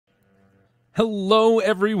Hello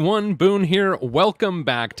everyone, Boone here. Welcome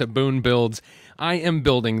back to Boone Builds. I am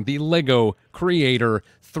building the LEGO Creator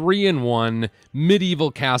 3-in-1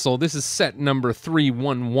 Medieval Castle. This is set number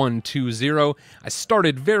 31120. I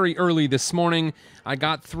started very early this morning. I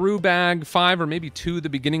got through bag 5, or maybe 2, the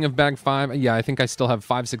beginning of bag 5. Yeah, I think I still have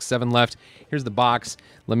 5, 6, 7 left. Here's the box.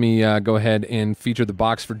 Let me go ahead and feature the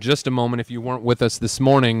box for just a moment. If you weren't with us this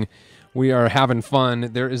morning, we are having fun.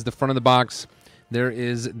 There is the front of the box. There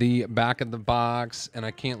is the back of the box, and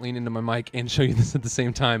I can't lean into my mic and show you this at the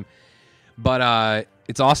same time. But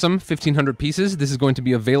it's awesome, 1,500 pieces. This is going to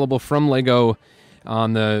be available from LEGO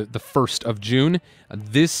on the 1st of June.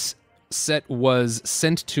 This set was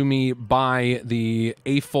sent to me by the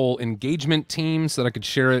AFOL engagement team so that I could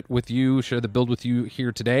share it with you, share the build with you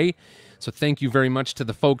here today. So thank you very much to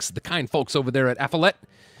the folks, the kind folks over there at AFOLET.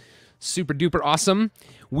 Super duper awesome.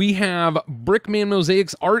 We have Brickman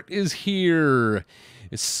Mosaics art is here.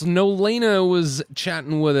 Snowlena was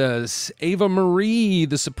chatting with us. Ava Marie,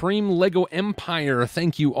 the Supreme Lego Empire.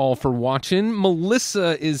 Thank you all for watching.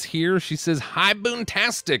 Melissa is here. She says, "Hi,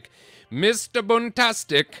 Boontastic, Mr.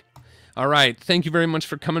 Boontastic." All right, thank you very much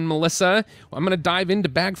for coming, Melissa. Well, I'm going to dive into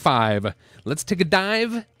bag 5. Let's take a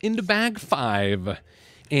dive into bag 5.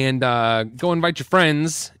 And go invite your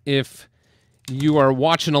friends. If you are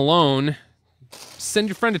watching alone, send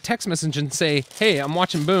your friend a text message and say, "Hey, I'm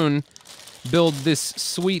watching Boone build this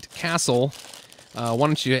sweet castle. Why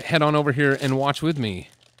don't you head on over here and watch with me?"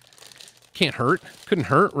 Can't hurt. Couldn't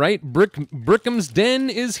hurt, right? Brickham's Den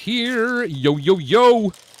is here. Yo, yo,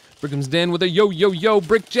 yo. Brickham's Den with a yo, yo, yo.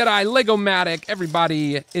 Brick Jedi, Lego-matic.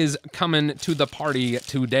 Everybody is coming to the party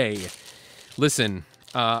today. Listen,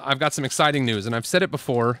 I've got some exciting news, and I've said it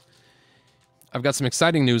before. I've got some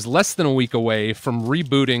exciting news less than a week away from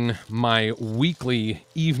rebooting my weekly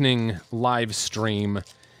evening live stream.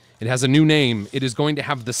 It has a new name. It is going to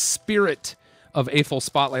have the spirit of AFOL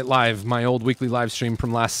Spotlight Live, my old weekly live stream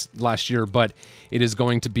from last year, but it is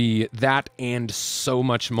going to be that and so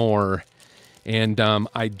much more. And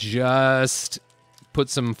I just put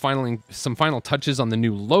some final touches on the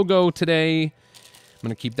new logo today. I'm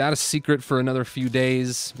going to keep that a secret for another few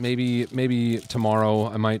days. Maybe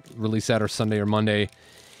tomorrow I might release that, or Sunday or Monday.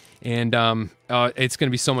 And it's going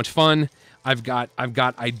to be so much fun. I've got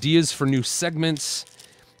ideas for new segments.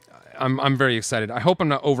 I'm very excited. I hope I'm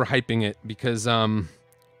not overhyping it, because I'm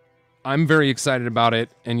very excited about it,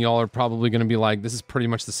 and y'all are probably going to be like, this is pretty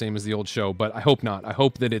much the same as the old show, but I hope not. I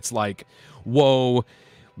hope that it's like, whoa,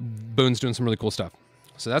 Boone's doing some really cool stuff.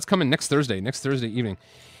 So that's coming next Thursday evening.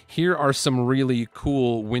 Here are some really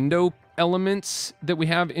cool window elements that we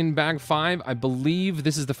have in bag 5. I believe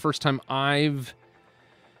this is the first time well,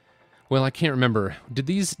 I can't remember.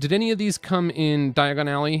 Did any of these come in Diagon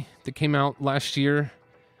Alley that came out last year?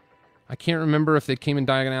 I can't remember if they came in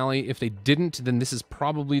Diagon Alley. If they didn't, then this is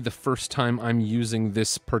probably the first time I'm using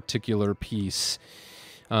this particular piece.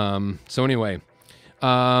 So anyway,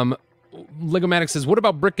 Lego-matic says, "What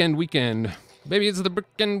about Brick End Weekend?" Maybe it's the Brick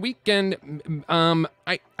End Weekend.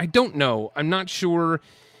 I don't know. I'm not sure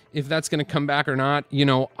if that's going to come back or not. You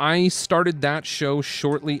know, I started that show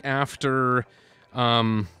shortly after...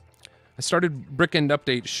 I started Brick End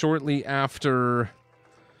Update shortly after...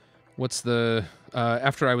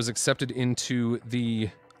 after I was accepted into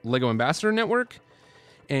the LEGO Ambassador Network.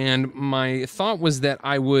 And my thought was that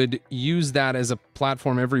I would use that as a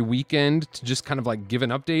platform every weekend to just kind of like give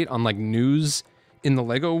an update on like news in the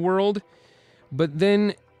LEGO world. But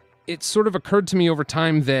then it sort of occurred to me over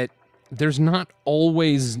time that there's not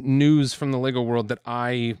always news from the LEGO world that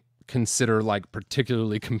I consider like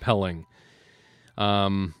particularly compelling.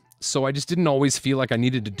 So I just didn't always feel like I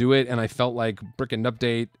needed to do it, and I felt like Brick End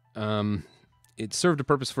Update, it served a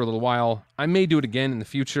purpose for a little while. I may do it again in the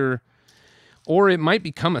future, or it might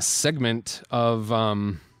become a segment of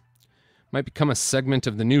the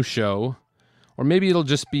new show. Or maybe it'll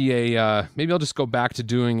just be maybe I'll just go back to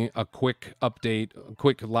doing a quick update, a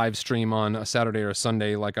quick live stream on a Saturday or a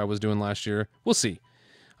Sunday like I was doing last year. We'll see.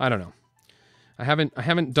 I don't know. I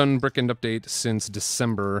haven't done Brick End Update since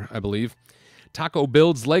December, I believe. Taco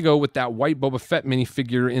Builds Lego with that white Boba Fett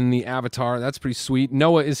minifigure in the avatar. That's pretty sweet.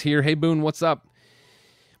 Noah is here. Hey, Boone, what's up?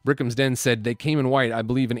 Brickham's Den said they came in white, I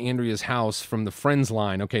believe, in Andrea's house from the Friends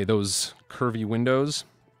line. Okay, those curvy windows.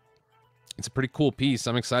 It's a pretty cool piece.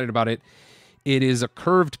 I'm excited about it. It is a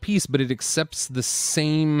curved piece, but it accepts the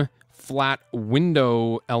same flat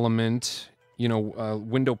window element, you know,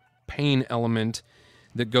 window pane element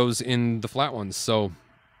that goes in the flat ones. So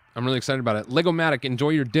I'm really excited about it. Lego-matic, enjoy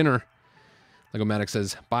your dinner. Lego-matic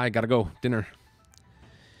says, bye, gotta go, dinner.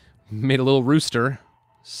 Made a little rooster.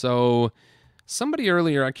 So Somebody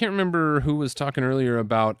earlier, I can't remember who was talking earlier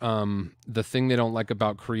about the thing they don't like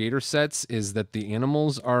about creator sets is that the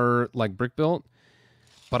animals are like brick built.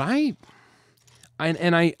 But I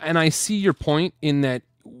see your point in that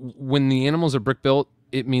when the animals are brick built,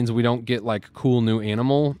 it means we don't get like cool new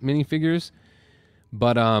animal minifigures.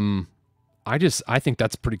 But I think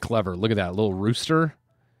that's pretty clever. Look at that little rooster.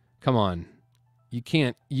 Come on. You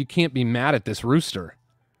can't be mad at this rooster.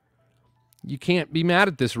 You can't be mad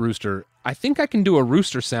at this rooster. I think I can do a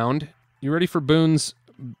rooster sound. You ready for Boone's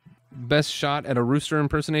best shot at a rooster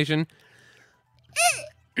impersonation?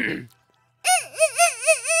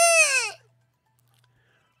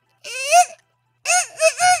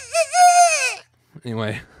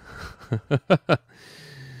 Anyway.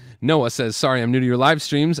 Noah says, sorry, I'm new to your live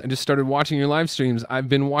streams. I just started watching your live streams. I've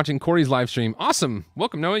been watching Corey's live stream. Awesome.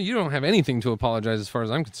 Welcome, Noah. You don't have anything to apologize as far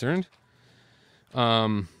as I'm concerned.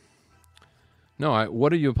 No,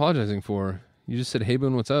 what are you apologizing for? You just said, hey,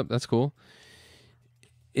 Boone, what's up? That's cool.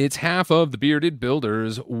 It's half of the Bearded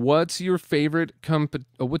Builders. What's your favorite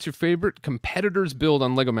competitors build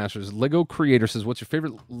on Lego Masters? Lego Creator says, what's your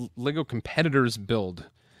favorite Lego competitors build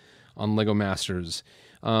on Lego Masters?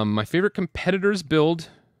 My favorite competitors build,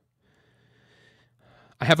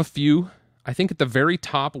 I have a few. I think at the very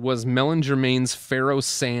top was Melon Germain's Pharaoh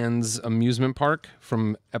Sands amusement park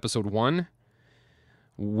from episode 1.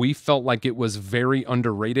 We felt like it was very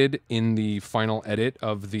underrated in the final edit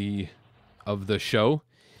of the show.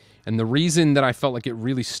 And the reason that I felt like it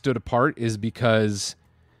really stood apart is because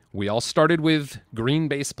we all started with green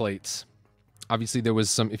base plates. Obviously there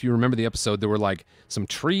was some, if you remember the episode, there were like some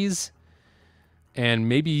trees and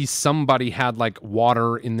maybe somebody had like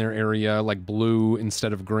water in their area, like blue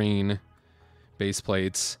instead of green base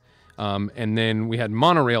plates. And then we had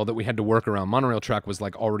monorail that we had to work around. Monorail track was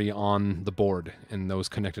like already on the board and those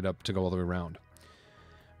connected up to go all the way around.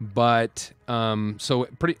 But so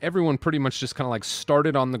everyone pretty much just kind of like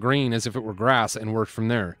started on the green as if it were grass and worked from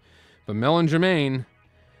there. But Mel and Jermaine,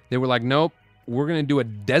 they were like, nope, we're going to do a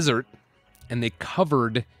desert. And they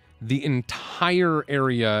covered the entire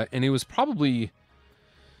area. And it was probably,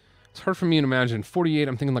 it's hard for me to imagine, 48,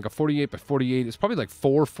 I'm thinking like a 48 by 48. It's probably like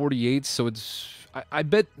 4 48s. So it's, I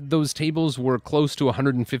bet those tables were close to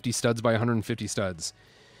 150 studs by 150 studs.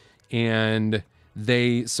 And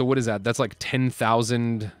they, so what is that? That's like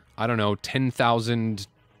 10,000, I don't know, 10,000,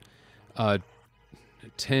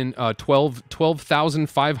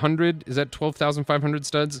 12,500. Is that 12,500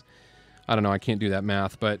 studs? I don't know. I can't do that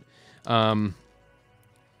math, but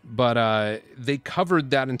they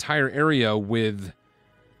covered that entire area with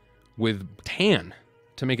tan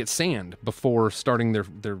to make it sand before starting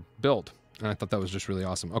their build. And I thought that was just really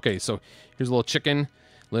awesome. Okay, so here's a little chicken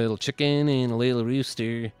and a little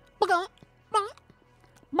rooster.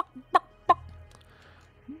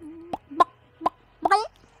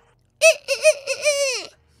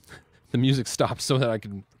 The music stopped so that I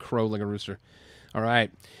could crow like a rooster. All right.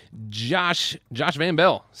 Josh Van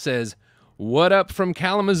Bell says, what up from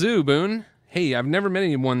Kalamazoo, Boone? Hey, I've never met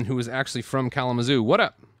anyone who was actually from Kalamazoo. What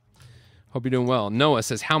up? Hope you're doing well. Noah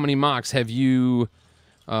says, how many mocks have you...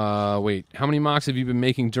 how many mocks have you been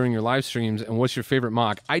making during your live streams, and what's your favorite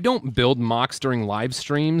mock? I don't build mocks during live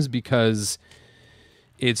streams because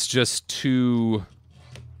it's just too...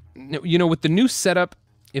 You know, with the new setup,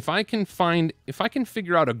 if I can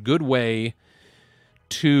figure out a good way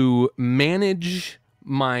to manage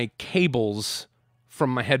my cables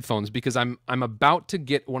from my headphones, because I'm about to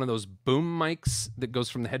get one of those boom mics that goes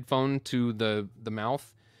from the headphone to the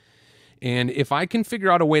mouth. And if I can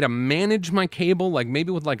figure out a way to manage my cable, like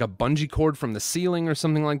maybe with like a bungee cord from the ceiling or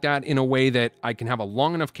something like that, in a way that I can have a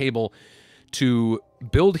long enough cable to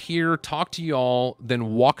build here, talk to y'all,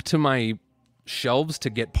 then walk to my shelves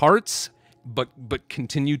to get parts, but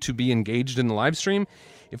continue to be engaged in the live stream.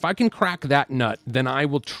 If I can crack that nut, then I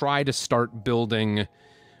will try to start building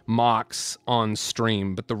mocks on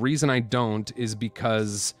stream. But the reason I don't is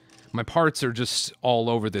because my parts are just all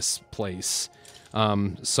over this place.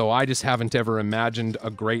 So I just haven't ever imagined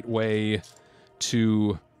a great way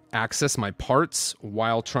to access my parts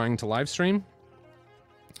while trying to live stream.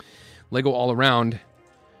 Lego All Around.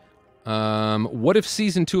 What if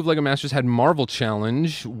Season 2 of LEGO Masters had Marvel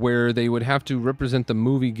Challenge, where they would have to represent the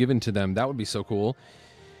movie given to them? That would be so cool.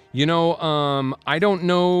 You know, I don't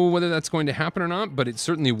know whether that's going to happen or not, but it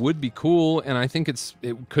certainly would be cool, and I think it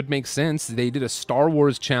could make sense. They did a Star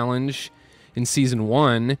Wars Challenge in Season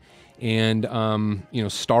 1, and, you know,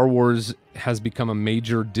 Star Wars has become a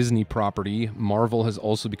major Disney property. Marvel has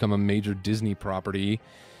also become a major Disney property.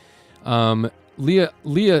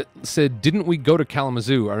 Leah said, didn't we go to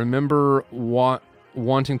Kalamazoo? I remember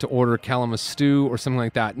wanting to order Kalama stew or something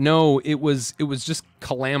like that. No, it was just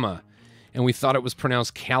Kalama, and we thought it was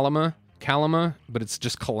pronounced Kalama, but it's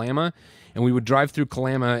just Kalama. And we would drive through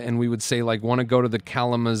Kalama, and we would say, like, want to go to the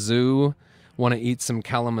Kalamazoo, want to eat some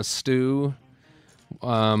Kalama stew.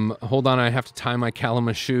 Hold on, I have to tie my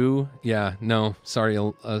Kalama shoe. Yeah, no, sorry,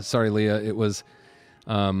 Leah. It was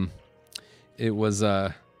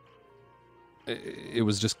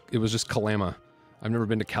just Kalama. I've never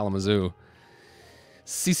been to Kalamazoo.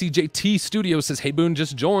 CCJT Studio says, hey, Boone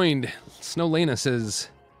just joined. Snow Lena says,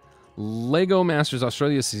 Lego Masters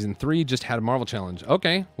Australia Season 3 just had a Marvel Challenge.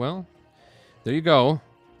 Okay, well, there you go.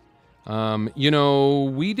 You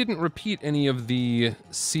know, we didn't repeat any of the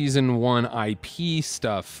Season 1 IP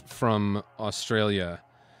stuff from Australia.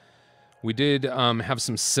 We did have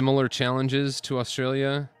some similar challenges to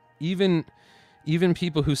Australia. Even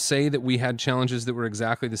people who say that we had challenges that were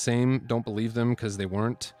exactly the same don't believe them, because they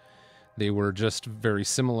weren't. They were just very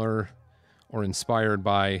similar or inspired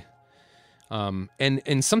by... and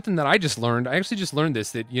something that I actually just learned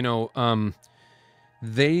this, that, you know,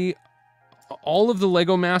 all of the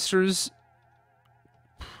Lego Masters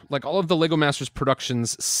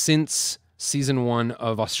productions since Season 1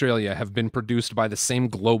 of Australia have been produced by the same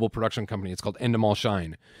global production company. It's called Endemol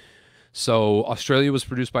Shine. So Australia was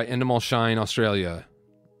produced by Endemol Shine Australia.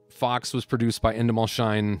 Fox was produced by Endemol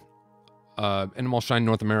Shine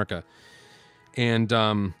North America. And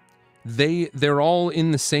they're all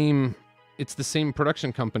in the same... It's the same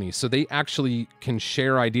production company, so they actually can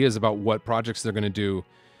share ideas about what projects they're going to do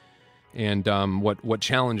and what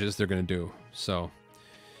challenges they're going to do. So,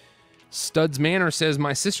 Studs Manor says,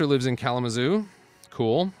 my sister lives in Kalamazoo.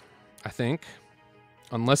 Cool, I think.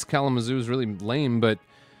 Unless Kalamazoo is really lame, but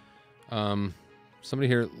somebody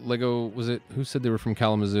here, Lego, was it? Who said they were from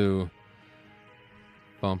Kalamazoo?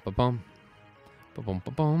 Bum, ba, bum. Ba, bum, ba,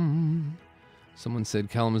 bum. Someone said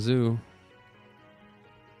Kalamazoo.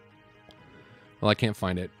 Well, I can't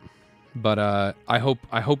find it, but I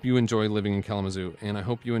hope you enjoy living in Kalamazoo, and I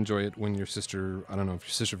hope you enjoy it when your sister, I don't know if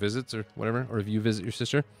your sister visits or whatever, or if you visit your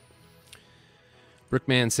sister.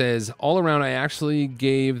 Brickman says, all around, I actually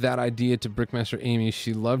gave that idea to Brickmaster Amy.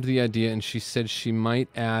 She loved the idea, and she said she might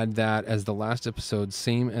add that as the last episode,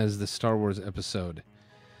 same as the Star Wars episode.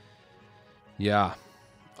 Yeah,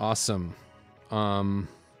 awesome.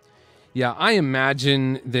 Yeah, I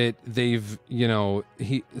imagine that they've, you know,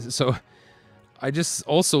 I just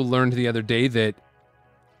also learned the other day that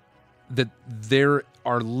there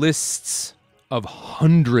are lists of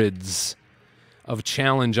hundreds of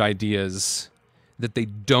challenge ideas that they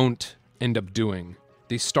don't end up doing.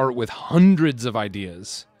 They start with hundreds of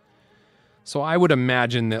ideas. So I would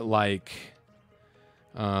imagine that, like,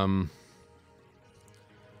 I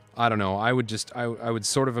don't know, I would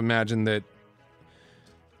sort of imagine that,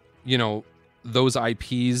 you know, those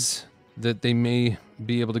IPs that they may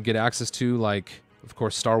be able to get access to, like, of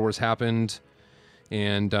course, Star Wars happened,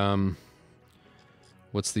 and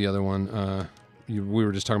what's the other one? We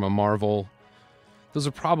were just talking about Marvel. Those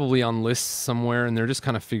are probably on lists somewhere, and they're just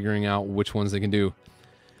kind of figuring out which ones they can do.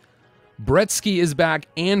 Bretsky is back,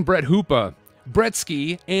 and Brett Hoopa.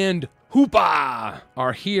 Bretsky and Hoopa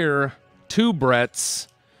are here. Two Bretts.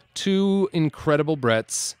 Two incredible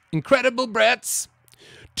Bretts. Incredible Bretts!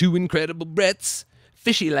 Two incredible Bretts.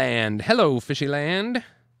 Fishyland. Hello, Fishyland.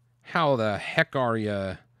 How the heck are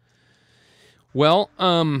ya? Well,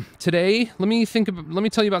 today, let me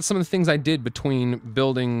tell you about some of the things I did between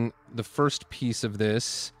building the first piece of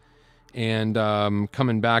this and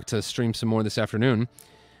coming back to stream some more this afternoon.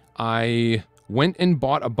 I went and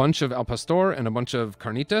bought a bunch of al pastor and a bunch of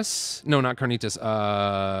carnitas. No, not carnitas.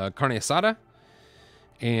 Carne asada.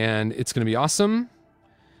 And it's going to be awesome.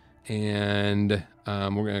 And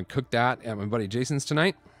we're going to cook that at my buddy Jason's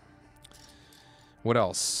tonight. What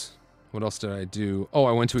else? What else did I do? Oh,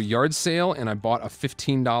 I went to a yard sale and I bought a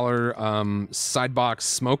 $15 side box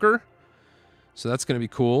smoker. So that's going to be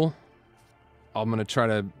cool. I'm going to try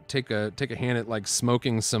to take a hand at, like,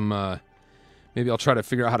 smoking some... maybe I'll try to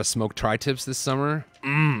figure out how to smoke tri-tips this summer.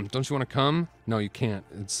 Don't you want to come? No, you can't.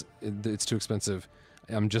 It's too expensive.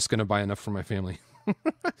 I'm just going to buy enough for my family.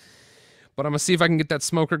 But I'm going to see if I can get that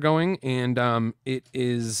smoker going. And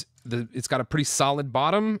it's got a pretty solid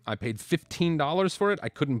bottom. I paid $15 for it. I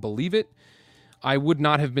couldn't believe it. I would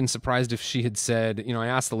not have been surprised if she had said, you know, I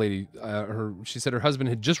asked the lady, she said her husband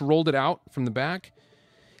had just rolled it out from the back.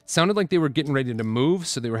 It sounded like they were getting ready to move,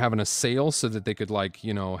 so they were having a sale so that they could, like,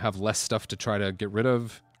 you know, have less stuff to try to get rid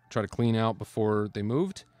of, try to clean out before they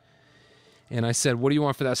moved. And I said, what do you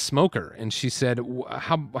want for that smoker? And she said,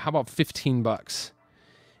 how about $15?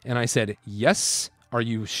 And I said, yes, are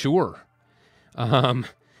you sure?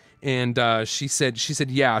 And she said,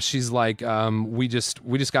 yeah, she's like, we just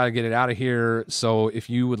got to get it out of here. So if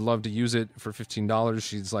you would love to use it for $15,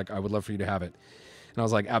 she's like, I would love for you to have it. And I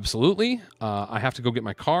was like, absolutely. I have to go get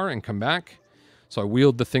my car and come back. So I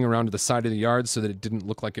wheeled the thing around to the side of the yard so that it didn't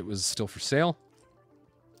look like it was still for sale.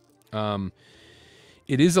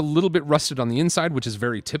 It is a little bit rusted on the inside, which is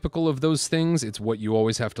very typical of those things. It's what you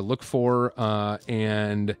always have to look for.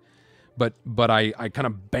 But I kind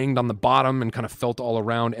of banged on the bottom and kind of felt all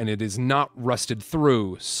around, and it is not rusted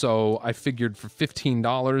through. So I figured for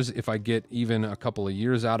 $15, if I get even a couple of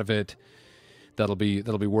years out of it, that'll be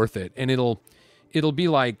worth it. And it'll be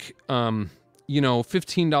like,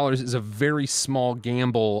 $15 is a very small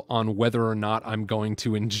gamble on whether or not I'm going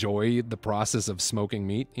to enjoy the process of smoking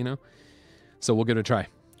meat, So we'll give it a try.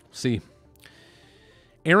 See.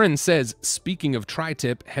 Aaron says, speaking of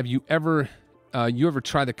tri-tip, have you ever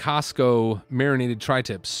try the Costco marinated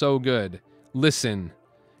tri-tip? So good. Listen,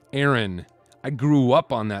 Aaron, I grew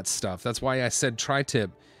up on that stuff. That's why I said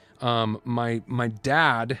tri-tip. My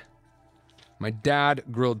dad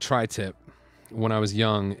grilled tri-tip when I was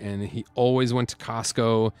young, and he always went to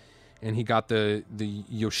Costco, and he got the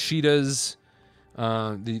Yoshida's,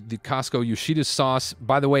 the Costco Yoshida sauce.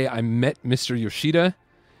 By the way, I met Mr. Yoshida.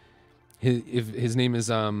 His name is,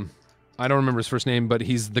 I don't remember his first name, but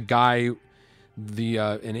he's the guy,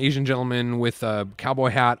 an Asian gentleman with a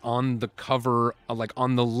cowboy hat on the cover, like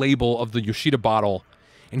on the label of the Yoshida bottle.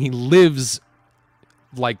 And he lives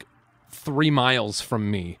like 3 miles from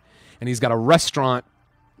me. And he's got a restaurant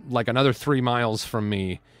like another 3 miles from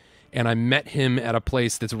me. And I met him at a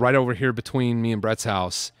place that's right over here between me and Brett's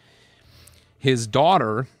house. His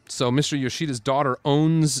daughter, so Mr. Yoshida's daughter,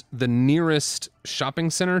 owns the nearest shopping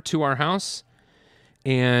center to our house.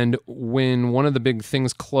 And when one of the big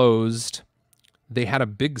things closed, they had a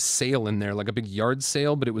big sale in there, like a big yard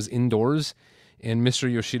sale, but it was indoors. And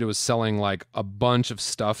Mr. Yoshida was selling like a bunch of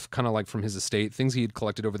stuff, kind of like from his estate, things he had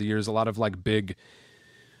collected over the years, a lot of like big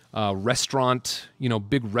restaurant,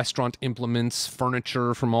 big restaurant implements,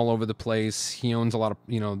 furniture from all over the place. He owns a lot of,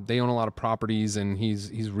 they own a lot of properties, and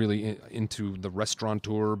he's really into the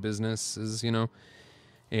restaurateur businesses,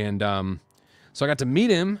 And so I got to meet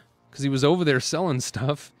him because he was over there selling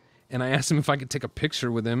stuff, and I asked him if I could take a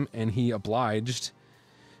picture with him, and he obliged.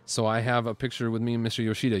 So I have a picture with me and Mr.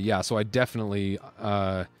 Yoshida. Yeah, so I definitely,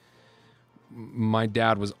 my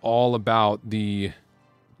dad was all about the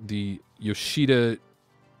Yoshida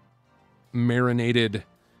marinated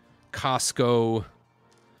Costco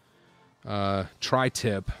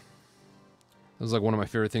tri-tip. That was like one of my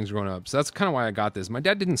favorite things growing up. So that's kind of why I got this. My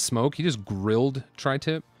dad didn't smoke; he just grilled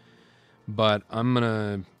tri-tip. But I'm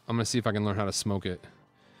gonna see if I can learn how to smoke it.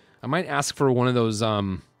 I might ask for one of those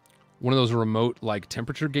remote like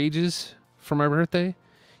temperature gauges for my birthday.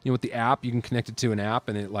 With the app, you can connect it to an app,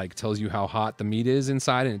 and it like tells you how hot the meat is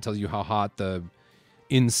inside, and it tells you how hot the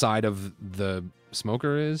inside of the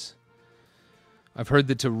smoker is. I've heard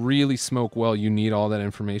that to really smoke well, you need all that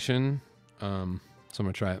information. So I'm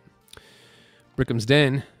going to try it. Brickham's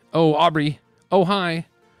Den. Oh, Aubrey. Oh, hi.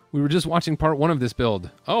 We were just watching part 1 of this build.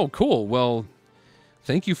 Oh, cool. Well,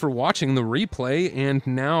 thank you for watching the replay. And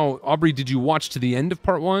now, Aubrey, did you watch to the end of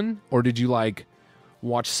part 1? Or did you, like,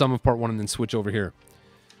 watch some of part 1 and then switch over here?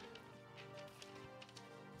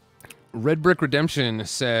 Red Brick Redemption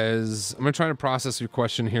says, I'm going to try to process your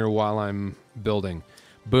question here while I'm building.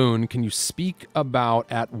 Boone, can you speak about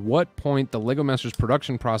at what point the LEGO Masters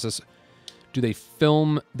production process do they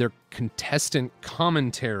film their contestant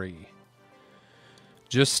commentary?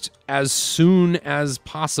 Just as soon as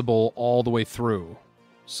possible all the way through.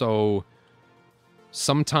 So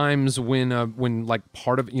sometimes when like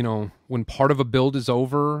part of, when part of a build is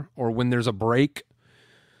over, or when there's a break,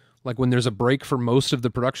 like when there's a break for most of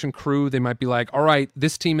the production crew, they might be like, all right,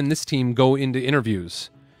 this team and this team go into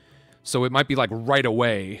interviews. So it might be like right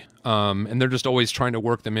away, and they're just always trying to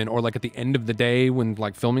work them in. Or like at the end of the day when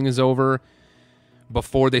like filming is over,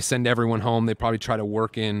 before they send everyone home, they probably try to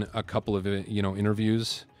work in a couple of,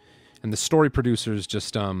 interviews. And the story producers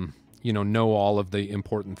just, know all of the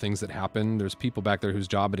important things that happen. There's people back there whose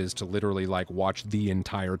job it is to literally like watch the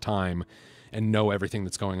entire time and know everything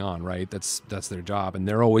that's going on, right? That's their job. And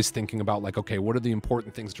they're always thinking about like, okay, what are the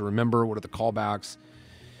important things to remember? What are the callbacks?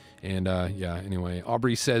 And yeah, anyway,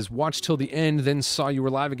 Aubrey says, watch till the end, then saw you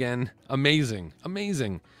were live again. Amazing.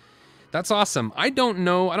 Amazing. That's awesome. I don't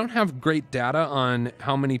know. I don't have great data on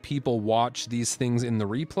how many people watch these things in the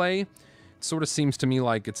replay. It sort of seems to me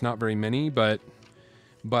like it's not very many, but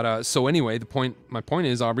so anyway, my point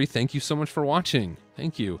is, Aubrey, thank you so much for watching.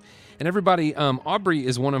 Thank you. And everybody, Aubrey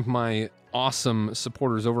is one of my awesome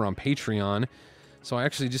supporters over on Patreon. So I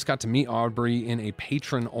actually just got to meet Aubrey in a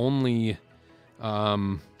patron only.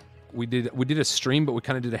 We did a stream, but we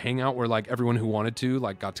kind of did a hangout where like everyone who wanted to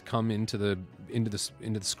like got to come into the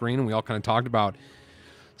screen, and we all kind of talked about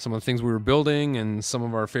some of the things we were building and some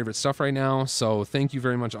of our favorite stuff right now. So thank you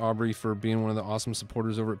very much, Aubrey, for being one of the awesome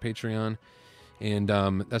supporters over at Patreon. And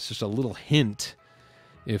that's just a little hint.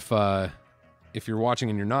 If you're watching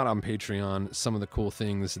and you're not on Patreon, some of the cool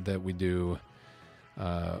things that we do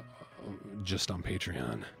just on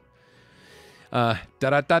Patreon. Da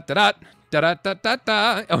da da da da da da da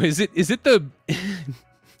da. Oh, is it the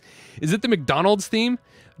is it the McDonald's theme?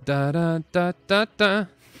 Da da da da da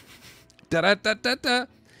da da da da da.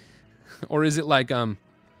 Or is it like da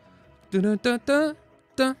da da da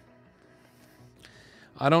da?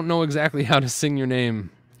 I don't know exactly how to sing your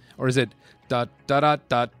name. Or is it da da da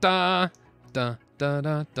da da da da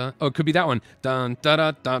da da? Oh, it could be that one. Dun da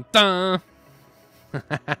da da da.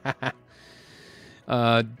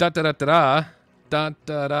 Da da da da da da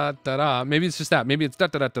da da da. Maybe it's just that. Maybe it's da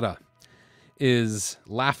da da da da. Is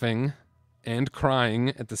laughing and crying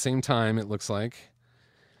at the same time. It looks like.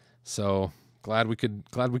 So glad we could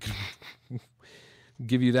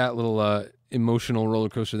give you that little emotional roller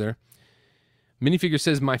coaster there. Minifigure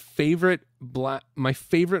says my favorite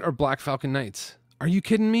are Black Falcon Knights. Are you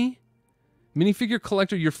kidding me? Minifigure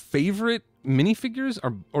collector, your favorite minifigures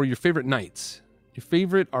or your favorite knights? Your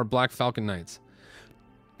favorite are Black Falcon Knights.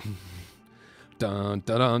 Dun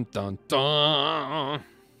dun dun dun dun.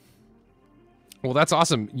 Well, that's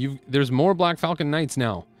awesome. There's more Black Falcon Knights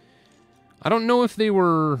now. I don't know if they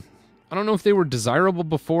were desirable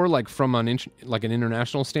before, like from an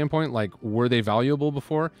international standpoint. Like, were they valuable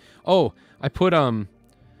before? Oh, I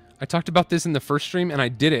talked about this in the first stream, and I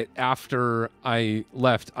did it after I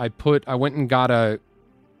left. I went and got a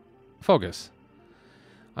focus.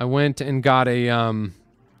 I went and got a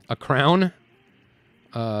crown,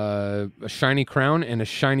 a shiny crown, and a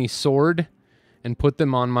shiny sword, and put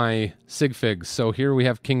them on my sig figs. So here we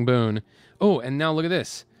have King Boone. Oh, and now look at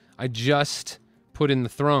this. I just put in the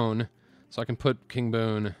throne, so I can put King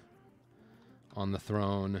Boone on the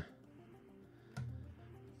throne.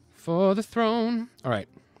 For the throne. All right,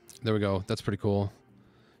 there we go. That's pretty cool.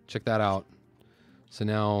 Check that out. So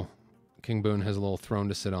now King Boone has a little throne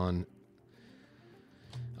to sit on.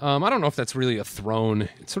 I don't know if that's really a throne.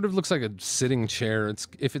 It sort of looks like a sitting chair.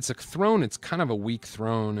 If it's a throne, it's kind of a weak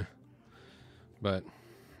throne. But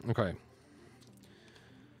okay.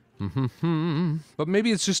 But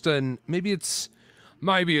maybe it's just an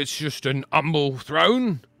humble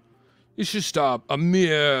throne. It's just a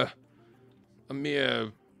mere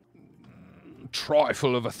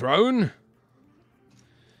trifle of a throne.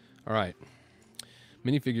 All right.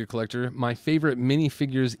 Minifigure collector. My favorite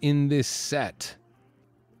minifigures in this set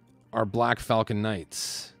are Black Falcon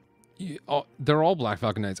Knights. They're all Black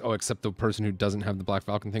Falcon Knights. Oh, except the person who doesn't have the Black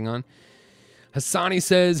Falcon thing on. Hassani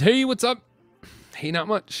says, hey, what's up? Hey, not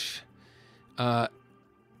much.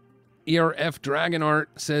 ERF Dragon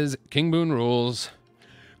Art says, King Boone rules.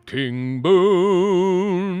 King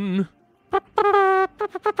Boone.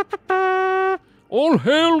 All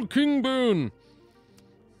hail King Boone.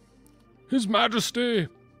 His Majesty.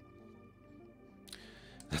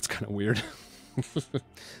 That's kind of weird. It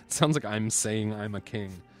sounds like I'm saying I'm a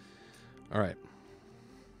king. All right.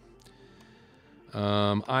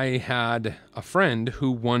 I had a friend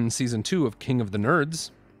who won season 2 of King of the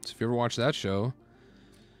Nerds. So if you ever watch that show,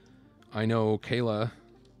 I know Kayla,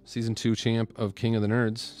 season 2 champ of King of the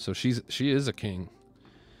Nerds. So she is a king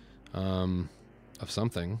of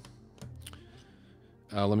something.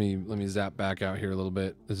 Let me zap back out here a little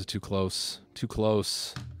bit. This is too close. Too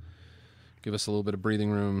close. Give us a little bit of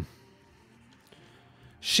breathing room.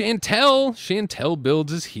 Chantel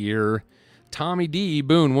Builds is here. Tommy D.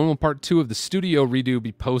 Boone, when will part 2 of the studio redo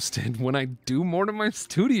be posted? When I do more to my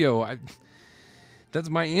studio. That's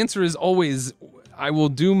my answer is always, I will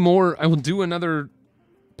do more. I will do another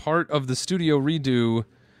part of the studio redo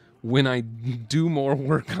when I do more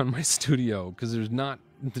work on my studio, because there's not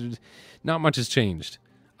much has changed.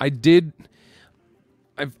 I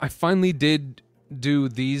finally did do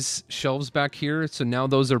these shelves back here, so now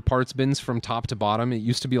those are parts bins from top to bottom. It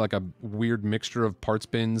used to be like a weird mixture of parts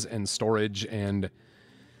bins and storage and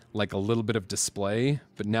like a little bit of display,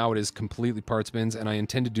 but now it is completely parts bins, and I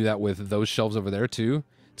intend to do that with those shelves over there too.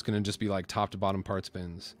 It's going to just be like top to bottom parts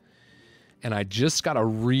bins. And I just got a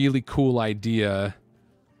really cool idea.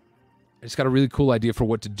 For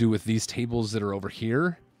what to do with these tables that are over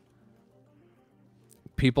here.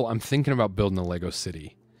 People, I'm thinking about building a Lego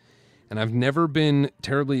city. And I've never been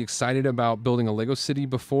terribly excited about building a Lego city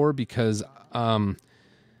before because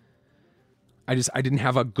I didn't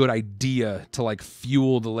have a good idea to like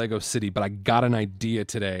fuel the Lego city, but I got an idea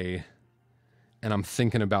today, and I'm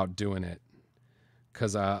thinking about doing it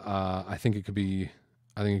because I think it could be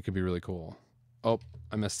really cool. Oh,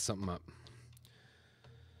 I messed something up.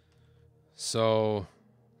 So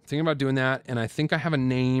thinking about doing that, and I think I have a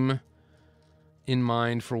name in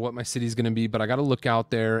mind for what my city's going to be, but I got to look out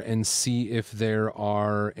there and see if there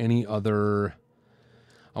are any other.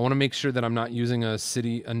 I want to make sure that I'm not using a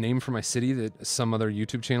name for my city that some other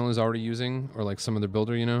YouTube channel is already using, or like some other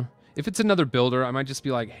builder, you know? If it's another builder, I might just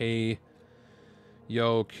be like, hey,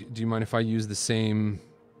 yo, do you mind if I use the same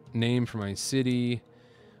name for my city?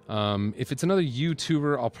 If it's another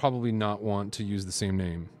YouTuber, I'll probably not want to use the same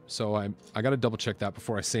name. So I got to double check that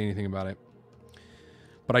before I say anything about it.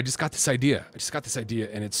 But I just got this idea.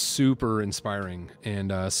 And it's super inspiring.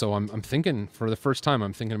 And so I'm thinking, for the first time,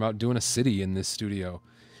 I'm thinking about doing a city in this studio.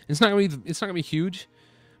 It's not gonna be huge,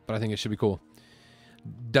 but I think it should be cool.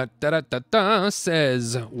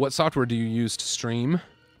 Says, what software do you use to stream?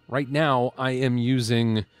 Right now, I am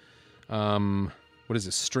using, what is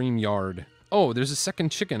it? StreamYard. Oh, there's a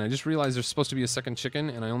second chicken. I just realized there's supposed to be a second chicken,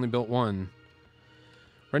 and I only built one.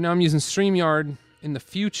 Right now, I'm using StreamYard. In the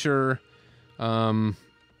future, I'm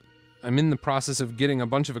in the process of getting a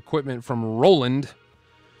bunch of equipment from Roland.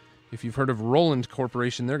 If you've heard of Roland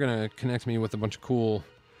Corporation, they're gonna connect me with a bunch of cool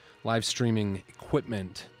live streaming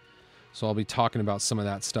equipment. So I'll be talking about some of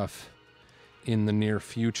that stuff in the near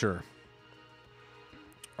future.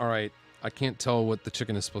 All right, I can't tell what the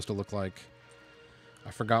chicken is supposed to look like.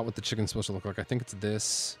 I forgot what the chicken's supposed to look like. I think it's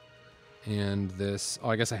this and this. Oh,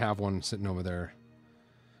 I guess I have one sitting over there.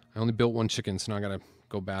 I only built one chicken, so now I gotta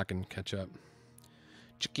go back and catch up.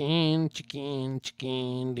 Chicken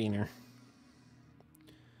dinner.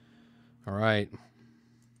 All right.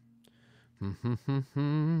 And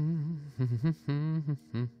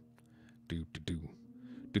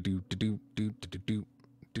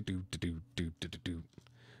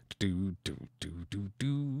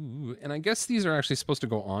I guess these are actually supposed to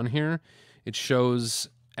go on here. It shows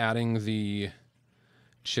adding the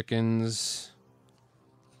chickens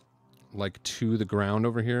like to the ground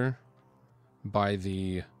over here by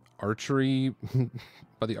the archery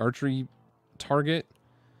target.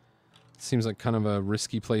 Seems like kind of a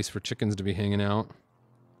risky place for chickens to be hanging out.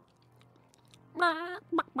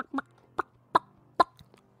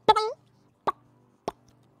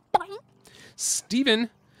 Steven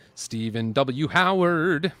W.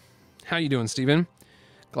 Howard. How you doing, Steven?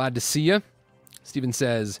 Glad to see you. Steven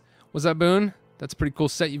says, what's up, Boone? That's a pretty cool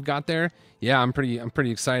set you've got there. Yeah, I'm pretty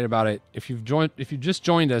excited about it. If you just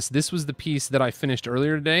joined us, this was the piece that I finished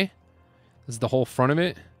earlier today. This is the whole front of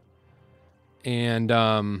it. And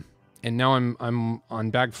now I'm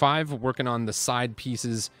on bag 5 working on the side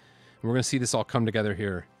pieces. And we're gonna see this all come together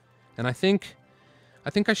here. And I think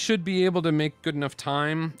I should be able to make good enough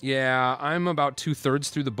time. Yeah, I'm about 2/3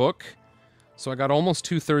 through the book. So I got almost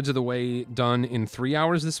 2/3 of the way done in 3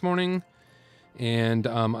 hours this morning. And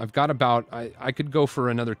I've got about, I could go for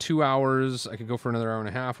another 2 hours. I could go for another hour and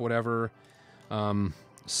a half, whatever.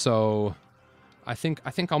 So I think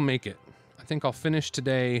I'll make it. I think I'll finish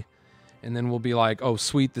today. And then we'll be like, oh,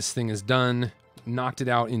 sweet, this thing is done. Knocked it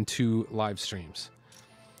out in 2 live streams.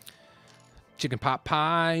 Chicken pot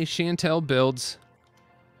pie, Chantel builds.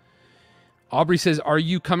 Aubrey says, are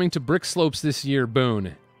you coming to Brick Slopes this year,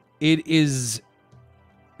 Boone? It is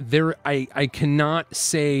there. I cannot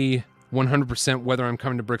say 100% whether I'm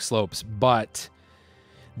coming to Brick Slopes, but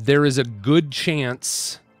there is a good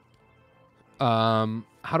chance. How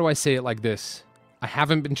do I say it like this? I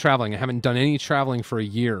haven't been traveling. I haven't done any traveling for a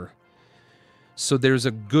year. So there's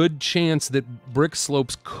a good chance that Brick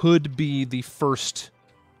Slopes could be the first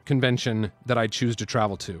convention that I choose to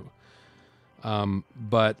travel to.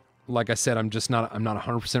 But like I said, I'm not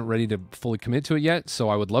 100% ready to fully commit to it yet. So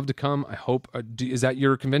I would love to come. I hope. Is that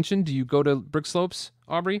your convention? Do you go to Brick Slopes,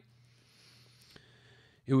 Aubrey?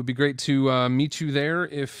 It would be great to meet you there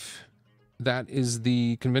if that is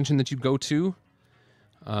the convention that you go to.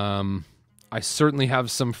 I certainly have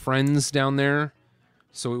some friends down there,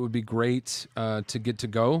 so it would be great to get to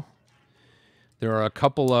go. There are a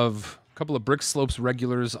couple of Brick Slopes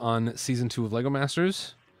regulars on season 2 of Lego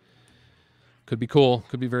Masters. Could be cool.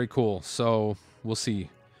 Could be very cool. So we'll see.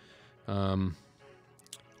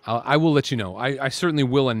 I will let you know. I certainly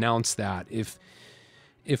will announce that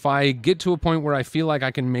if I get to a point where I feel like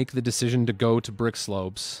I can make the decision to go to Brick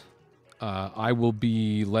Slopes, I will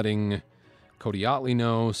be letting Cody Otley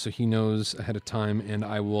know so he knows ahead of time, and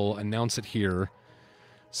I will announce it here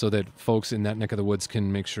so that folks in that neck of the woods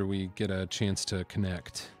can make sure we get a chance to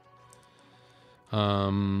connect.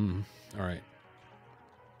 All right.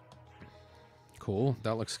 Cool.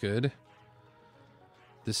 That looks good.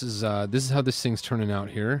 This is how this thing's turning out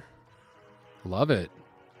here. Love it.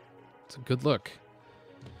 It's a good look.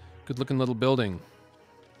 Good looking little building.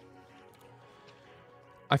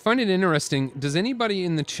 I find it interesting. Does anybody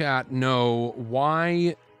in the chat know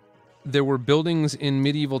why there were buildings in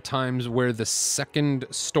medieval times where the second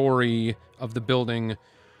story of the building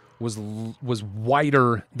was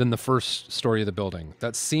wider than the first story of the building?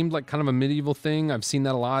 That seemed like kind of a medieval thing. I've seen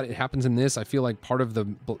that a lot. It happens in this. I feel like part of the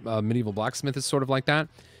medieval blacksmith is sort of like that.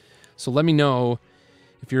 So let me know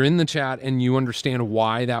if you're in the chat and you understand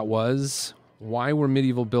why that was. Why were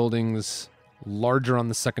medieval buildings larger on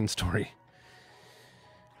the second story?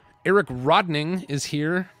 Eric Rodning is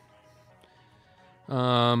here.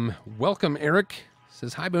 Welcome, Eric.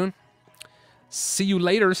 Says, hi, Boone. See you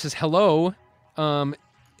later. Says, hello.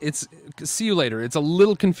 It's see you later. It's a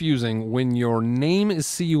little confusing when your name is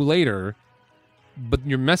see you later, but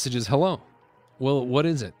your message is hello. Well, what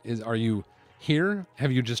is it? Are you here?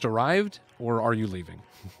 Have you just arrived? Or are you leaving?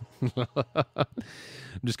 I'm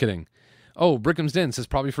just kidding. Oh, Brickham's Den says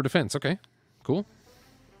probably for defense. Okay, cool.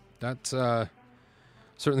 That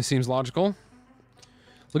certainly seems logical.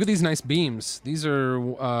 Look at these nice beams. These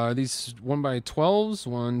are these 1x12s.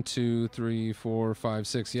 1, 2, 3, 4, 5,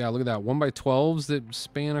 6. Yeah, look at that. 1x12s that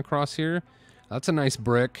span across here. That's a nice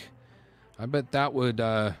brick. I bet that would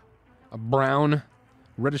a brown,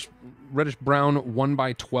 reddish brown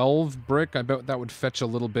 1x12 brick. I bet that would fetch a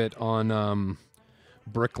little bit on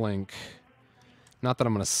Bricklink. Not that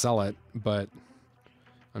I'm going to sell it, but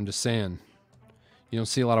I'm just saying. You don't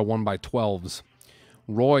see a lot of 1x12s.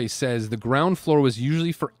 Roy says the ground floor was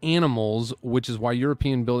usually for animals, which is why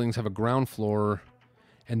European buildings have a ground floor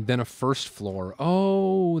and then a first floor.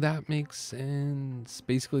 Oh, that makes sense.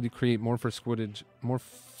 Basically to create more square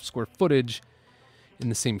footage in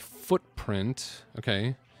the same footprint.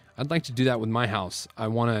 Okay. I'd like to do that with my house. I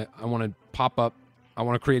want to pop up. I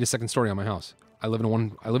want to create a second story on my house. I live in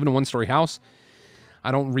a one-story house.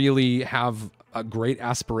 I don't really have a great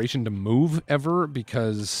aspiration to move ever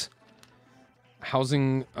because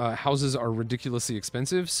houses are ridiculously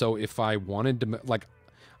expensive. So if I wanted to, like,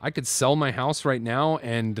 I could sell my house right now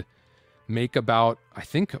and make about, I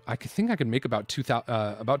think I could make about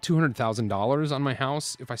 $200,000 on my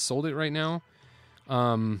house if I sold it right now.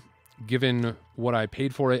 Given what I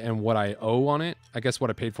paid for it and what I owe on it. I guess what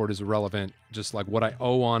I paid for it is irrelevant. Just like what I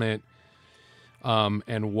owe on it,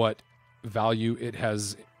 and what value it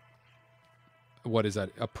has, what is that,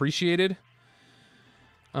 appreciated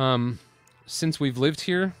since we've lived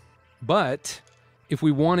here. But if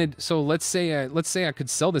we wanted, so let's say I could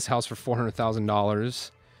sell this house for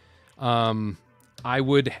 $400,000.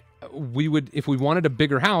 We would, if we wanted a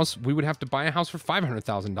bigger house, we would have to buy a house for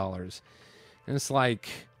 $500,000. And it's like,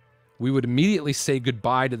 we would immediately say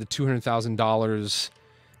goodbye to the $200,000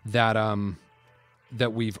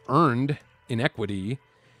 that we've earned in equity.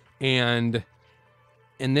 And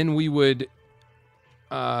then we would,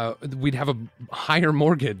 we'd have a higher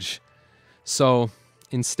mortgage. So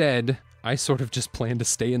instead, I sort of just plan to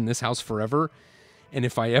stay in this house forever. And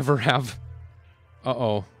if I ever have,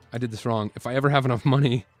 I did this wrong. If I ever have enough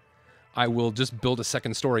money, I will just build a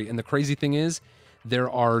second story. And the crazy thing is, there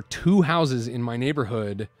are 2 houses in my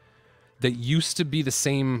neighborhood that used to be the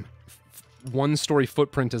same one-story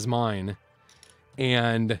footprint as mine,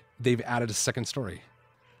 and they've added a second story.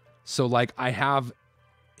 So, like, I have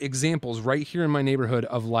examples right here in my neighborhood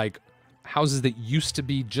of, like, houses that used to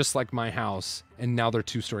be just like my house, and now they're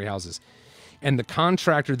 2-story houses. And the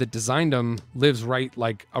contractor that designed them lives right,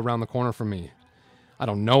 like, around the corner from me. I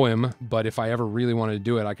don't know him, but if I ever really wanted to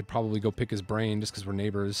do it, I could probably go pick his brain just because we're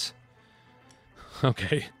neighbors.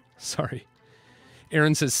 Okay, sorry.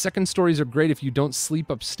 Aaron says, second stories are great if you don't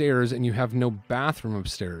sleep upstairs and you have no bathroom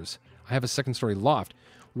upstairs. I have a second story loft.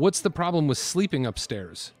 What's the problem with sleeping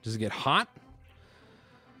upstairs? Does it get hot?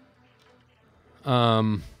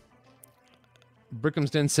 Brickham's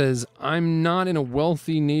Den says, I'm not in a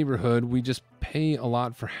wealthy neighborhood. We just pay a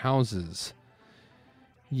lot for houses.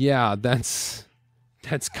 Yeah, that's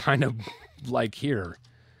kind of like here.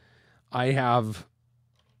 I have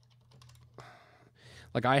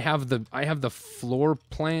the floor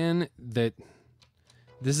plan that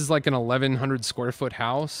this is like an 1,100 square foot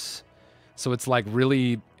house. So it's like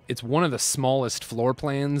really, it's one of the smallest floor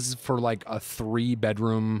plans for like a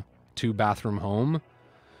 3-bedroom, 2-bathroom home.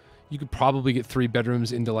 You could probably get 3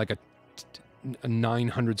 bedrooms into like a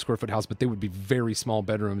 900 square foot house, but they would be very small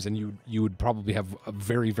bedrooms, and you would probably have a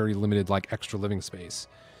very, very limited like extra living space.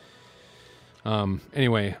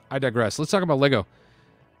 Anyway, I digress. Let's talk about Lego.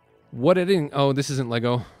 What editing? Oh, this isn't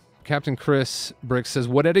Lego. Captain Chris Brick says,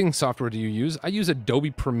 what editing software do you use? I use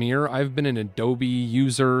Adobe Premiere. I've been an Adobe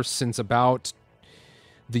user since about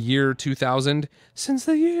the year 2000. Since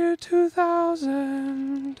the year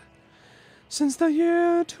 2000. Since the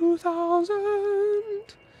year 2000.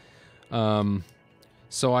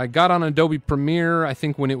 So I got on Adobe Premiere, I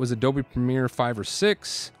think when it was Adobe Premiere 5 or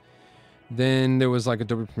 6. Then there was like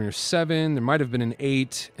Adobe Premiere 7. There might have been an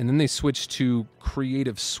 8. And then they switched to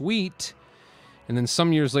Creative Suite. And then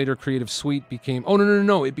some years later, Creative Suite became... Oh,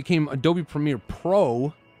 no. It became Adobe Premiere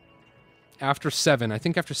Pro after 7. I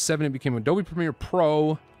think after 7, it became Adobe Premiere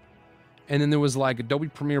Pro. And then there was like Adobe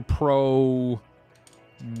Premiere Pro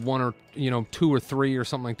 1 or, 2 or 3 or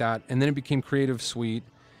something like that. And then it became Creative Suite.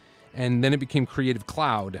 And then it became Creative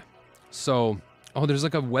Cloud. So, oh, there's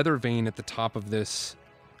like a weather vane at the top of this.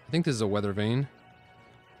 I think this is a weather vane.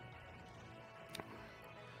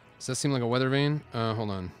 Does that seem like a weather vane? Hold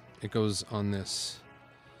on. It goes on this.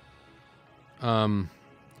 And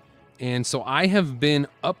so I have been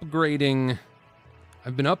upgrading...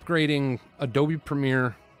 I've been upgrading Adobe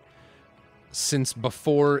Premiere since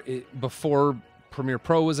before Premiere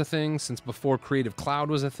Pro was a thing, since before Creative Cloud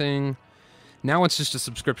was a thing. Now it's just a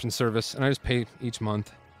subscription service, and I just pay each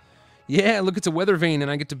month. Yeah, look, it's a weather vane,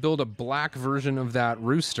 and I get to build a black version of that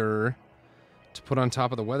rooster to put on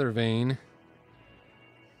top of the weather vane.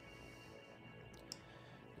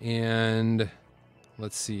 And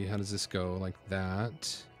let's see, how does this go? Like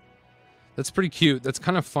that. That's pretty cute. That's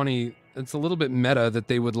kind of funny. It's a little bit meta that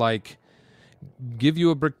they would like give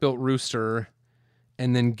you a brick-built rooster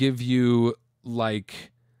and then give you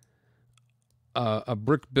like a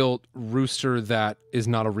brick-built rooster that is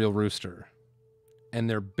not a real rooster. And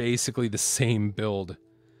they're basically the same build.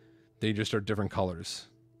 They just are different colors.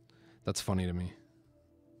 That's funny to me.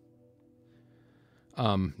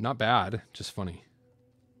 Not bad, just funny.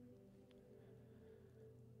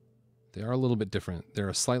 They are a little bit different. They're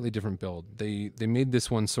a slightly different build. They made this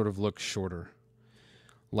one sort of look shorter.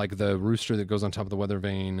 Like the rooster that goes on top of the weather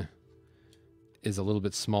vane is a little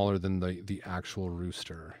bit smaller than the actual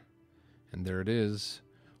rooster. And there it is.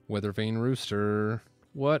 Weather vane rooster.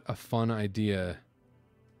 What a fun idea.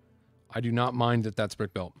 I do not mind that that's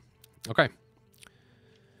brick built. Okay.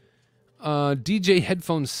 DJ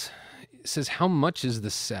Headphones says, how much is the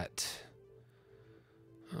set?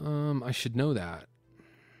 I should know that.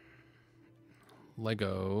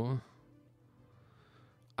 Lego.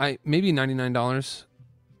 Maybe $99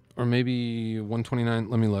 or maybe $129.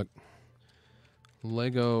 Let me look.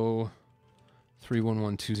 Lego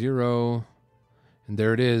 31120. And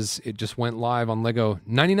there it is. It just went live on Lego.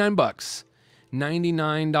 99 bucks.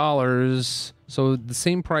 $99. So the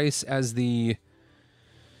same price as that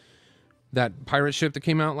pirate ship that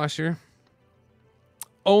came out last year.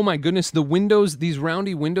 Oh my goodness, the windows, these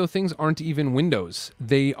roundy window things aren't even windows.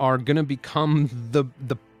 They are going to become the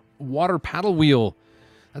water paddle wheel.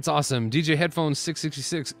 That's awesome. DJ Headphones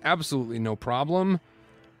 666, absolutely no problem.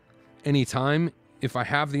 Anytime. If I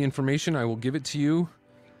have the information, I will give it to you.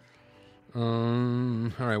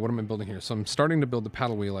 All right, what am I building here? So I'm starting to build the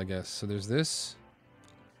paddle wheel, I guess. So there's this.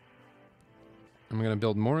 Am I going to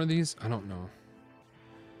build more of these? I don't know.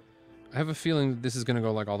 I have a feeling that this is going to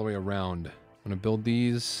go like all the way around. I'm going to build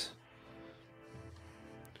these.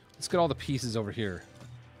 Let's get all the pieces over here.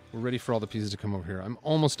 We're ready for all the pieces to come over here. I'm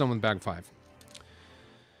almost done with bag 5.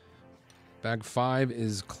 Bag 5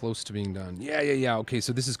 is close to being done. Yeah. Okay,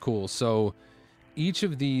 so this is cool. So each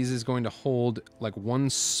of these is going to hold like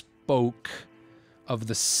one spoke of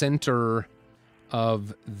the center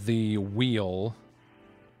of the wheel.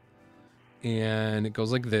 And it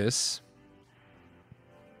goes like this.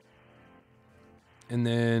 And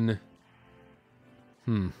then...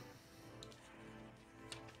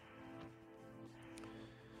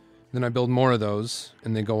 Then I build more of those,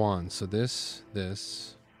 and they go on. So this.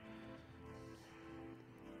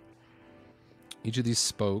 Each of these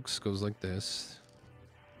spokes goes like this.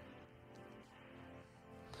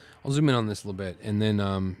 I'll zoom in on this a little bit, and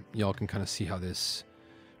then y'all can kind of see how this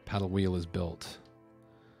paddle wheel is built.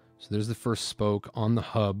 So there's the first spoke on the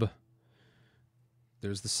hub.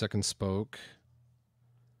 There's the second spoke.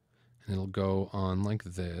 And it'll go on like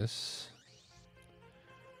this.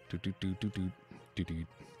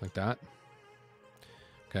 Like that.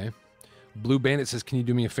 Okay. Blue Bandit says, can you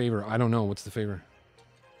do me a favor? I don't know. What's the favor?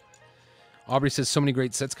 Aubrey says, so many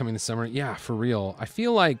great sets coming this summer. Yeah, for real. I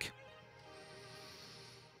feel like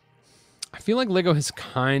Lego has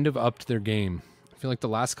kind of upped their game. I feel like the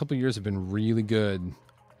last couple of years have been really good.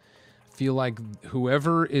 I feel like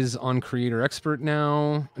whoever is on Creator Expert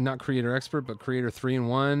now, not Creator Expert, but Creator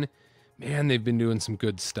 3-in-1, man, they've been doing some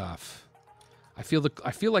good stuff. I feel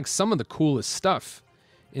like some of the coolest stuff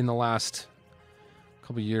in the last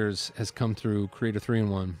couple years has come through Creator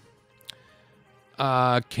 3-in-1.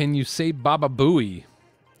 Can you say Baba Booey?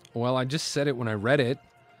 Well, I just said it when I read it.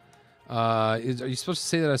 Are you supposed to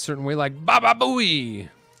say that a certain way, like Baba Booey?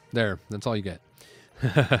 There, that's all you get.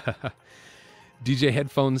 DJ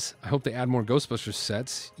headphones. I hope they add more Ghostbusters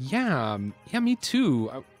sets. Yeah, me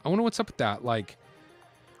too. I wonder what's up with that. Like,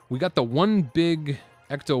 we got the one big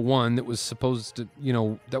Ecto 1 that was supposed to,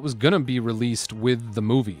 that was gonna be released with the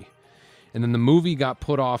movie, and then the movie got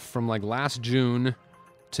put off from like last June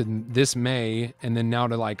to this May, and then now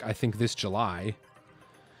to like I think this July.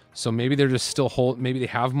 So maybe they're just still maybe they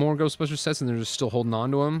have more Ghostbusters sets and they're just still holding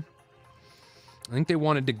on to them. I think they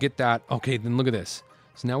wanted to get that. Okay, then look at this.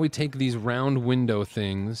 So now we take these round window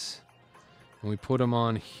things and we put them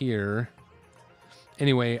on here.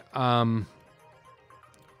 Anyway, I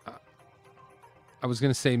was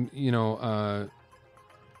gonna say,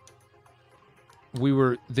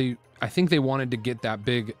 I think they wanted to get that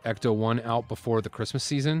big Ecto 1 out before the Christmas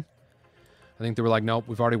season. I think they were like, nope,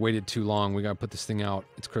 we've already waited too long. We got to put this thing out.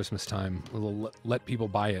 It's Christmas time. We'll let people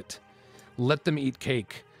buy it. Let them eat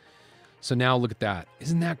cake. So now look at that.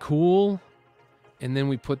 Isn't that cool? And then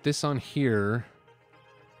we put this on here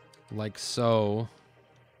like so.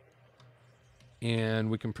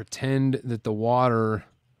 And we can pretend that the water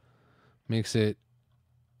makes it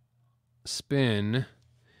spin.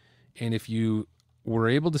 And if you were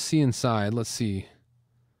able to see inside, let's see.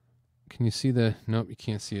 Can you see the... Nope, you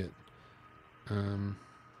can't see it.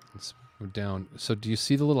 Let's go down. So do you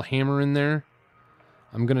see the little hammer in there?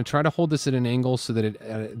 I'm going to try to hold this at an angle so that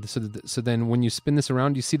it... So then when you spin this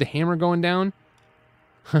around, do you see the hammer going down?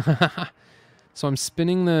 So I'm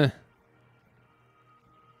spinning the...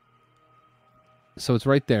 So it's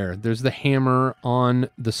right there. There's the hammer on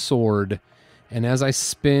the sword. And as I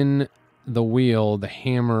spin the wheel, the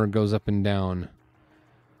hammer goes up and down.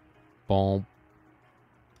 Boom.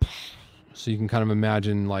 So you can kind of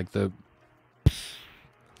imagine like the...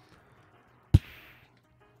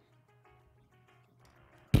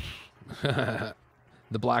 The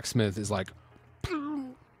blacksmith is like...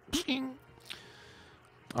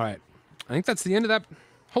 Alright. I think that's the end of that.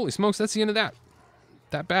 Holy smokes, that's the end of that.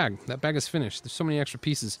 That bag. That bag is finished. There's so many extra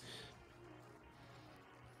pieces.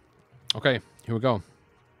 Okay, here we go.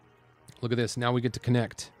 Look at this. Now we get to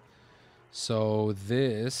connect. So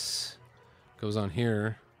this goes on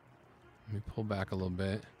here. Let me pull back a little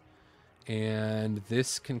bit. And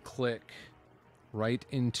this can click right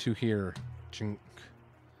into here. Chink.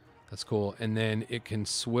 That's cool. And then it can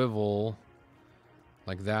swivel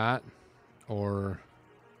like that, or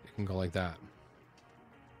it can go like that.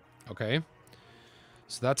 Okay.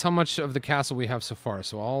 So that's how much of the castle we have so far.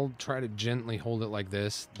 So I'll try to gently hold it like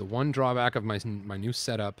this. The one drawback of my new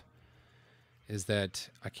setup is that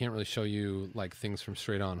I can't really show you like things from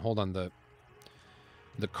straight on. Hold on, the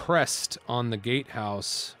crest on the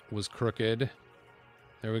gatehouse was crooked.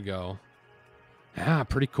 There we go. Ah,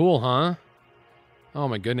 pretty cool, huh? Oh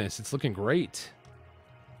my goodness, it's looking great.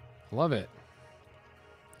 Love it.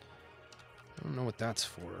 I don't know what that's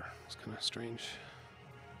for. It's kind of strange.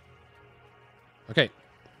 Okay,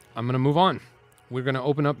 I'm gonna move on. We're gonna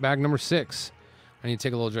open up bag number 6. I need to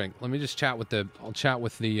take a little drink. Let me just chat with the. I'll chat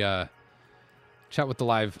with the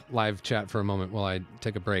live chat for a moment while I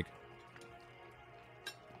take a break.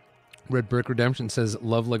 Red Brick Redemption says,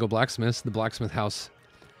 "Love Lego Blacksmiths. The blacksmith house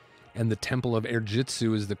and the Temple of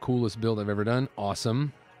Airjitsu is the coolest build I've ever done.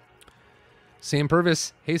 Awesome." Sam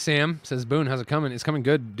Purvis, hey Sam, says, "Boone, how's it coming?" It's coming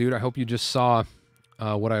good, dude. I hope you just saw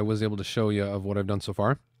what I was able to show you of what I've done so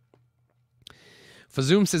far.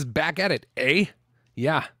 Fazoom says, "Back at it, eh?"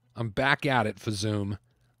 Yeah, I'm back at it, Fazoom.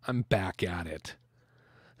 I'm back at it.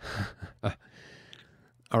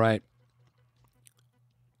 All right.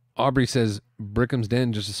 Aubrey says, "Brickham's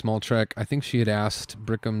Den, just a small trek." I think she had asked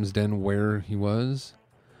Brickham's Den where he was.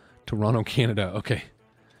 Toronto, Canada. Okay.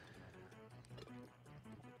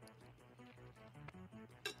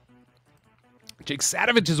 Jake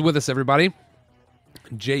Sadovich is with us, everybody.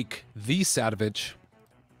 Jake, the Sadovich.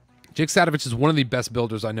 Jake Sadovich is one of the best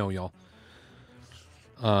builders I know, y'all.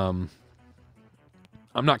 I'm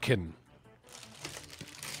not kidding.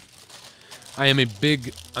 I am a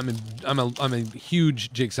big, I'm a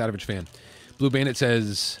huge Jake Sadovich fan. Blue Bandit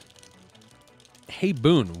says, "Hey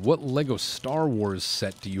Boone, what Lego Star Wars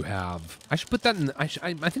set do you have?" I should put that in. I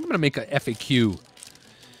think I'm gonna make a FAQ,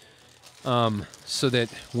 so that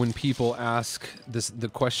when people ask the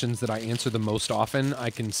questions that I answer the most often, I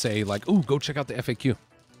can say like, "Ooh, go check out the FAQ."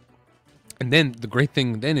 And then the great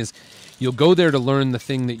thing then is, you'll go there to learn the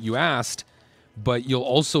thing that you asked, but you'll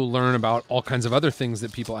also learn about all kinds of other things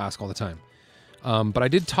that people ask all the time. But I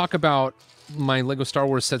did talk about my Lego Star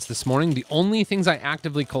Wars sets this morning. The only things I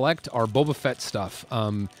actively collect are Boba Fett stuff.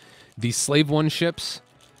 The Slave One ships,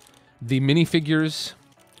 the minifigures,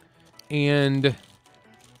 and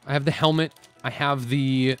I have the helmet. I have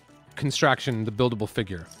the Construction, the buildable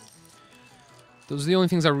figure. Those are the only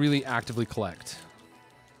things I really actively collect.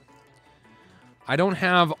 I don't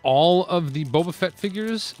have all of the Boba Fett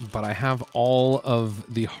figures, but I have all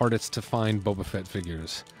of the hardest to find Boba Fett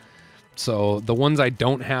figures. So the ones I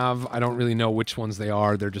don't have, I don't really know which ones they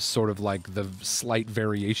are. They're just sort of like the slight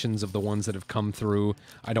variations of the ones that have come through.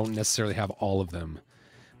 I don't necessarily have all of them,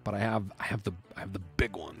 but I have the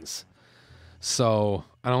big ones. So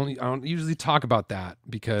I don't usually talk about that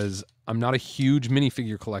because I'm not a huge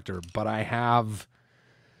minifigure collector, but I have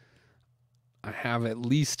at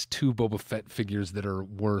least 2 Boba Fett figures that are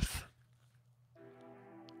worth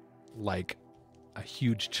like a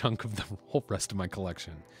huge chunk of the whole rest of my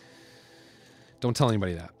collection. Don't tell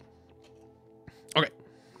anybody that. Okay.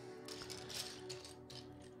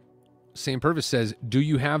 Sam Purvis says, do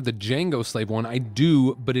you have the Django Slave one? I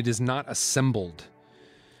do, but it is not assembled.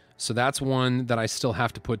 So that's one that I still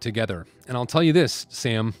have to put together. And I'll tell you this,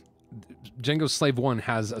 Sam, Django Slave 1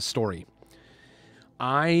 has a story.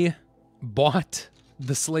 I bought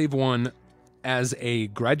the Slave 1 as a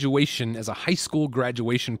high school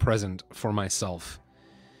graduation present for myself.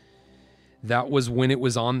 That was when it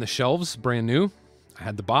was on the shelves, brand new. I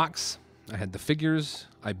had the box, I had the figures,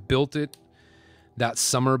 I built it that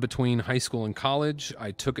summer between high school and college.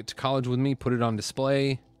 I took it to college with me, put it on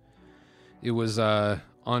display. It was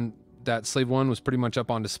on that Slave 1 was pretty much up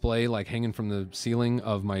on display, like hanging from the ceiling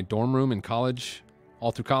of my dorm room in college,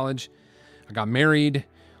 all through college. I got married.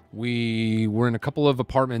 We were in a couple of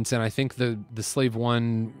apartments, and I think the Slave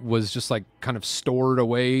 1 was just like kind of stored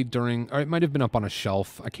away during, or it might have been up on a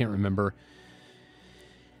shelf. I can't remember.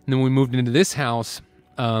 And then when we moved into this house,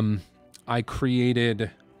 I created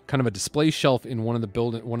kind of a display shelf in one of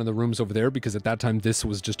the rooms over there, because at that time this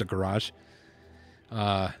was just a garage.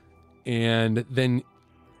 And then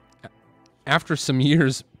after some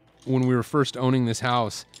years, when we were first owning this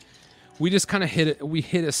house, we just kind of hit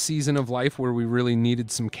a season of life where we really needed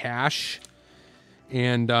some cash.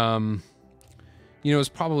 And, you know, it was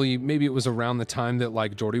probably, maybe it was around the time that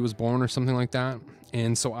like Jordy was born or something like that.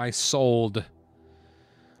 And so I sold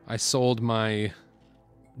my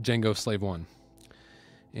Django Slave 1,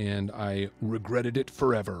 and I regretted it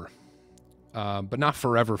forever. But not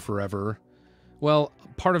forever. Well,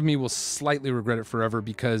 part of me will slightly regret it forever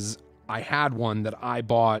because I had one that I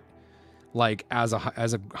bought like as a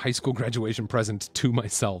high school graduation present to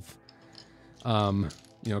myself. You know,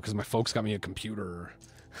 because my folks got me a computer.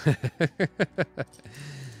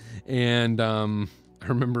 And I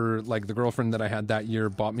remember like the girlfriend that I had that year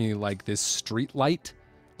bought me like this street light,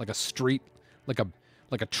 like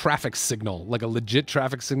a traffic signal, like a legit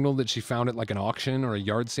traffic signal that she found at like an auction or a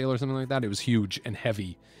yard sale or something like that. It was huge and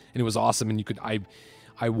heavy, and it was awesome. And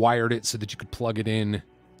I wired it so that you could plug it in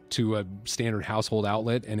to a standard household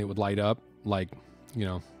outlet and it would light up, like, you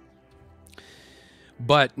know.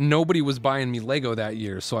 But nobody was buying me Lego that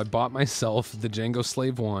year, so I bought myself the Django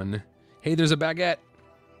Slave 1. Hey, there's a baguette.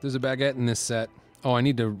 There's a baguette in this set. Oh, I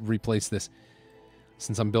need to replace this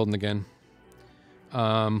since I'm building again.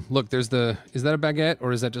 Look, is that a baguette,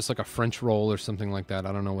 or is that just like a French roll or something like that?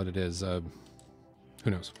 I don't know what it is. Who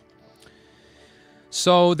knows?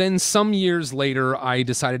 So then some years later, I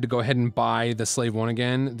decided to go ahead and buy the Slave 1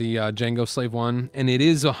 again, the Django Slave 1, and it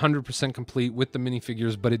is 100% complete with the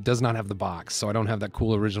minifigures, but it does not have the box, so I don't have that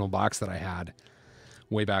cool original box that I had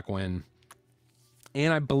way back when.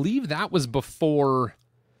 And I believe that was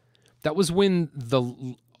when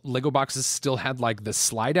the Lego boxes still had like the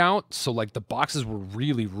slide out, so like the boxes were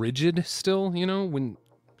really rigid still, you know,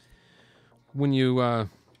 when you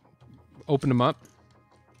opened them up.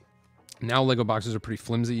 Now Lego boxes are pretty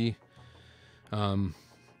flimsy.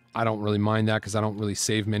 I don't really mind that because I don't really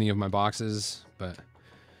save many of my boxes, but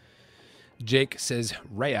Jake says,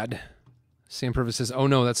 rad. Sam Purvis says, oh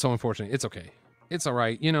no, that's so unfortunate. It's okay. It's all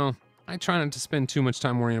right. You know, I try not to spend too much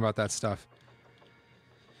time worrying about that stuff.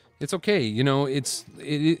 It's okay. You know, it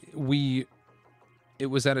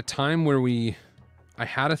was at a time where I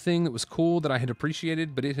had a thing that was cool that I had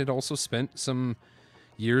appreciated, but it had also spent some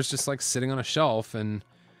years just like sitting on a shelf. And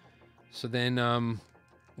so then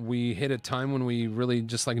we hit a time when we really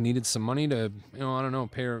just like needed some money to, you know, I don't know,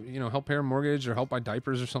 help pay our mortgage or help buy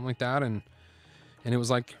diapers or something like that. And it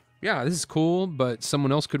was like, yeah, this is cool, but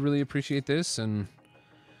someone else could really appreciate this. And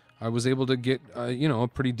I was able to get, you know, a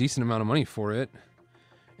pretty decent amount of money for it.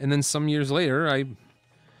 And then some years later, I,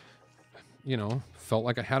 you know, felt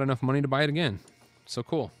like I had enough money to buy it again. So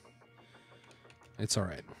cool. It's all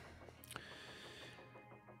right.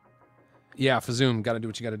 Yeah, Fazoom, got to do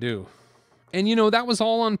what you got to do. And, you know, that was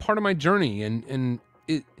all on part of my journey. And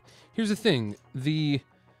here's the thing.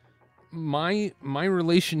 My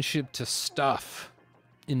relationship to stuff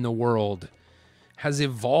in the world has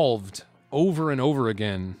evolved over and over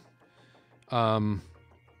again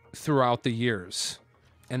throughout the years.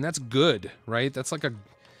 And that's good, right? That's like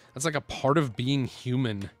a part of being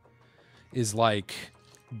human, is like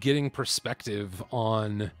getting perspective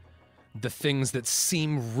on the things that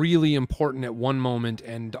seem really important at one moment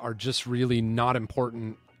and are just really not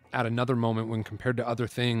important at another moment when compared to other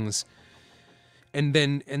things. And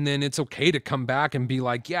then it's okay to come back and be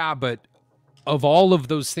like, yeah, but of all of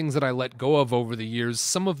those things that I let go of over the years,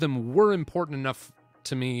 some of them were important enough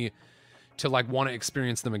to me to like want to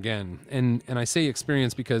experience them again. And I say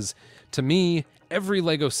experience because to me, every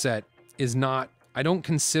Lego set is not, I don't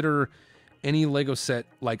consider any Lego set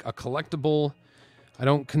like a collectible. I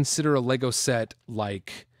don't consider a Lego set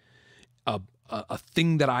like a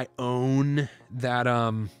thing that I own, that,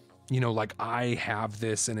 you know, like I have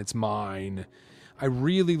this and it's mine. I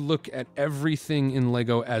really look at everything in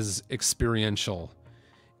Lego as experiential.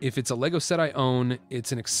 If it's a Lego set I own,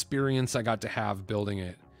 it's an experience I got to have building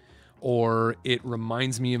it. Or it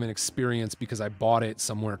reminds me of an experience because I bought it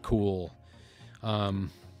somewhere cool.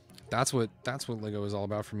 That's what Lego is all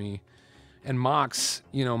about for me. And mocks,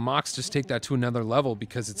 you know, mocks just take that to another level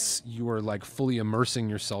because you are like fully immersing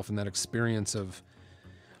yourself in that experience of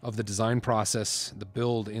the design process, the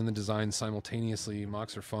build and the design simultaneously.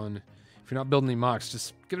 Mocks are fun. If you're not building any mocks,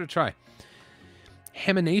 just give it a try.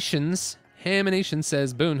 Hamination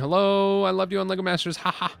says, Boone, hello, I loved you on Lego Masters,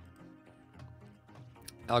 haha.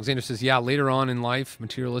 Alexander says, yeah, later on in life,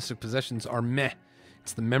 materialistic possessions are meh.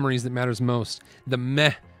 It's the memories that matters most. The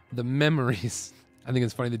memories. I think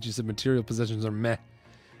it's funny that you said material possessions are meh,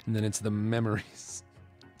 and then it's the memories.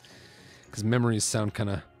 Because memories sound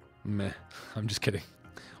kind of meh. I'm just kidding.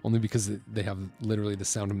 Only because they have literally the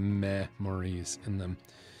sound of memories in them.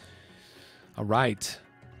 All right.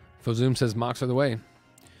 Fozoom says mocks are the way.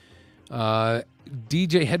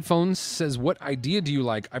 DJ Headphones says, what idea do you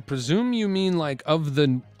like? I presume you mean like of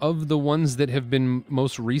the ones that have been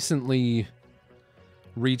most recently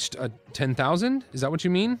reached 10,000? Is that what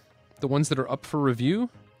you mean? The ones that are up for review?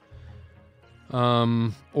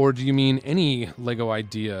 Or do you mean any Lego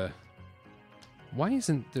idea? Why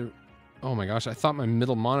isn't there... Oh my gosh, I thought my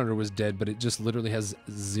middle monitor was dead, but it just literally has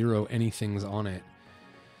 0 anythings on it.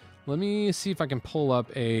 Let me see if I can pull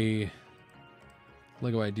up a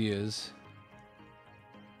Lego ideas.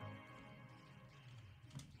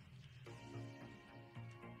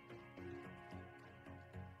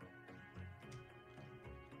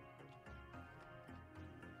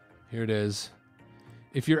 Here it is.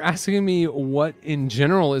 If you're asking me what in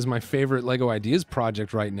general is my favorite Lego Ideas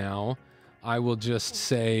project right now, I will just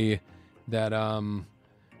say that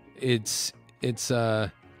it's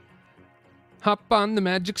hop on the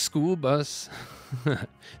magic school bus.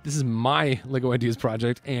 This is my Lego Ideas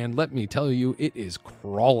project, and let me tell you, it is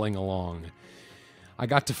crawling along. I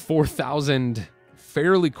got to 4,000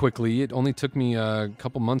 fairly quickly. It only took me a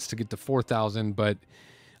couple months to get to 4,000, but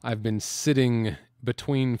I've been sitting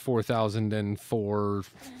between 4,000 and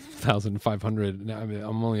 4,500. Now, I mean,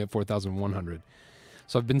 I'm only at 4,100.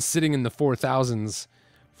 So I've been sitting in the 4,000s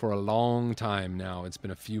for a long time now. It's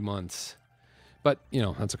been a few months. But, you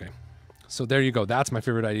know, that's okay. So there you go. That's my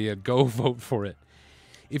favorite idea. Go vote for it.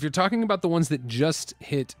 If you're talking about the ones that just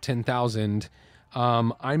hit 10,000,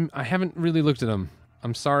 I haven't really looked at them.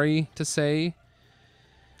 I'm sorry to say.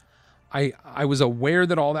 I was aware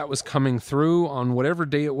that all that was coming through on whatever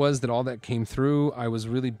day it was that all that came through. I was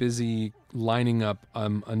really busy lining up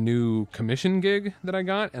a new commission gig that I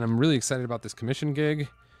got, and I'm really excited about this commission gig.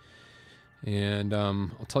 And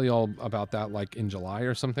I'll tell you all about that like in July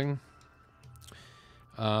or something.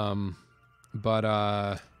 But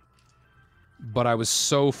I was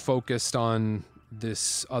so focused on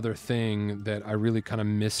this other thing that I really kind of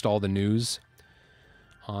missed all the news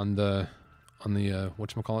on the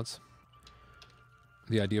whatchamacallits?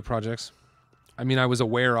 The idea projects. I mean, I was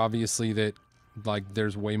aware obviously that like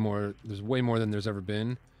there's way more than there's ever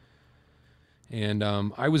been. And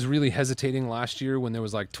I was really hesitating last year when there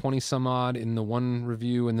was like 20 some odd in the one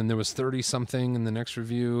review and then there was 30 something in the next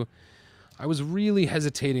review. I was really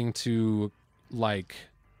hesitating to like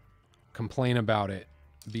complain about it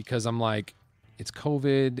because I'm like, it's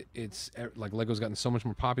COVID. It's like Lego's gotten so much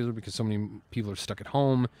more popular because so many people are stuck at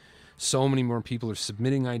home. So many more people are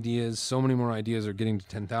submitting ideas. So many more ideas are getting to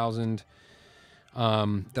 10,000.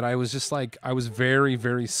 That I was just like, I was very,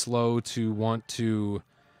 very slow to want to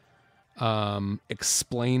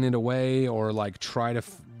explain it away or like try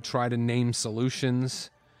to name solutions.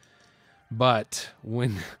 But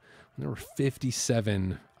when there were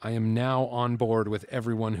 57, I am now on board with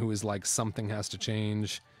everyone who is like, something has to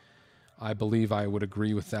change. I believe I would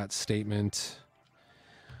agree with that statement.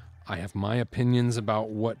 I have my opinions about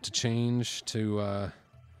what to change to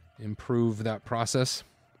improve that process,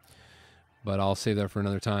 but I'll save that for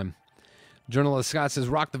another time. Journalist Scott says,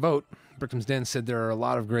 rock the vote. Brickham's Den said there are a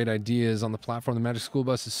lot of great ideas on the platform. The Magic School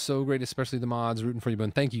Bus is so great, especially the mods. Rooting for you,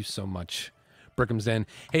 Boone. Thank you so much, Brickham's Den.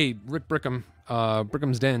 Hey, Rick Brickham,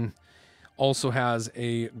 Brickham's Den also has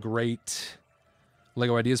a great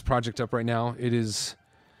Lego Ideas project up right now. It is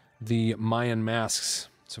the Mayan Masks.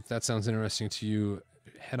 So if that sounds interesting to you,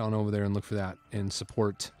 head on over there and look for that and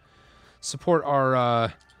support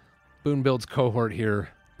our Boone Builds cohort here,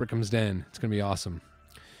 Brickham's Den. It's going to be awesome.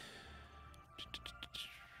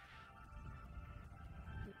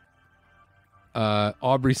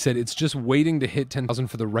 Aubrey said, it's just waiting to hit 10,000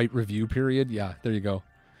 for the right review period. Yeah, there you go.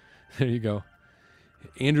 There you go.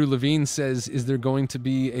 Andrew Levine says, is there going to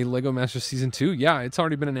be a Lego Masters Season 2? Yeah, it's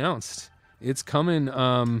already been announced. It's coming.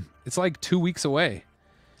 It's like 2 weeks away.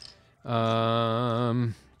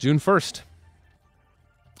 June 1st.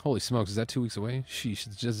 Holy smokes, is that 2 weeks away? Sheesh,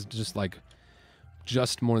 it's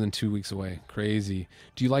just more than 2 weeks away. Crazy.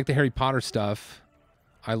 Do you like the Harry Potter stuff?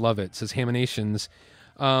 I love it. It says Haminations.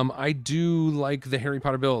 I do like the Harry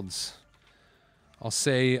Potter builds. I'll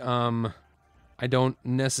say I don't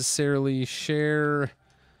necessarily share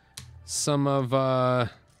some of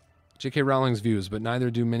J.K. Rowling's views, but neither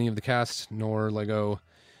do many of the cast, nor Lego,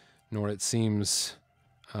 nor it seems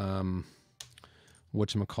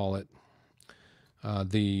whatchamacallit,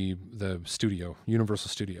 the studio, Universal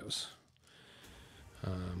Studios.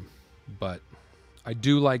 But I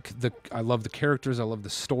do like I love the characters, I love the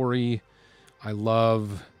story, I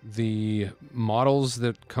love the models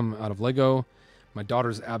that come out of Lego. My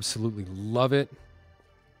daughters absolutely love it.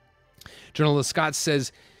 Journalist Scott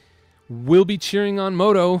says, we'll be cheering on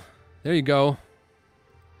Moto. There you go.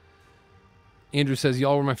 Andrew says,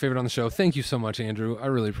 y'all were my favorite on the show. Thank you so much, Andrew. I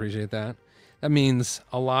really appreciate that. That means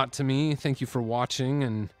a lot to me. Thank you for watching,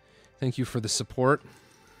 and thank you for the support.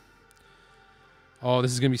 Oh,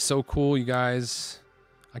 this is going to be so cool, you guys.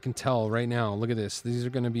 I can tell right now. Look at this. These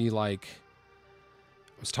are going to be like...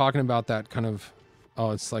 I was talking about that kind of...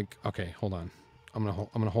 Oh, it's like... Okay, hold on. I'm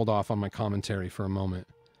gonna hold off on my commentary for a moment,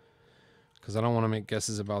 because I don't want to make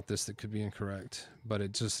guesses about this that could be incorrect. But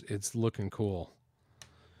it's looking cool.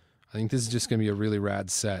 I think this is just gonna be a really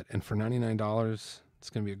rad set, and for $99, it's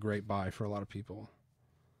gonna be a great buy for a lot of people.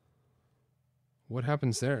 What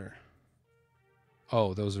happens there?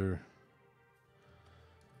 Oh, those are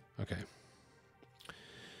okay.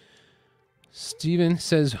 Steven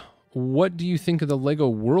says, what do you think of the Lego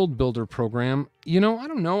World Builder program? You know, I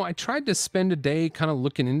don't know. I tried to spend a day kind of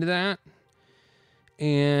looking into that,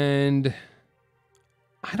 and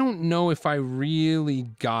I don't know if I really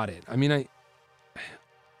got it. I mean,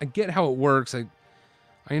 I get how it works. I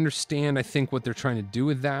understand, I think, what they're trying to do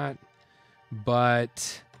with that,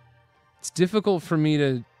 but it's difficult for me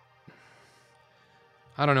to...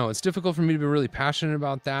 I don't know. It's difficult for me to be really passionate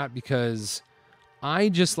about that, because... I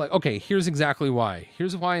just like, okay, here's exactly why.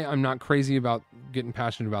 Here's why I'm not crazy about getting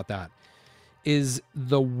passionate about that. Is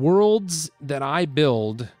the worlds that I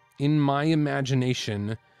build in my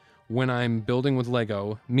imagination when I'm building with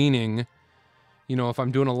Lego, meaning, you know, if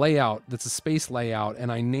I'm doing a layout that's a space layout,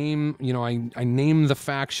 and I name, you know, I name the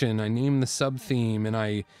faction, I name the sub-theme, and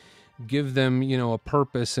I give them, you know, a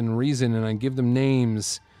purpose and reason, and I give them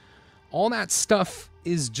names, all that stuff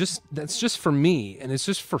is just, that's just for me, and it's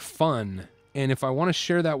just for fun. And if I want to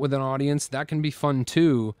share that with an audience, that can be fun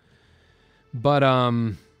too. But I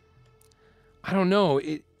don't know.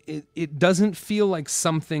 It doesn't feel like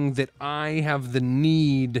something that I have the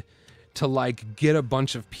need to like get a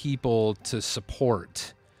bunch of people to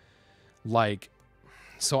support. Like,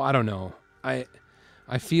 so I don't know. I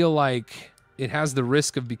feel like it has the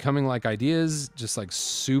risk of becoming like Ideas, just like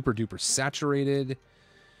super duper saturated,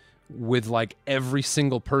 with like every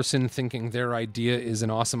single person thinking their idea is an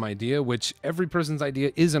awesome idea, which every person's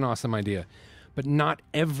idea is an awesome idea, but not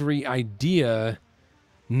every idea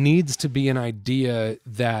needs to be an idea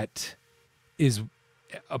that is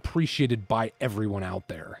appreciated by everyone out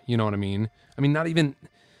there. You know what I mean? I mean, not even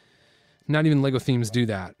Lego themes do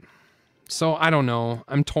that. So I don't know.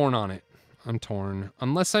 I'm torn on it. I'm torn.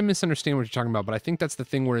 Unless I misunderstand what you're talking about, but I think that's the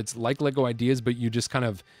thing where it's like Lego Ideas, but you just kind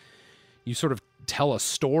of, you sort of tell a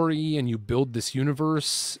story and you build this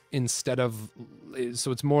universe instead of,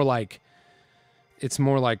 so it's more like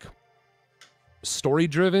story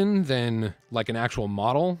driven than like an actual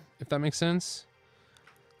model, if that makes sense.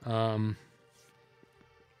 I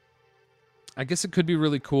guess it could be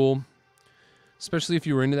really cool. especially if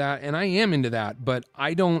you were into that. And I am into that, but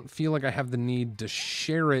I don't feel like I have the need to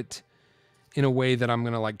share it in a way that I'm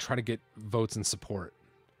going to like try to get votes and support.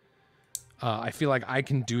 I feel like I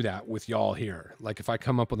can do that with y'all here. Like if I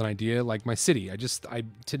come up with an idea, like my city,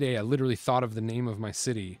 today I literally thought of the name of my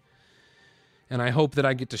city, and I hope that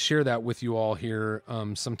I get to share that with you all here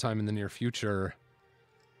sometime in the near future.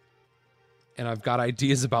 And I've got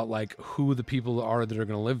ideas about like who the people are that are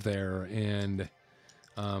going to live there and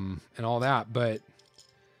all that. But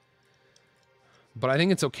I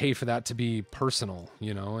think it's okay for that to be personal,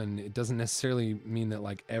 you know, and it doesn't necessarily mean that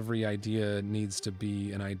like every idea needs to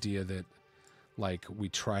be an idea that like we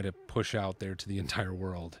try to push out there to the entire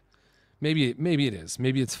world. Maybe it is.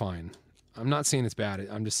 Maybe it's fine. I'm not saying it's bad.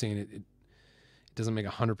 I'm just saying it doesn't make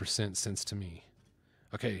 100% sense to me.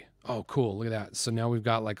 Okay. Oh, cool. Look at that. So now we've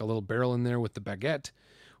got like a little barrel in there with the baguette.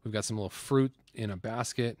 We've got some little fruit in a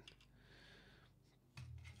basket.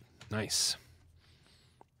 Nice.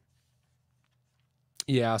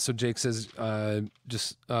 Yeah. So Jake says,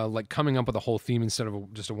 just like coming up with a whole theme instead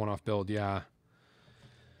of just a one-off build. Yeah.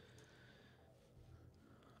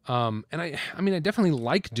 And I mean, I definitely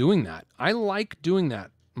like doing that. I like doing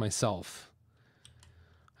that myself.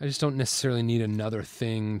 I just don't necessarily need another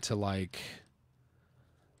thing to like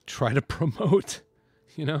try to promote,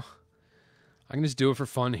 you know? I can just do it for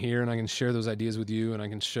fun here, and I can share those ideas with you, and I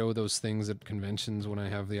can show those things at conventions when I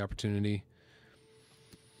have the opportunity.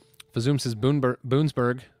 Fazoom says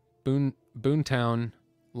Boonesburg, Boonetown,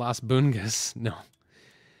 Las Bungas. No.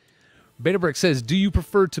 Betabrick says, do you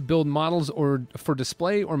prefer to build models or for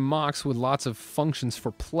display or mocks with lots of functions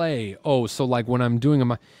for play? Oh, so like when I'm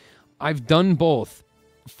doing I've done both.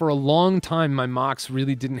 For a long time, my mocks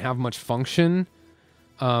really didn't have much function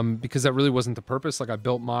because that really wasn't the purpose. Like I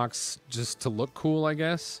built mocks just to look cool, I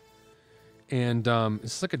guess. And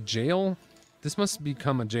it's like a jail. This must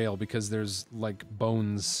become a jail because there's like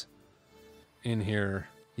bones in here.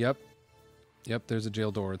 Yep. Yep, there's a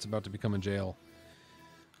jail door. It's about to become a jail.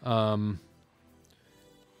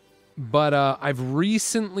 But I've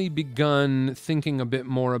recently begun thinking a bit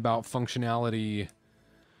more about functionality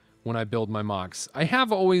when I build my mocks. I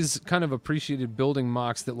have always kind of appreciated building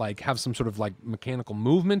mocks that like have some sort of like mechanical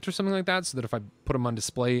movement or something like that, so that if I put them on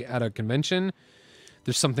display at a convention,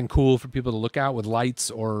 there's something cool for people to look at with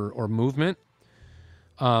lights or movement.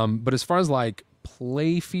 But as far as like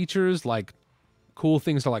play features, like cool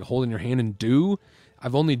things to like hold in your hand and do,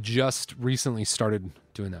 I've only just recently started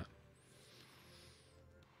doing that.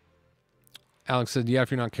 Alex said, yeah,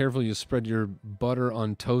 if you're not careful, you spread your butter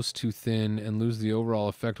on toast too thin and lose the overall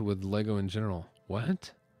effect with Lego in general.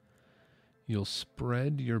 What? You'll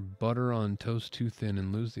spread your butter on toast too thin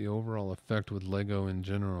and lose the overall effect with Lego in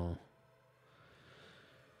general.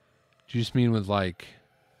 Do you just mean with like...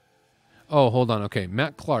 Oh, hold on. Okay,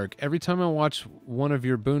 Matt Clark. Every time I watch one of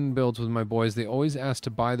your Boone builds with my boys, they always ask to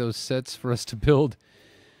buy those sets for us to build.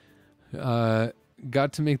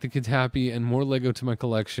 Got to make the kids happy and more Lego to my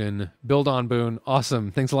collection. Build on, Boone.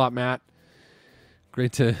 Awesome. Thanks a lot, Matt.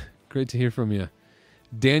 Great to hear from you.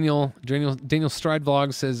 Daniel Stride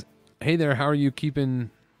Vlog says, "Hey there, how are you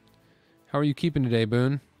keeping today,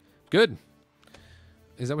 Boone?" Good.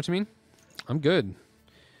 Is that what you mean? I'm good.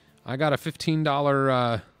 I got a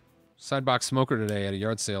 $15 sidebox smoker today at a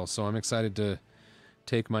yard sale, so I'm excited to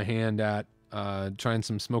take my hand at trying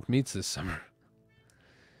some smoked meats this summer.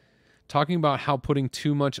 Talking about how putting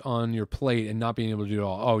too much on your plate and not being able to do it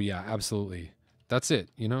all. Oh, yeah, absolutely. That's it,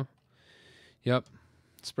 you know? Yep.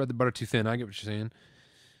 Spread the butter too thin. I get what you're saying.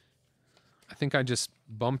 I think I just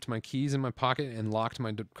bumped my keys in my pocket and locked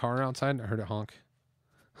my car outside. I heard it honk.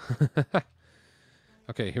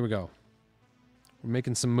 Okay, here we go. We're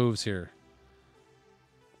making some moves here.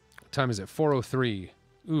 What time is it? 4:03.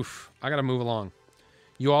 Oof. I got to move along.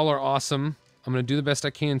 You all are awesome. I'm going to do the best I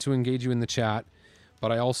can to engage you in the chat.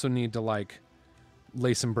 But I also need to, like,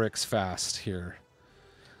 lay some bricks fast here.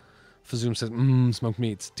 Fazoom says, smoked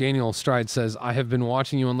meats. Daniel Stride says, I have been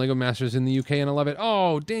watching you on LEGO Masters in the UK and I love it.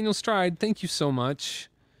 Oh, Daniel Stride, thank you so much.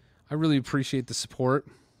 I really appreciate the support.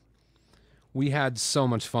 We had so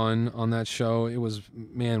much fun on that show. It was,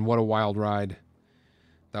 man, what a wild ride.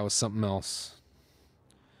 That was something else.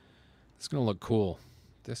 It's going to look cool.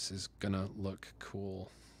 This is going to look cool.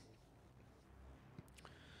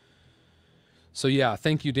 So yeah,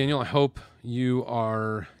 thank you, Daniel. I hope you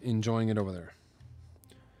are enjoying it over there.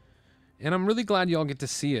 And I'm really glad y'all get to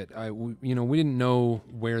see it. We didn't know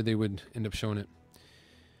where they would end up showing it.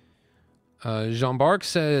 Jean Barc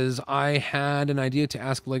says, I had an idea to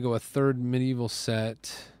ask LEGO a third medieval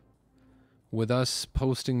set with us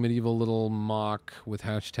posting medieval little mock with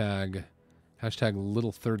hashtag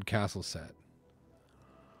little third castle set.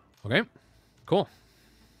 Okay. Cool.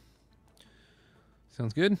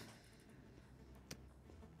 Sounds good.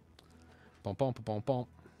 Bum, bum, bum, bum, bum.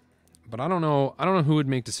 But I don't know who would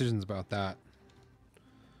make decisions about that.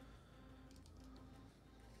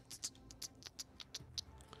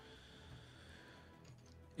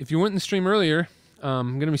 If you went in the stream earlier,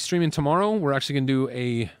 I'm going to be streaming tomorrow. We're actually going to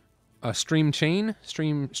do a stream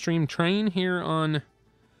train here on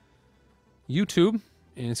YouTube.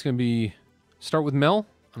 And it's going to be start with Mel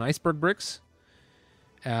on Iceberg Bricks.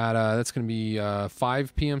 That's going to be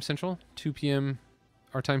 5 p.m. Central, 2 p.m.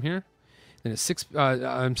 our time here. Then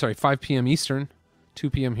at 5 p.m. Eastern, 2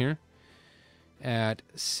 p.m. here. At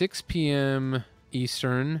 6 p.m.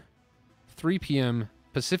 Eastern, 3 p.m.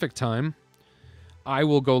 Pacific time, I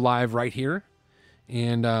will go live right here.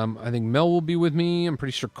 And I think Mel will be with me. I'm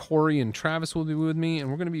pretty sure Corey and Travis will be with me. And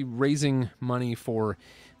we're going to be raising money for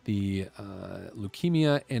the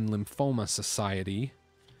Leukemia and Lymphoma Society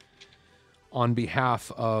on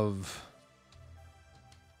behalf of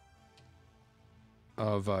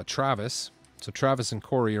Travis. So Travis and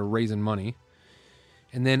Corey are raising money.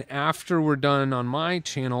 And then after we're done on my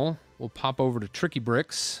channel, we'll pop over to Tricky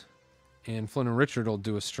Bricks, and Flynn and Richard will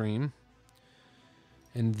do a stream.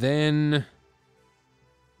 And then,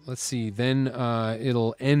 let's see, then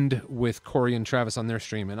it'll end with Corey and Travis on their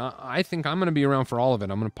stream. And I think I'm going to be around for all of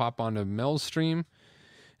it. I'm going to pop onto Mel's stream,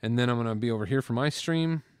 and then I'm going to be over here for my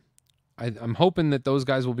stream. I'm hoping that those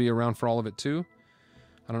guys will be around for all of it too.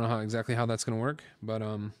 I don't know exactly how that's going to work, but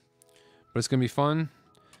it's going to be fun.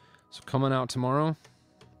 So come on out tomorrow.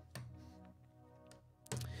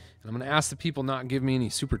 And I'm going to ask the people not give me any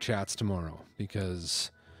super chats tomorrow,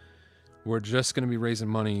 because we're just going to be raising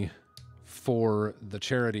money for the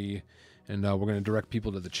charity, and we're going to direct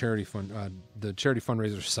people to the charity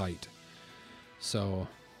fundraiser site. So,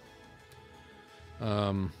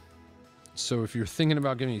 so if you're thinking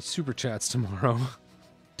about giving me super chats tomorrow,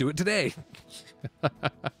 do it today.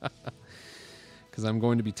 Because I'm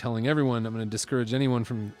going to be telling everyone, I'm going to discourage anyone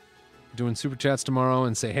from doing super chats tomorrow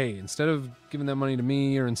and say, hey, instead of giving that money to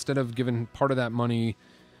me, or instead of giving part of that money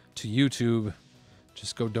to YouTube,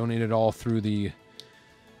 just go donate it all through the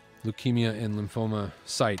Leukemia and Lymphoma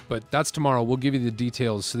site. But that's tomorrow. We'll give you the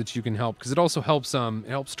details so that you can help, because it also helps it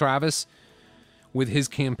helps Travis with his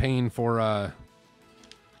campaign for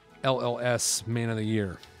LLS Man of the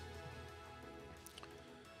Year.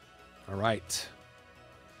 All right.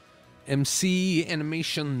 MC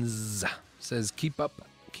Animations says, keep up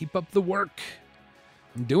the work.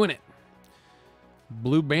 I'm doing it.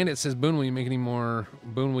 Blue Bandit says, Boone, will you make any more?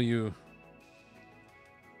 Boone, will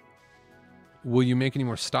you make any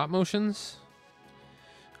more stop motions?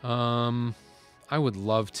 I would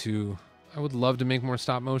love to. I would love to make more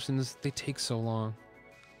stop motions. They take so long.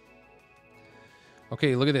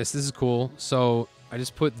 Okay, look at this. This is cool. So I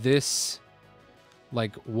just put this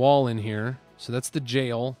like wall in here. So that's the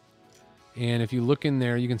jail. And if you look in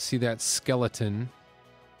there, you can see that skeleton.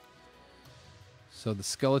 So the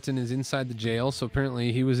skeleton is inside the jail. So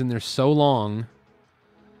apparently he was in there so long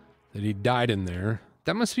that he died in there.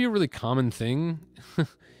 That must be a really common thing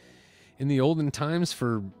in the olden times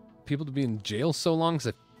for people to be in jail so long.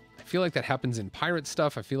 Because I feel like that happens in pirate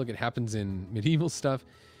stuff. I feel like it happens in medieval stuff.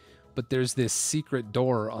 But there's this secret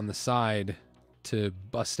door on the side to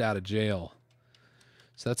bust out of jail.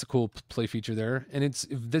 So that's a cool play feature there. And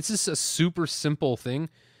this is a super simple thing.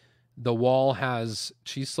 The wall has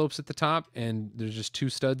cheese slopes at the top, and there's just 2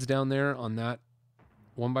 studs down there on that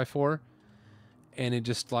 1x4. And it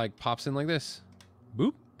just like pops in like this.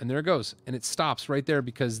 Boop. And there it goes. And it stops right there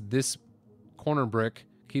because this corner brick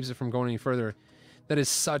keeps it from going any further. That is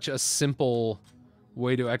such a simple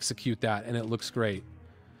way to execute that, and it looks great.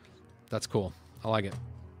 That's cool. I like it.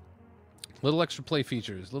 Little extra play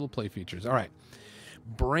features. Little play features. All right.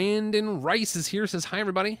 Brandon Rice is here. Says, hi,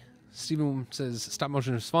 everybody. Steven says, stop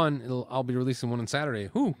motion is fun. I'll be releasing one on Saturday.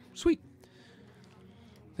 Ooh, sweet.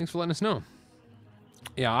 Thanks for letting us know.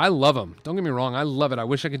 Yeah, I love them. Don't get me wrong. I love it. I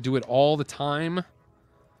wish I could do it all the time.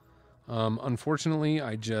 Unfortunately,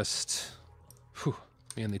 I just... Whew,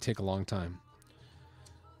 man, they take a long time.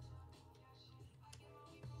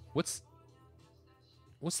 What's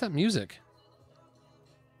that music?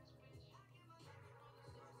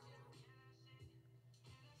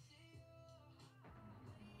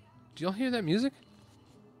 Do y'all hear that music?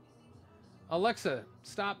 Alexa,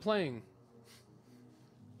 stop playing.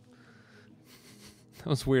 That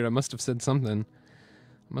was weird. I must have said something.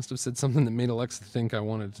 I must have said something that made Alexa think I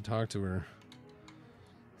wanted to talk to her.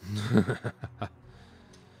 That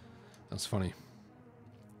was funny.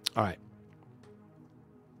 All right.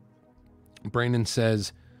 Brandon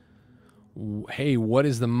says, hey, what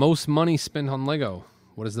is the most money spent on Lego?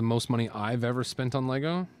 What is the most money I've ever spent on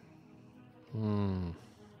Lego?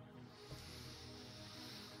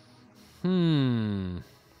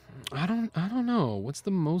 I don't know. What's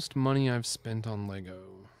the most money I've spent on Lego?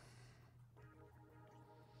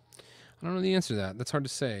 I don't know the answer to that. That's hard to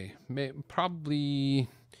say. Probably,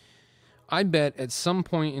 I bet at some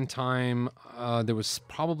point in time, there was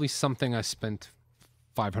probably something I spent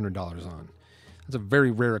 $500 on. That's a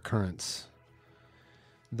very rare occurrence.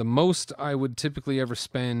 The most I would typically ever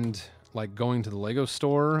spend, like going to the Lego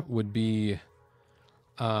store, would be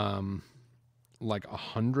like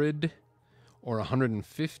 100 or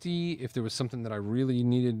 150 if there was something that I really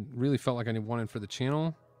needed, really felt like I wanted for the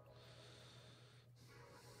channel.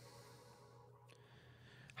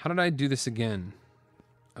 How did I do this again?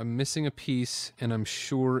 I'm missing a piece, and I'm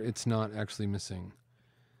sure it's not actually missing.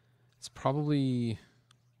 It's probably...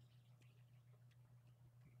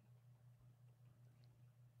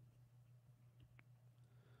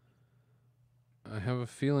 I have a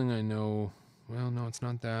feeling I know... Well, no, it's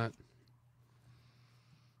not that.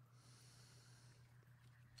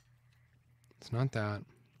 It's not that.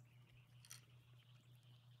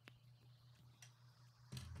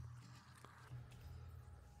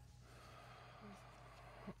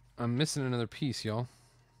 I'm missing another piece, y'all.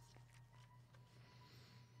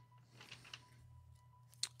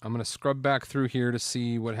 I'm going to scrub back through here to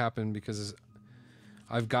see what happened, because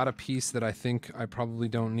I've got a piece that I think I probably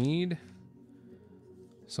don't need.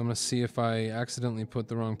 So I'm going to see if I accidentally put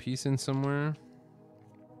the wrong piece in somewhere.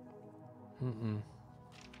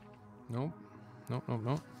 Nope.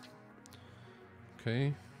 Nope.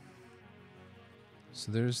 Okay.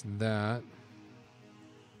 So there's that.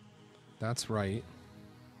 That's right.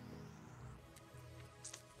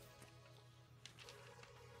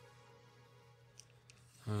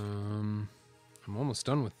 I'm almost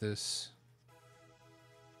done with this.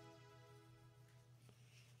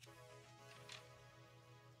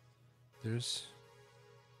 There's...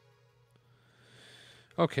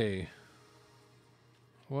 Okay.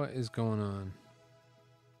 What is going on?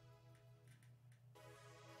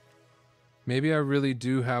 Maybe I really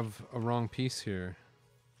do have a wrong piece here.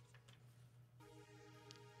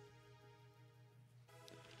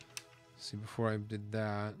 See, before I did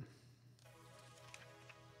that...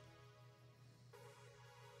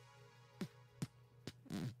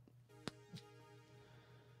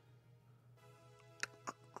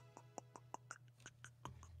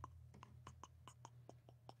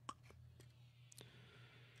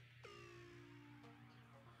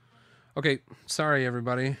 Okay, sorry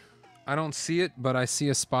everybody. I don't see it, but I see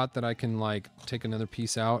a spot that I can like take another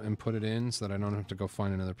piece out and put it in so that I don't have to go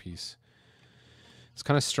find another piece. It's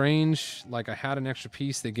kind of strange. Like I had an extra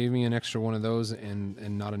piece, they gave me an extra one of those and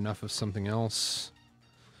not enough of something else.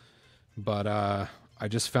 But I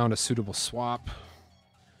just found a suitable swap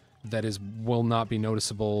that will not be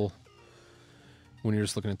noticeable when you're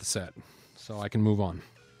just looking at the set. So I can move on.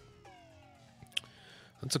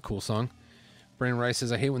 That's a cool song. Brandon Rice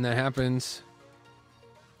says, I hate when that happens.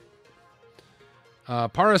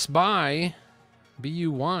 Paris by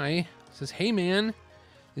B-U-Y says, hey man,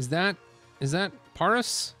 is that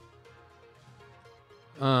Paris?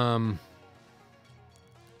 Is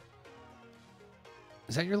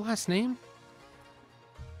that your last name?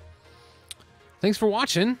 Thanks for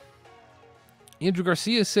watching. Andrew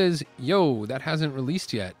Garcia says, yo, that hasn't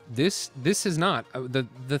released yet. This has not.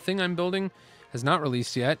 The thing I'm building has not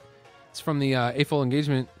released yet. It's from the A-Full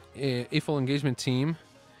Engagement team.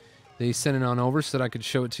 They sent it on over so that I could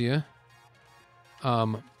show it to you.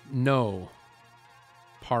 No.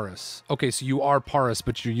 Paris. Okay, so you are Paris,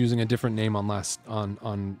 but you're using a different name on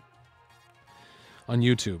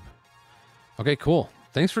YouTube. Okay, cool.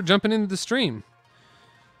 Thanks for jumping into the stream.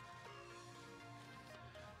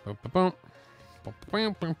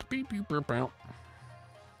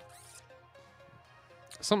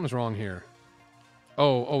 Something's wrong here.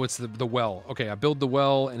 Oh, it's the well. Okay, I build the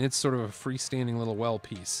well, and it's sort of a freestanding little well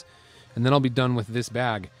piece. And then I'll be done with this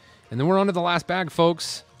bag. And then we're on to the last bag,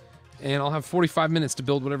 folks. And I'll have 45 minutes to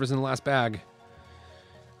build whatever's in the last bag.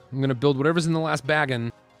 I'm going to build whatever's in the last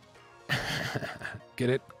baggin'. Get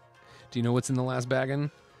it? Do you know what's in the last baggin'?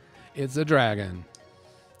 It's a dragon.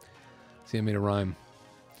 See, I made a rhyme.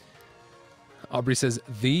 Aubrey says,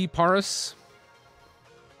 the Paris?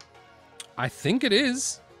 I think it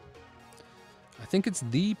is. I think it's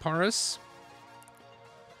the Paris.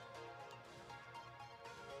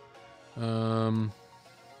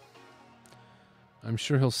 I'm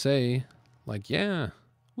sure he'll say, like, yeah,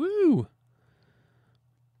 woo.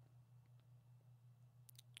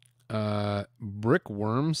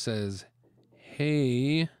 Brickworm says,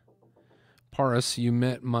 hey, Paris, you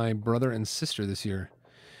met my brother and sister this year.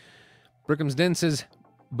 Brickham's Den says,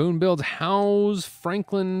 Boone Builds, how's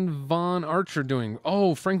Franklin Von Archer doing?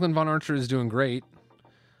 Oh, Franklin Von Archer is doing great.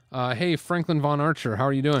 Hey, Franklin Von Archer, how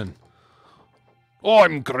are you doing? Oh,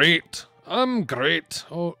 I'm great. I'm great.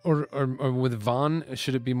 Oh, or with Von,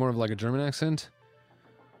 should it be more of like a German accent?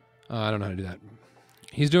 I don't know how to do that.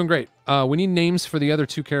 He's doing great. We need names for the other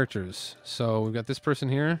two characters. So we've got this person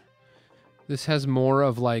here. This has more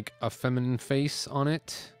of like a feminine face on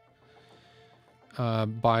it.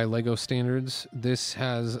 By Lego standards. This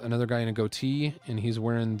has another guy in a goatee, and he's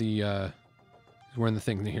wearing the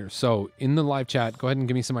thing here. So in the live chat, go ahead and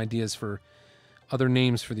give me some ideas for other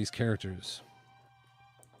names for these characters.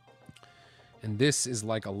 And this is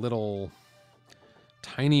like a little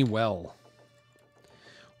tiny well.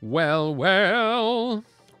 Well, well,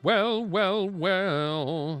 well, well,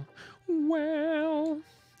 well, well.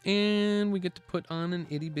 And we get to put on an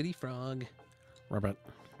itty bitty frog. Rabbit,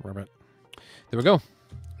 rabbit. There we go.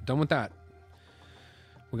 Done with that.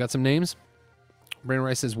 We got some names. Brandon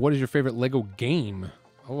Rice says, what is your favorite Lego game?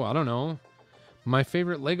 Oh, I don't know. My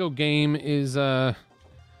favorite Lego game is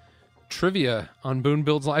trivia on Boone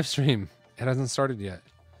Builds livestream. It hasn't started yet,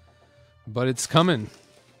 but it's coming.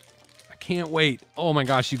 I can't wait. Oh my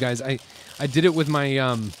gosh, you guys. I did it with my,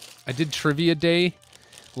 I did trivia day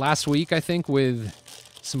last week, I think, with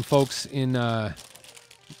some folks in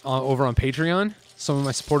over on Patreon. Some of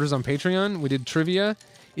my supporters on Patreon. We did trivia.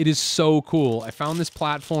 It is so cool. I found this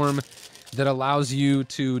platform that allows you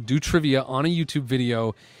to do trivia on a YouTube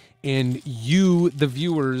video, and you, the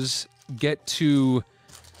viewers, get to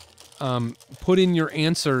put in your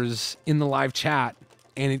answers in the live chat,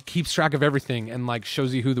 and it keeps track of everything and like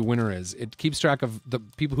shows you who the winner is. It keeps track of the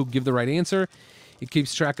people who give the right answer. It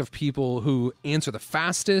keeps track of people who answer the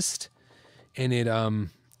fastest, and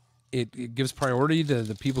it gives priority to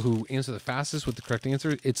the people who answer the fastest with the correct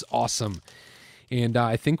answer. It's awesome. And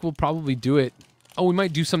I think we'll probably do it. Oh, we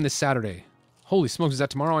might do some this Saturday. Holy smokes, is that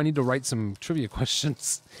tomorrow? I need to write some trivia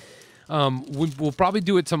questions. We'll probably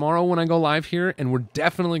do it tomorrow when I go live here, and we're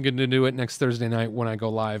definitely going to do it next Thursday night when I go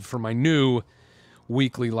live for my new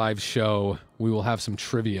weekly live show. We will have some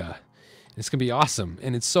trivia. It's going to be awesome,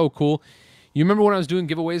 and it's so cool. You remember when I was doing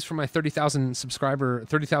giveaways for my 30,000 subscriber,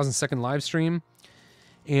 30,000 second live stream?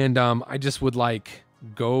 And I just would like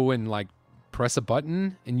go and like press a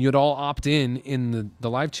button, and you'd all opt in the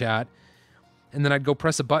live chat, and then I'd go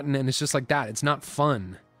press a button, and it's just like that. It's not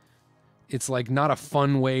fun. It's like not a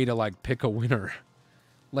fun way to like pick a winner.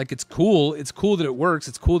 Like it's cool. It's cool that it works.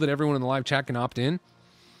 It's cool that everyone in the live chat can opt in.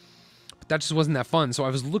 But that just wasn't that fun. So I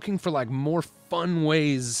was looking for like more fun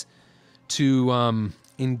ways to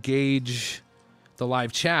engage the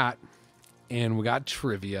live chat. And we got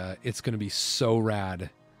trivia. It's going to be so rad.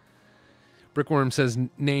 Brickworm says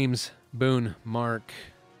names. Boone, Mark.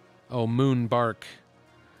 Oh, Moon, Bark.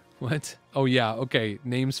 What? Oh, yeah. Okay.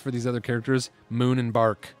 Names for these other characters. Moon and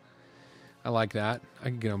Bark. I like that. I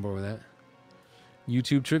can get on board with that.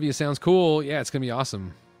 YouTube trivia sounds cool. Yeah, it's going to be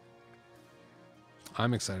awesome.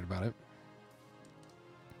 I'm excited about it.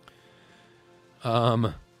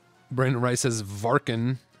 Brandon Rice says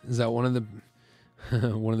Varkin. Is that one of the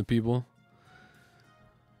one of the people?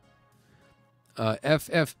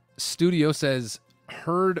 FF Studio says,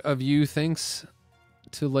 heard of you. Thanks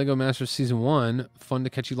to Lego Masters Season 1. Fun to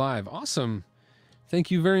catch you live. Awesome. Thank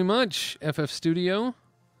you very much, FF Studio.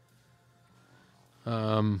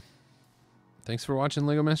 Thanks for watching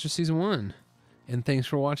Lego Masters Season 1. And thanks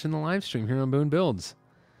for watching the live stream here on Boone Builds.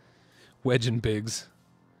 Wedge and Biggs.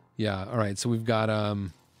 Yeah, all right. So we've got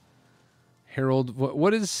Harold.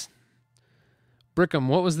 What is... Brickham,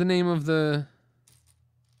 what was the name of the...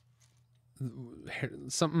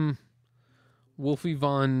 something Wolfie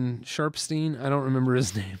von Sharpstein? I don't remember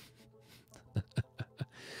his name.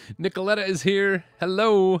 Nicoletta is here.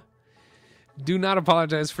 Hello. Do not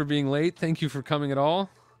apologize for being late. Thank you for coming at all.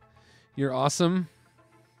 You're awesome.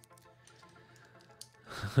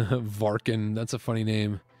 Varkin, that's a funny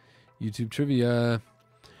name. YouTube trivia.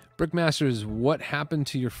 Brickmasters, what happened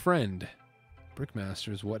to your friend?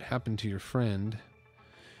 Brickmasters, what happened to your friend?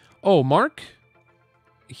 Oh, Mark?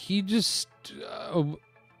 He just...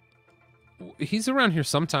 he's around here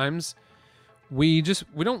sometimes. We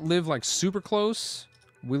don't live like super close.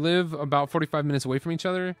 We live about 45 minutes away from each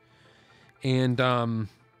other. And,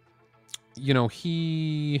 you know,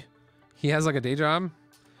 he has like a day job.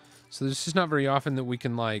 So there's just not very often that we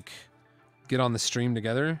can like get on the stream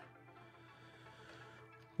together.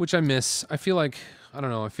 Which I miss. I feel like, I don't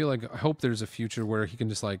know. I hope there's a future where he can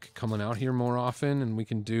just like come on out here more often and we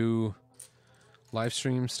can do live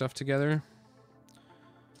stream stuff together.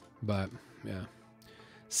 But yeah.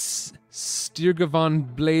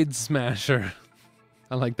 Stirgavon Blade Smasher.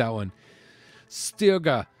 I like that one.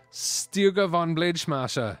 Stilga von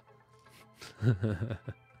Bladesmasher.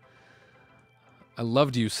 I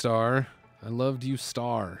loved you, Star. I loved you,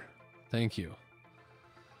 Star. Thank you.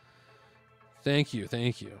 Thank you,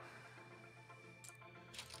 thank you.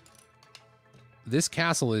 This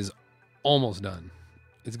castle is almost done.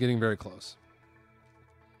 It's getting very close.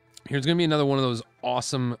 Here's going to be another one of those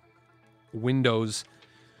awesome windows.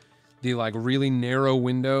 The, like, really narrow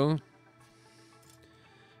window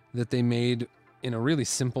that they made in a really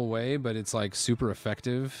simple way, but it's, like, super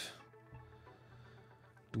effective.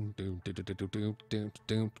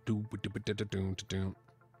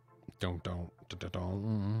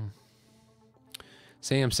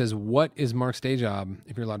 Sam says, what is Mark's day job?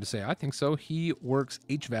 If you're allowed to say, I think so. He works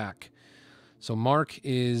HVAC. So Mark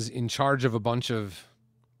is in charge of a bunch of,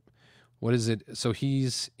 what is it? So he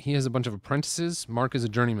has a bunch of apprentices. Mark is a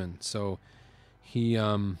journeyman. So he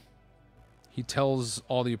tells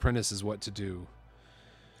all the apprentices what to do,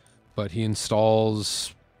 but he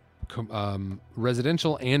installs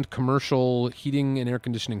residential and commercial heating and air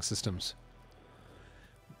conditioning systems.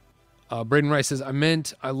 Braden Rice says, I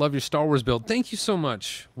love your Star Wars build. Thank you so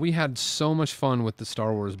much. We had so much fun with the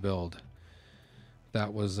Star Wars build.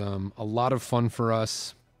 That was a lot of fun for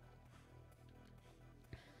us.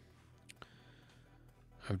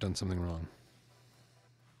 I've done something wrong.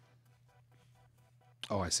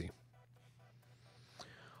 Oh, I see.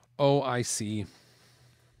 Oh, I see.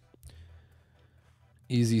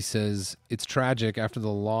 Easy says, it's tragic. After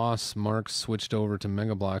the loss, Mark switched over to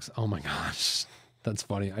Mega Bloks. Oh my gosh. That's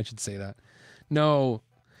funny. I should say that. No,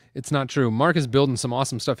 it's not true. Mark is building some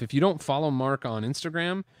awesome stuff. If you don't follow Mark on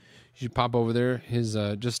Instagram, you should pop over there. His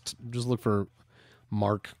just look for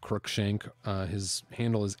Mark Crookshank. His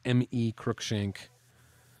handle is ME Crookshank.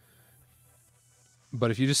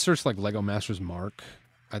 But if you just search like Lego Masters Mark,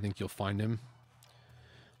 I think you'll find him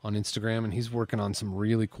on Instagram, and he's working on some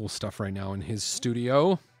really cool stuff right now in his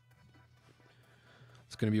studio.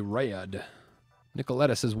 It's going to be rad.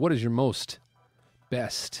 Nicoletta says, what is your most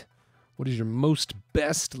best Lego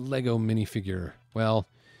minifigure? Well,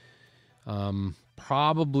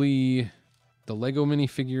 probably the Lego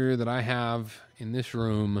minifigure that I have in this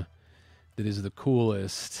room that is the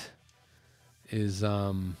coolest is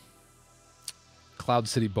Cloud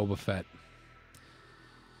City Boba Fett.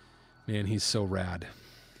 Man, he's so rad.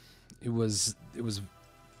 He was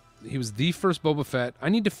the first Boba Fett. I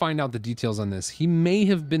need to find out the details on this. He may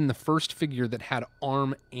have been the first figure that had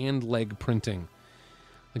arm and leg printing.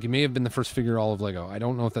 Like, he may have been the first figure all of Lego. I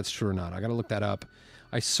don't know if that's true or not. I got to look that up.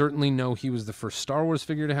 I certainly know he was the first Star Wars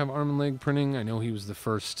figure to have arm and leg printing. I know he was the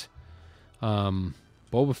first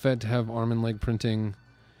Boba Fett to have arm and leg printing.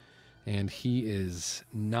 And he is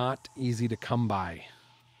not easy to come by.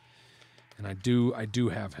 And I do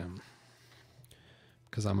have him,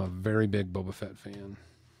 because I'm a very big Boba Fett fan.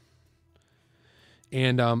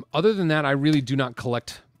 And other than that, I really do not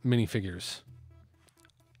collect minifigures.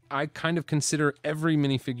 I kind of consider every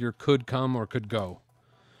minifigure could come or could go.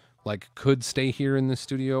 Like, could stay here in the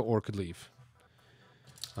studio or could leave.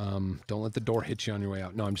 Don't let the door hit you on your way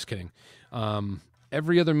out. No, I'm just kidding.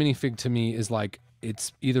 Every other minifig to me is like,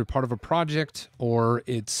 it's either part of a project or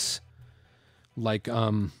it's like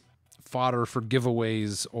fodder for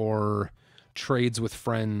giveaways or trades with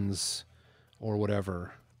friends or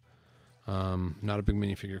whatever. Not a big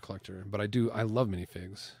minifigure collector, but I love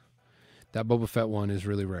minifigs. That Boba Fett one is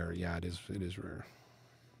really rare. Yeah, it is rare.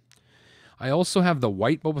 I also have the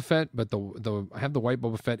white Boba Fett, but I have the white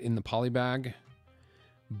Boba Fett in the poly bag,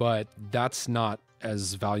 but that's not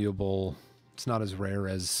as valuable. It's not as rare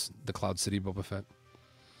as the Cloud City Boba Fett.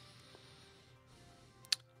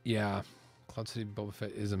 Yeah, Cloud City Boba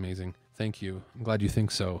Fett is amazing. Thank you. I'm glad you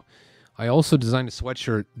think so. I also designed a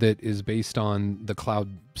sweatshirt that is based on the Cloud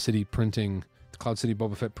City printing, the Cloud City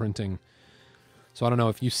Boba Fett printing. So I don't know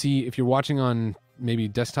if you're watching on maybe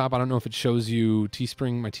desktop, I don't know if it shows you my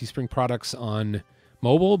Teespring products on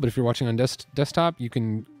mobile, but if you're watching on desktop, you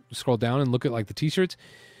can scroll down and look at like the t-shirts.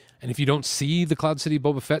 And if you don't see the Cloud City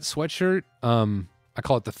Boba Fett sweatshirt, I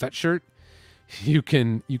call it the Fett shirt. You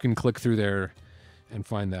can click through there and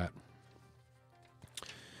find that.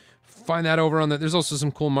 Find that over on that. There's also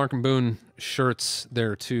some cool Mark and Boone shirts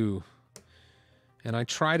there too. And I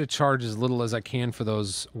try to charge as little as I can for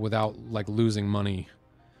those without like losing money.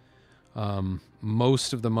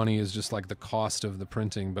 Most of the money is just like the cost of the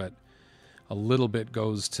printing, but a little bit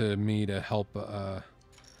goes to me to help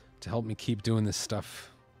me keep doing this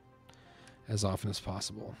stuff as often as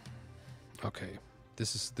possible. Okay,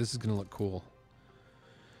 this is gonna look cool.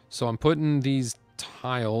 So I'm putting these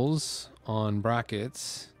tiles on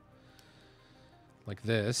brackets like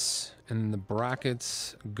this, and the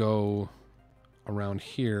brackets go around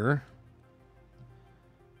here.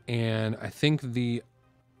 And I think the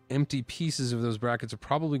empty pieces of those brackets are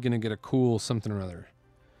probably going to get a cool something or other.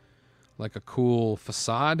 Like a cool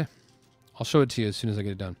facade. I'll show it to you as soon as I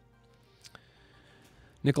get it done.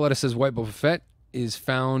 Nicoletta says White Boba Fett is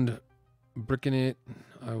found bricking it,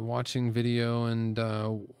 watching video, and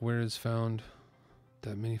where is found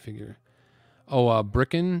that minifigure? Oh,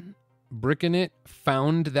 bricking it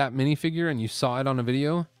found that minifigure, and you saw it on a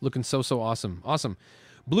video. Looking so awesome. Awesome.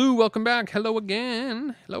 Blue, welcome back. Hello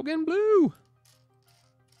again. Hello again, Blue.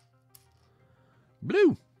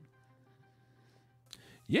 Blue.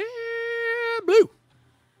 Yeah, Blue.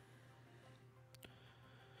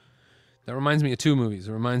 That reminds me of two movies.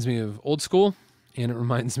 It reminds me of Old School, and it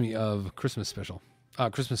reminds me of Christmas Special.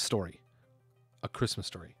 Christmas Story. A Christmas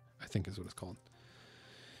Story, I think is what it's called.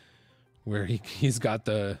 Where he's got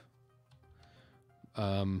the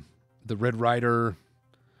Red Ryder,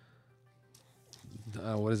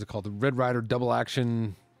 what is it called? The Red Ryder double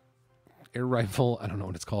action air rifle. I don't know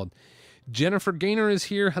what it's called. Jennifer Gaynor is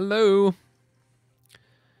here. Hello.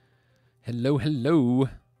 Hello, hello.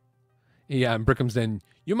 Yeah, and Brickham's then,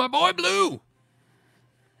 you're my boy, Blue.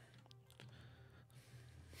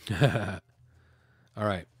 All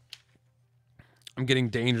right. I'm getting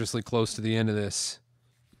dangerously close to the end of this.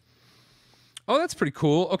 Oh, that's pretty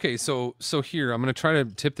cool. Okay, so here, I'm going to try to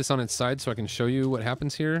tip this on its side so I can show you what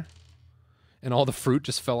happens here. And all the fruit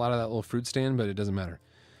just fell out of that little fruit stand, but it doesn't matter.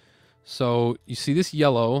 So you see this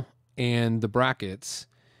yellow and the brackets,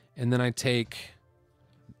 and then I take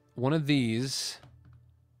one of these.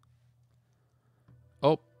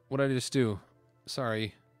 Oh, what did I just do?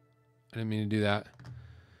 Sorry. I didn't mean to do that.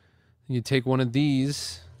 You take one of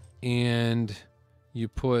these and you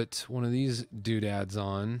put one of these doodads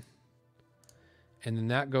on. And then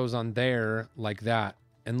that goes on there like that.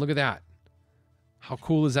 And look at that. How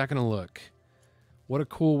cool is that going to look? What a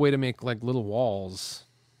cool way to make like little walls.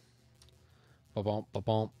 Ba-bump,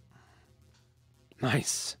 ba-bump.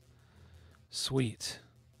 Nice. Sweet.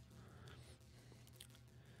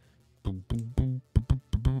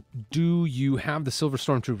 Do you have the Silver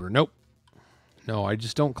Stormtrooper? Nope. No, I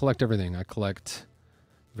just don't collect everything. I collect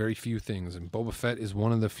very few things. And Boba Fett is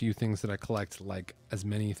one of the few things that I collect, like as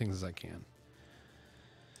many things as I can.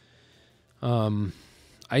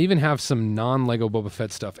 I even have some non-Lego Boba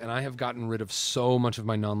Fett stuff, and I have gotten rid of so much of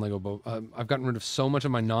my non-Lego I've gotten rid of so much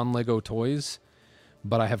of my non-Lego toys,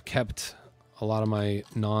 but I have kept a lot of my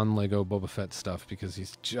non-Lego Boba Fett stuff because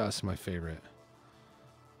he's just my favorite.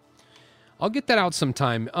 I'll get that out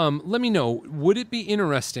sometime. Let me know. Would it be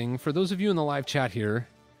interesting for those of you in the live chat here?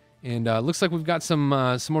 And looks like we've got some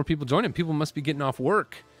more people joining. People must be getting off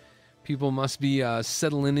work. People must be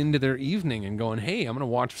settling into their evening and going, hey, I'm going to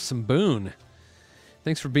watch some Boone.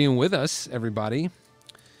 Thanks for being with us, everybody.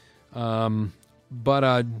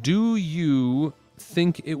 But do you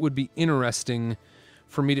think it would be interesting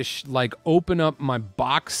for me to like open up my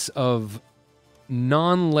box of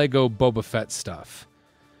non-Lego Boba Fett stuff?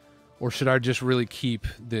 Or should I just really keep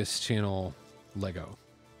this channel Lego?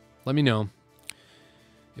 Let me know.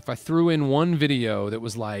 If I threw in one video that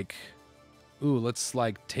was like, ooh, let's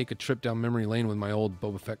like take a trip down memory lane with my old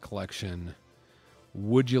Boba Fett collection,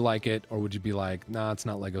 would you like it? Or would you be like, nah, it's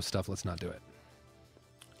not Lego stuff, let's not do it?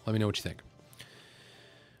 Let me know what you think.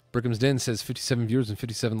 Brickham's Den says 57 viewers and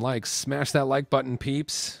 57 likes. Smash that like button,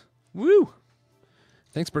 peeps. Woo!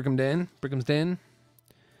 Thanks, Brickham's Den.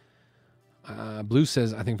 Blue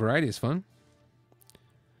says, I think variety is fun.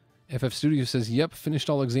 FF Studio says, yep, finished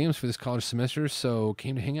all exams for this college semester, so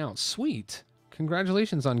came to hang out. Sweet.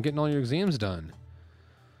 Congratulations on getting all your exams done.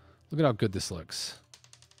 Look at how good this looks.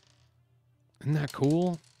 Isn't that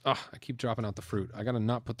cool? Ugh, I keep dropping out the fruit. I gotta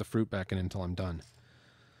not put the fruit back in until I'm done.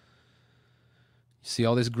 You see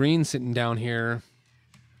all this green sitting down here.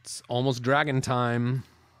 It's almost dragon time.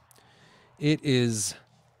 It is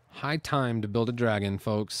high time to build a dragon,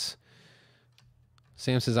 folks.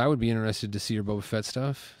 Sam says, I would be interested to see your Boba Fett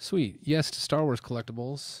stuff. Sweet. Yes to Star Wars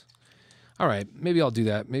collectibles. All right. Maybe I'll do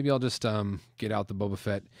that. Maybe I'll just get out the Boba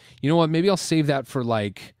Fett. You know what? Maybe I'll save that for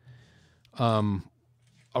like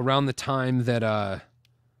around the time that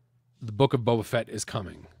the Book of Boba Fett is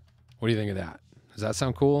coming. What do you think of that? Does that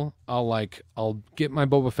sound cool? I'll get my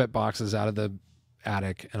Boba Fett boxes out of the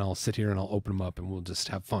attic and I'll sit here and I'll open them up and we'll just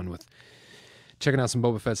have fun with checking out some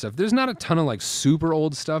Boba Fett stuff. There's not a ton of like super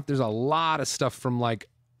old stuff. There's a lot of stuff from like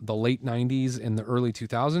the late 90s and the early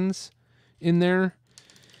 2000s in there.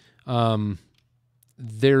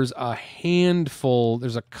 There's a handful,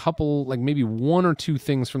 there's a couple, like maybe one or two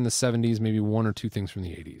things from the 70s, maybe one or two things from the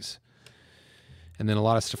 80s. And then a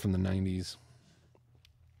lot of stuff from the 90s.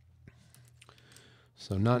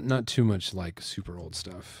 So not too much like super old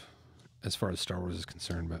stuff as far as Star Wars is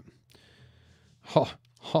concerned, but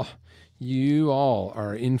you all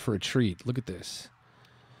are in for a treat. Look at this.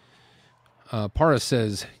 Para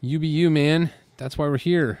says, "You be you, man. That's why we're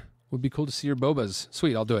here. Would be cool to see your bobas."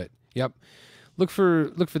 Sweet, I'll do it. Yep. Look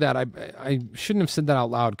for that. I shouldn't have said that out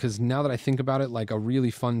loud, because now that I think about it, like a really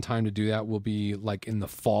fun time to do that will be like in the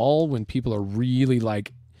fall when people are really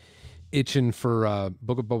like itching for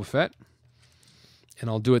Book of Boba Fett, and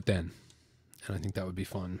I'll do it then, and I think that would be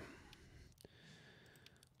fun.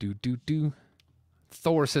 Do.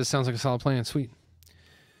 Thor says, "Sounds like a solid plan." Sweet.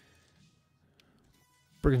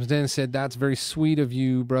 Brigham Dan said, "That's very sweet of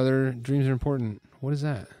you, brother. Dreams are important." What is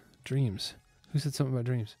that? Dreams. Who said something about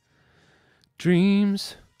dreams?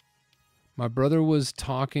 Dreams. My brother was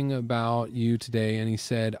talking about you today, and he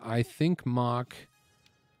said, I think my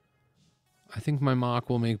mock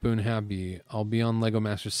will make Boone happy. I'll be on Lego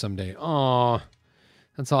Masters someday." Aw,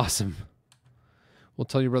 that's awesome. Well,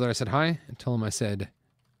 tell your brother I said hi, and tell him I said,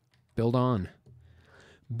 build on.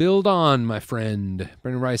 Build on, my friend.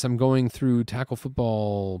 Brendan Rice, I'm going through tackle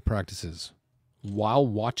football practices while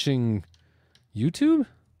watching YouTube?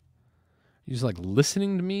 You're just like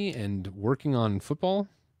listening to me and working on football?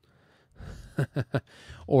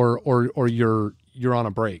 or you're on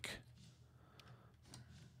a break.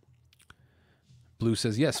 Blue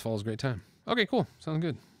says, yes, fall's a great time. Okay, cool. Sounds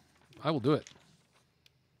good. I will do it.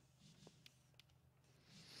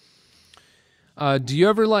 Do you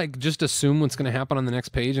ever like just assume what's going to happen on the next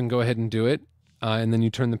page and go ahead and do it? And then you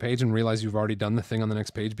turn the page and realize you've already done the thing on the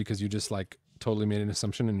next page because you just like totally made an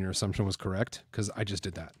assumption and your assumption was correct? Because I just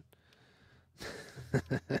did that.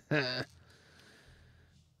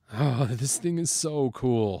 Oh, this thing is so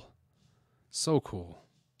cool. So cool.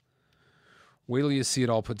 Wait till you see it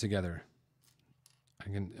all put together.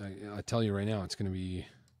 I tell you right now, it's gonna be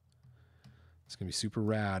super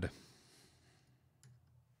rad.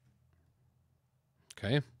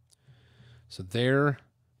 Okay. So there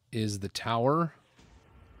is the tower.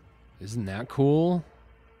 Isn't that cool?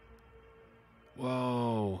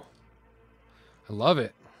 Whoa. I love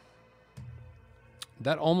it.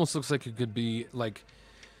 That almost looks like it could be like,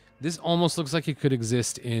 this almost looks like it could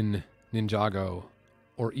exist in Ninjago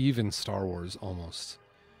or even Star Wars almost.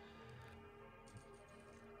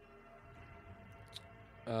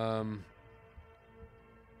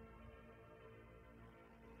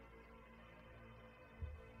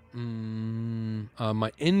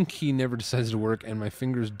 My N key never decides to work and my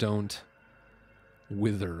fingers don't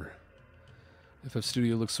wither. FF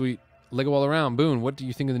Studio looks sweet. Lego all around. Boone, what do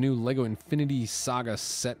you think of the new Lego Infinity Saga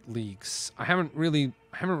set leaks? I haven't really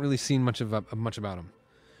seen much about them.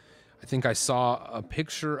 I think I saw a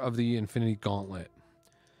picture of the Infinity Gauntlet.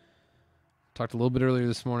 Talked a little bit earlier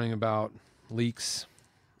this morning about leaks.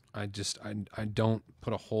 I don't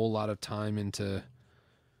put a whole lot of time into.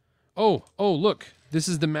 Oh, look. This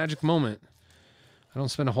is the magic moment. I don't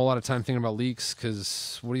spend a whole lot of time thinking about leaks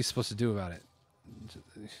because what are you supposed to do about it?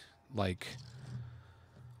 Like,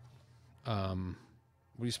 what are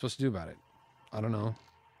you supposed to do about it? I don't know.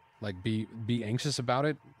 Like, be anxious about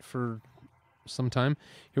it for some time.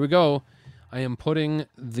 Here we go. I am putting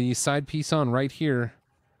the side piece on right here.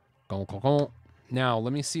 Now,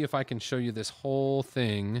 let me see if I can show you this whole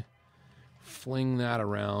thing. Fling that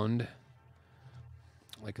around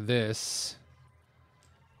like this.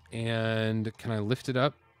 And can I lift it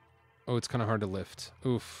up? Oh, it's kind of hard to lift.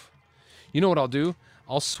 Oof. You know what I'll do?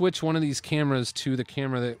 I'll switch one of these cameras to the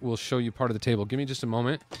camera that will show you part of the table. Give me just a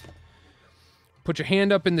moment. Put your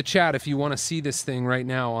hand up in the chat if you want to see this thing right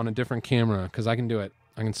now on a different camera, because I can do it.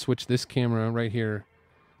 I can switch this camera right here.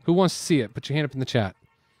 Who wants to see it? Put your hand up in the chat.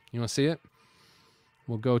 You want to see it?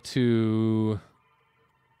 We'll go to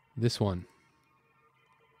this one.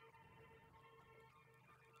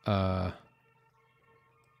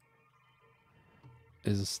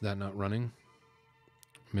 Is that not running?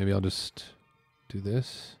 Maybe I'll just do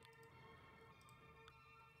this.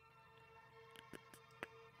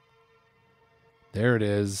 There it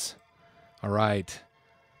is. All right.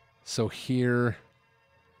 So here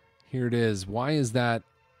it is. Why is that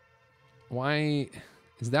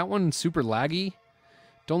one super laggy?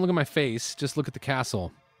 Don't look at my face, just look at the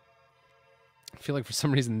castle. I feel like for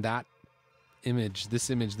some reason that image, this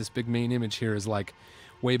big main image here is like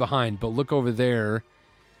way behind, but look over there.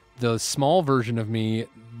 The small version of me,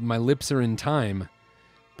 my lips are in time,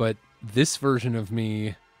 but this version of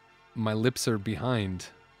me, my lips are behind.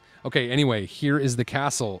 Okay, anyway, here is the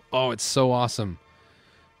castle. Oh, it's so awesome.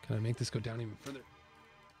 Can I make this go down even further?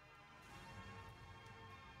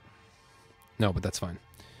 No, but that's fine.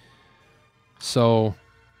 So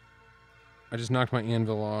I just knocked my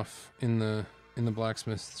anvil off in the in the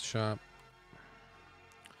blacksmith shop.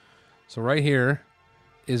 So right here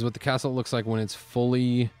is what the castle looks like when it's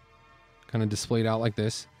fully kind of displayed out like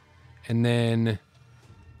this. And then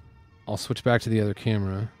I'll switch back to the other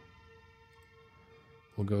camera.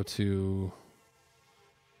 We'll go to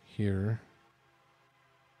here.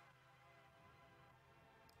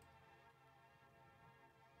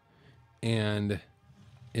 And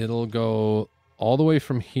it'll go all the way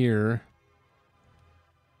from here.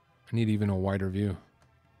 I need even a wider view.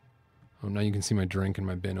 Oh, now you can see my drink and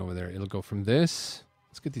my bin over there. It'll go from this.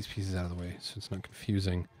 Let's get these pieces out of the way so it's not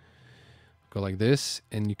confusing. Go like this,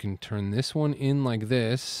 and you can turn this one in like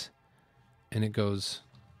this, and it goes...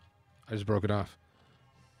 I just broke it off.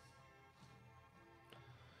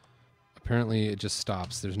 Apparently it just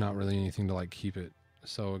stops. There's not really anything to like keep it.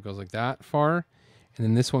 So it goes like that far, and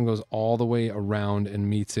then this one goes all the way around and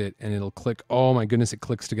meets it, and it'll click. Oh my goodness, it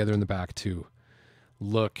clicks together in the back too.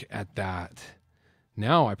 Look at that.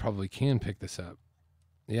 Now I probably can pick this up.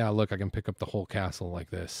 Yeah, look, I can pick up the whole castle like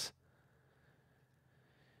this.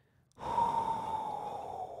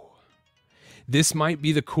 This might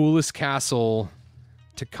be the coolest castle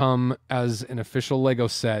to come as an official Lego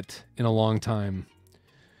set in a long time.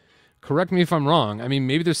 Correct me if I'm wrong. I mean,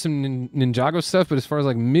 maybe there's some Ninjago stuff, but as far as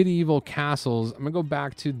like medieval castles, I'm going to go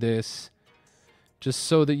back to this just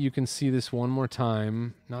so that you can see this one more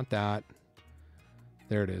time. Not that.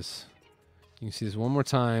 There it is. You can see this one more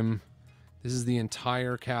time. This is the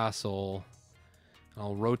entire castle.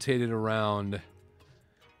 I'll rotate it around.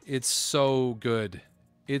 It's so good.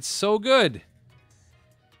 It's so good.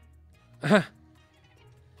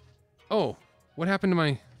 Oh, what happened to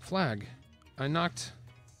my flag? I knocked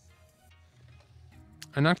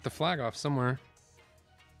the flag off somewhere.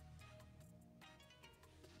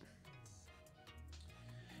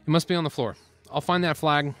 It must be on the floor. I'll find that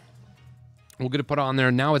flag. We'll get it put on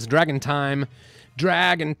there. Now it's dragon time.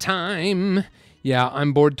 Dragon time. Yeah,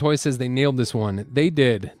 I'm bored. Toy says they nailed this one. They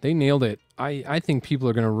did. They nailed it. I think people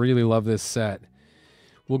are going to really love this set.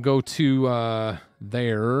 We'll go to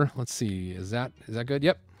there. Let's see. Is that good?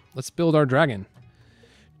 Yep. Let's build our dragon.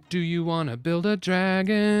 Do you want to build a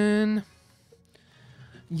dragon?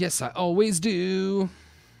 Yes, I always do.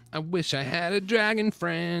 I wish I had a dragon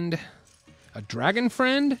friend. A dragon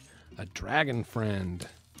friend? A dragon friend.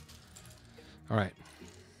 All right.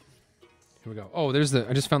 Here we go. Oh, there's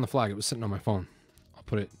I just found the flag. It was sitting on my phone. I'll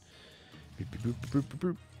put it.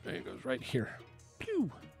 There it goes, right here. Pew.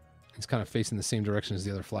 It's kind of facing the same direction as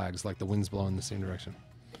the other flags, like the wind's blowing the same direction.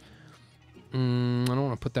 I don't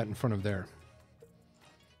want to put that in front of there.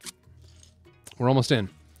 We're almost in.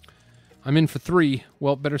 I'm in for 3.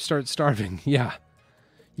 Well, better start starving. Yeah.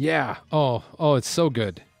 Yeah. Oh, it's so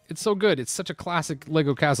good. It's so good. It's such a classic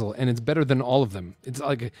Lego castle, and it's better than all of them. It's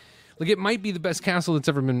like it might be the best castle that's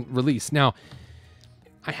ever been released. Now,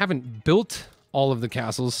 I haven't built all of the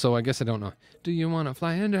castles, so I guess I don't know. Do you want to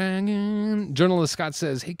fly a dragon? Journalist Scott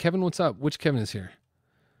says, hey, Kevin, what's up? Which Kevin is here?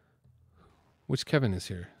 Which Kevin is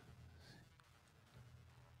here?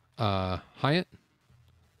 Hyatt?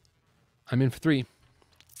 I'm in for 3.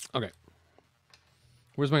 Okay.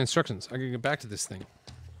 Where's my instructions? I gotta get back to this thing.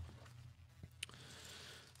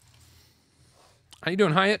 How you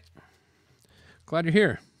doing, Hyatt? Glad you're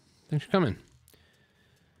here. Thanks for coming.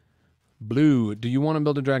 Blue, do you want to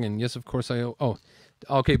build a dragon? Yes, of course I... Oh,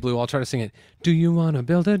 okay, Blue, I'll try to sing it. Do you want to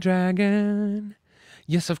build a dragon?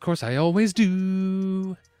 Yes, of course I always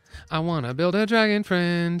do. I want to build a dragon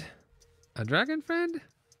friend. A dragon friend?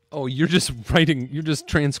 Oh, you're just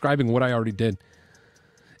transcribing what I already did.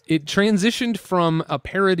 It transitioned from a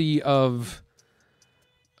parody of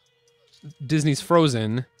Disney's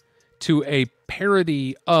Frozen to a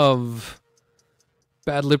parody of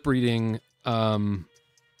bad lip reading High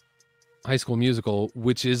School Musical,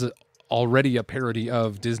 which is already a parody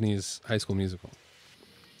of Disney's High School Musical.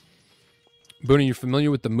 Boone, you're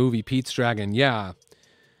familiar with the movie Pete's Dragon? Yeah.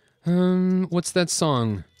 What's that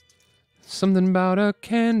song? Something about a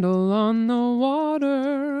candle on the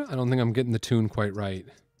water. I don't think I'm getting the tune quite right.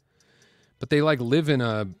 But they like live in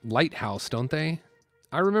a lighthouse, don't they?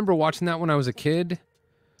 I remember watching that when I was a kid,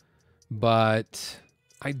 but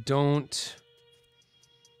I don't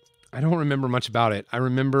remember much about it. I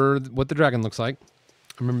remember what the dragon looks like.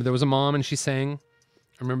 I remember there was a mom and she sang.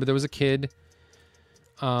 I remember there was a kid.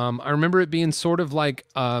 I remember it being sort of like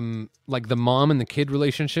the mom and the kid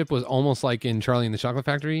relationship was almost like in Charlie and the Chocolate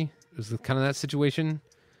Factory. It was kind of that situation,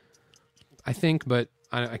 I think, but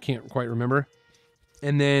I can't quite remember.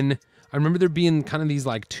 And then I remember there being kind of these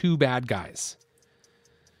like 2 bad guys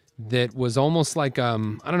that was almost like, I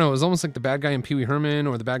don't know, it was almost like the bad guy in Pee Wee Herman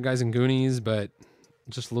or the bad guys in Goonies, but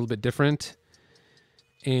just a little bit different.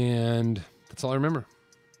 And That's all I remember.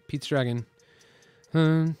 Pete's Dragon.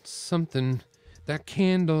 Something. That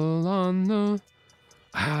candle on the...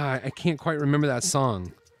 I can't quite remember that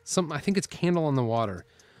song. I think it's Candle on the Water.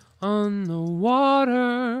 On the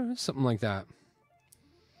water. Something like that.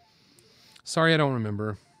 Sorry, I don't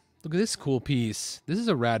remember. Look at this cool piece. This is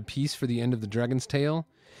a rad piece for the end of The Dragon's Tale.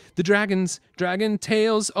 The Dragon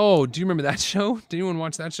Tales. Oh, do you remember that show? Did anyone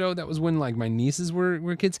watch that show? That was when like my nieces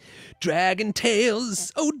were kids. Dragon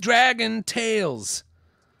Tales. Oh, Dragon Tales.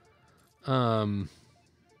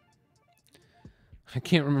 I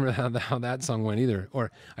can't remember how that song went either.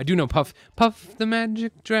 Or I do know Puff the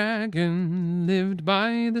magic dragon lived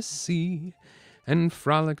by the sea and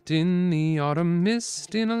frolicked in the autumn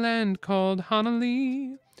mist in a land called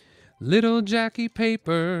Honolulu. Little Jackie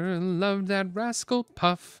Paper loved that rascal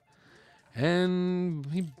Puff, and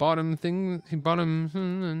he bought him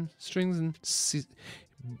strings and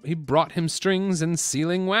he brought him strings and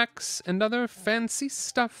sealing wax and other fancy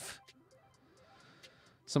stuff.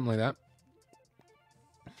 Something like that.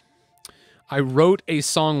 I wrote a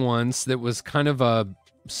song once that was kind of a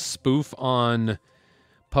spoof on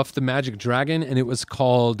Puff the Magic Dragon, and it was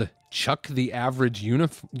called Chuck the Average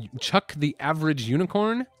Unicorn.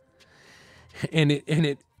 And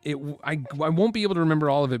I won't be able to remember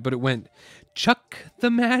all of it, but it went Chuck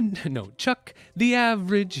the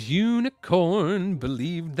Average Unicorn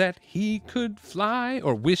believed that he could fly,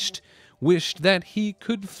 or wished that he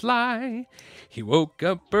could fly. He woke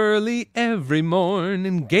up early every morn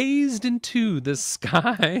and gazed into the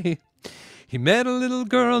sky. He met a little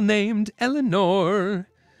girl named Eleanor.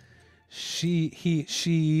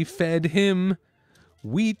 She fed him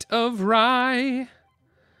wheat of rye.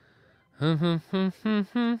 I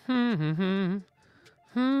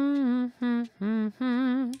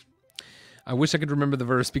wish I could remember the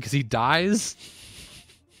verse because he dies.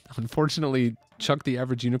 Unfortunately, Chuck the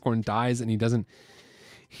Average Unicorn dies, and he doesn't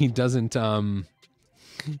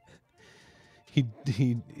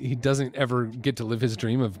ever get to live his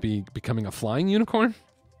dream of becoming a flying unicorn.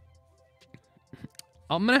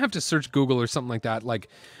 I'm gonna have to search Google or something like that, like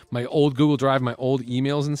my old Google Drive, my old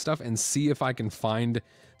emails and stuff, and see if I can find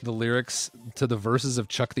the lyrics to the verses of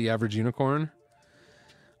Chuck the Average Unicorn.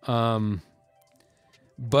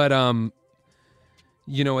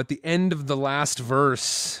 You know, at the end of the last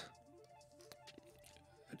verse,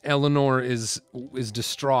 Eleanor is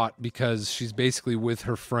distraught because she's basically with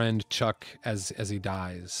her friend Chuck as he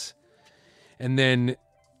dies. And then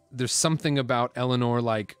there's something about Eleanor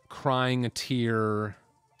like crying a tear,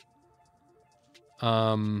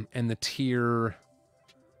 and the tear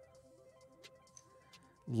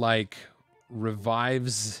like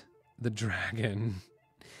revives the dragon,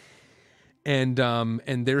 and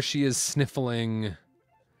there she is sniffling,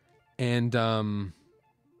 and then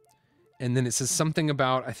it says something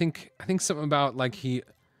about I think something about like he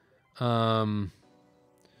and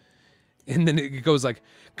then it goes like,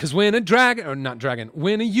 'cause when a dragon, or not dragon,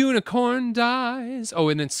 when a unicorn dies, oh,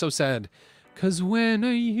 and it's so sad, 'cause when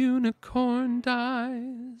a unicorn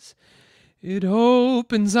dies, it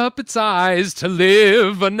opens up its eyes to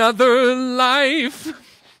live another life.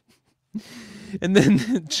 And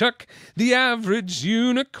then Chuck, the average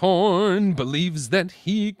unicorn, believes that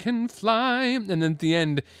he can fly. And then at the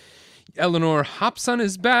end, Eleanor hops on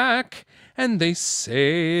his back and they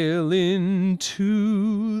sail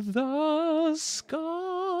into the sky.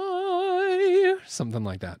 Something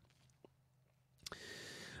like that.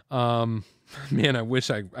 Man, I wish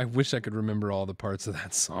I could remember all the parts of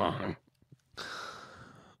that song.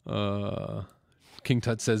 King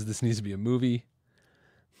Tut says this needs to be a movie.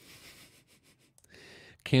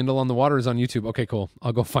 Candle on the Water is on YouTube. Okay, cool.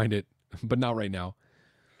 I'll go find it, but not right now.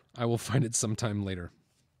 I will find it sometime later.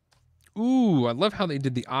 Ooh, I love how they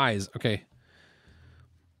did the eyes. Okay.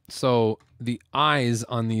 So the eyes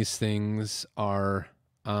on these things are,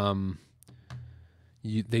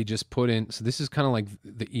 they just put in, so this is kind of like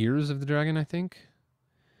the ears of the dragon, I think.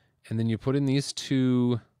 And then you put in these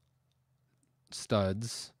two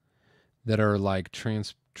studs that are like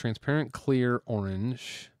transparent clear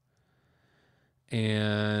orange.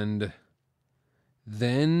 And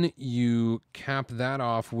then you cap that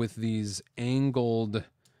off with these angled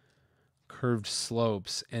curved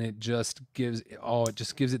slopes, and it just gives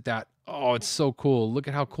it that, oh, it's so cool. Look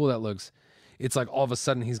at how cool that looks. It's like all of a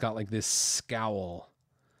sudden he's got like this scowl,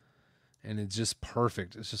 and it's just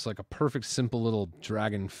perfect. It's just like a perfect simple little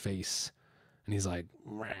dragon face, and he's like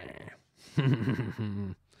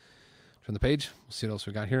turn the page. We'll see what else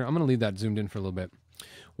we got here. I'm gonna leave that zoomed in for a little bit.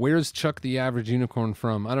 Where's Chuck the Average Unicorn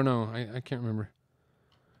from? I don't know. I can't remember.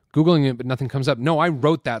 Googling it, but nothing comes up. No, I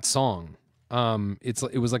wrote that song.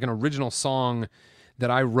 It was like an original song that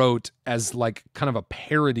I wrote as like kind of a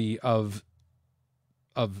parody of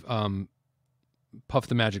Puff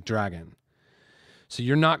the Magic Dragon. So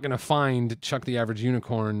you're not going to find Chuck the Average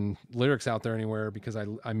Unicorn lyrics out there anywhere because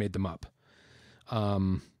I made them up.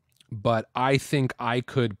 But I think I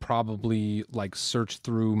could probably like search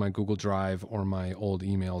through my Google Drive or my old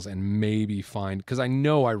emails and maybe find, because I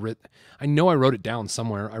know I wrote it down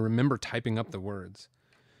somewhere. I remember typing up the words.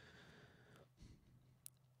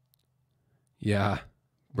 Yeah,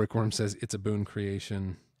 Brickworm says it's a Boone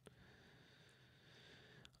creation.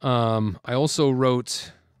 I also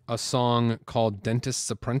wrote a song called Dentist's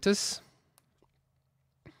Apprentice.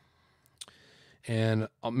 And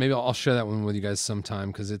maybe I'll share that one with you guys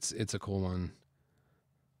sometime because it's a cool one.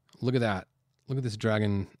 Look at that. Look at this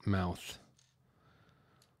dragon mouth.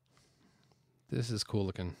 This is cool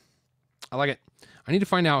looking. I like it. I need to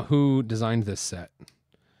find out who designed this set.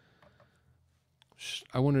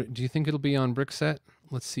 I wonder, do you think it'll be on Brickset?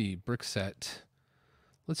 Let's see, Brickset.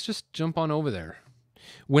 Let's just jump on over there.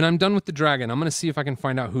 When I'm done with the dragon, I'm going to see if I can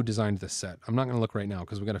find out who designed this set. I'm not going to look right now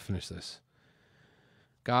because we got to finish this.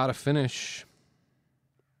 Gotta finish.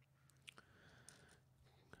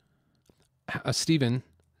 Steven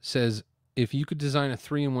says, if you could design a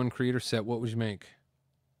 3-in-1 creator set, what would you make?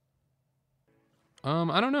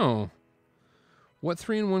 I don't know. What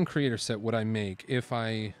 3-in-1 creator set would I make if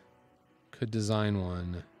I could design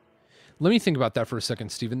one? Let me think about that for a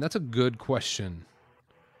second, Steven. That's a good question.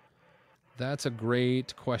 That's a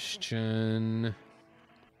great question.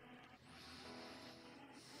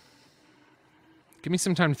 Give me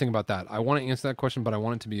some time to think about that. I want to answer that question, but I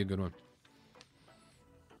want it to be a good one.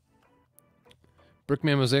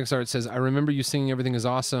 Brickman Mosaics Art says, I remember you singing Everything is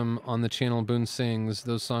Awesome on the channel Boone Sings.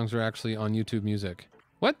 Those songs are actually on YouTube Music.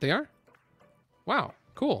 What? They are? Wow.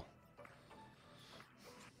 Cool.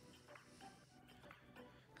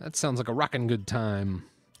 That sounds like a rockin' good time.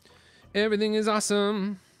 Everything is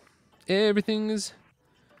awesome. Everything is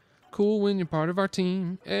cool when you're part of our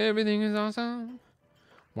team. Everything is awesome.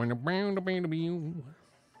 Look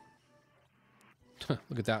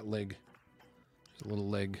at that leg. There's a little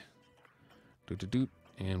leg. Doot,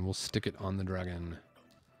 and we'll stick it on the dragon.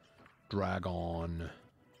 Dragon.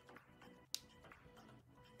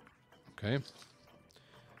 Okay. And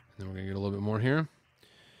then we're going to get a little bit more here.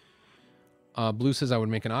 Blue says I would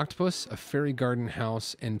make an octopus, a fairy garden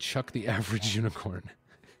house, and Chuck the Average Unicorn.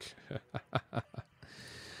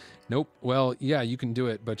 Nope. Well, yeah, you can do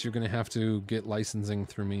it, but you're going to have to get licensing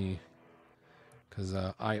through me because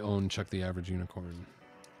I own Chuck the Average Unicorn.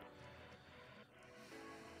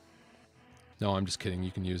 No, I'm just kidding.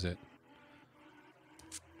 You can use it.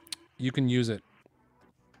 You can use it.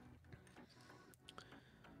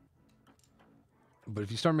 But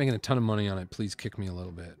if you start making a ton of money on it, please kick me a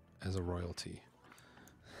little bit as a royalty.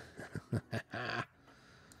 And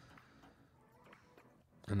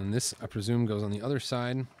then this, I presume, goes on the other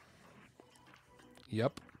side.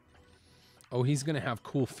 Yep. Oh, he's going to have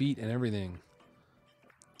cool feet and everything.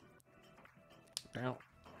 Ow.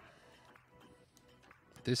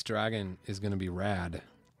 This dragon is going to be rad.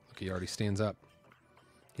 Look, he already stands up.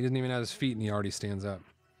 He doesn't even have his feet and he already stands up.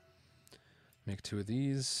 Make 2 of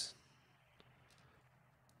these.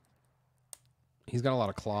 He's got a lot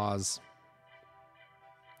of claws.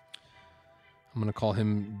 I'm going to call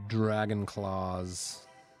him Dragon Claws.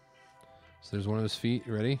 So there's one of his feet.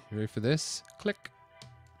 You ready? You ready for this? Click.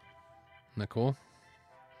 Isn't that cool?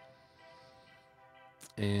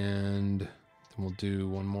 And then we'll do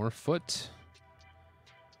one more foot.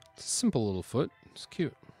 It's a simple little foot. It's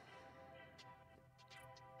cute.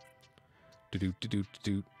 Do-do, do-do,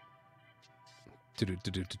 do-do. Do-do,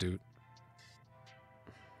 do-do, do-do.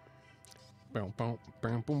 Bow, bow,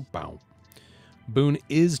 bow, bow, bow. Boone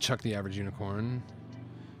is Chuck the Average Unicorn.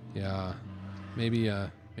 Yeah. Maybe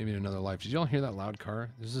in another life. Did y'all hear that loud car?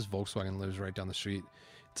 There's this Volkswagen lives right down the street.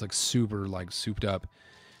 It's like super like souped up.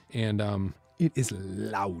 And it is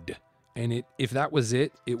loud. And if that was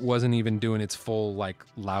it, it wasn't even doing its full like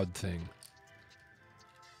loud thing.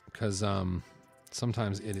 Because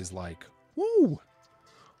sometimes it is like, woo!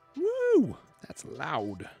 Woo! That's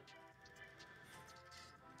loud.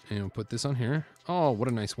 And we'll put this on here. Oh, what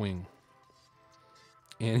a nice wing.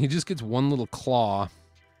 And he just gets one little claw.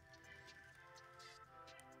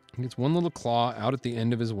 He gets one little claw out at the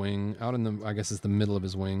end of his wing. Out in the, I guess it's the middle of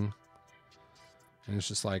his wing. And it's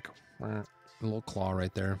just like a little claw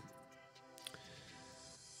right there.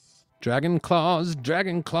 Dragon claws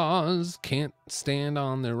can't stand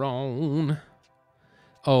on their own.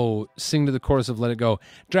 Oh, sing to the chorus of Let It Go.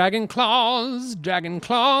 Dragon claws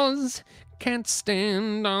can't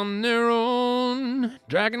stand on their own.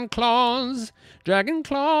 Dragon claws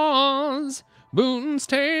Boone's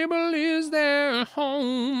table is their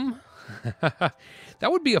home.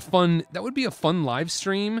 That would be a fun live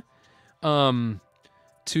stream.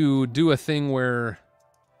 To do a thing where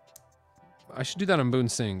I should do that on Boone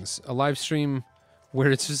Sings, a live stream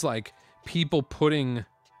where it's just like people putting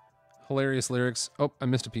hilarious lyrics. Oh, I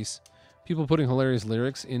missed a piece. People putting hilarious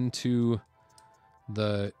lyrics into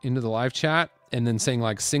the live chat and then saying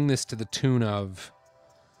like, sing this to the tune of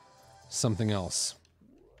something else.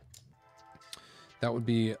 That would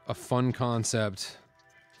be a fun concept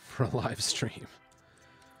for a live stream.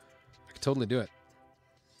 I could totally do it.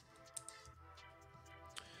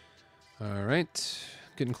 All right,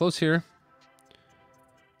 getting close here.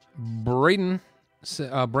 Brandon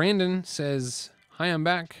says, "Hi, I'm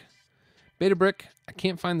back. Beta Brick. I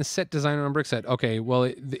can't find the set designer on Brickset." Okay, well,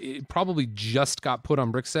 it probably just got put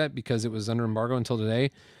on Brickset because it was under embargo until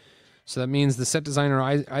today. So that means the set designer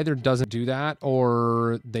either doesn't do that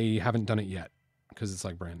or they haven't done it yet because it's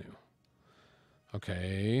like brand new.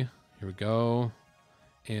 Okay, here we go.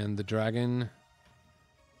 And the dragon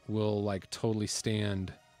will like totally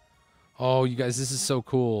stand. Oh, you guys, this is so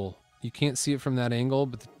cool. You can't see it from that angle,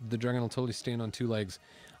 but the dragon will totally stand on two legs.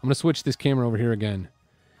 I'm going to switch this camera over here again,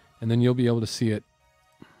 and then you'll be able to see it.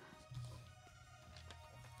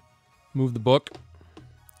 Move the book,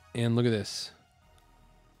 and look at this.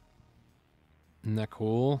 Isn't that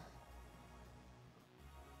cool?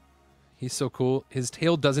 He's so cool. His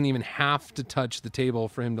tail doesn't even have to touch the table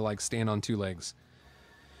for him to like stand on two legs.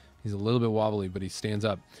 He's a little bit wobbly, but he stands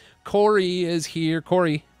up. Corey is here.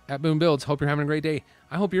 Corey at Boone Builds. Hope you're having a great day.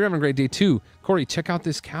 I hope you're having a great day too. Corey, check out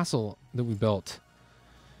this castle that we built.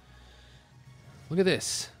 Look at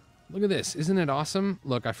this. Look at this. Isn't it awesome?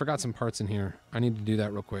 Look, I forgot some parts in here. I need to do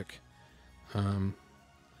that real quick.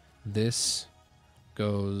 This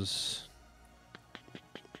goes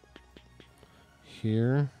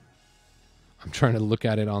here. I'm trying to look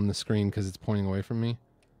at it on the screen because it's pointing away from me.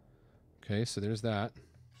 Okay, so there's that.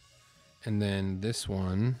 And then this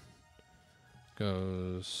one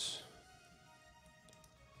goes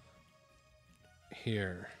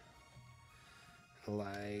here.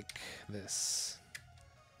 Like this.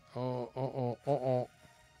 Oh, oh, oh, oh,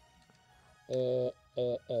 oh. Oh,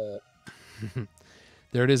 oh, oh.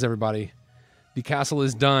 There it is, everybody. The castle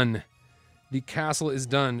is done. The castle is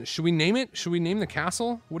done. Should we name it? Should we name the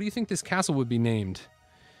castle? What do you think this castle would be named?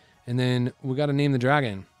 And then we got to name the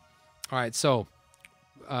dragon. All right, so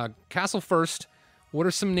castle first. What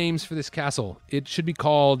are some names for this castle? It should be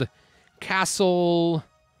called Castle...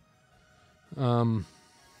 Oh,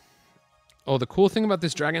 the cool thing about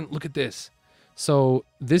this dragon, look at this. So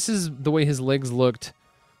this is the way his legs looked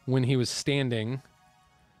when he was standing.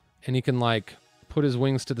 And he can like put his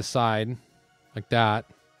wings to the side like that.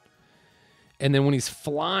 And then when he's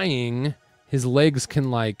flying, his legs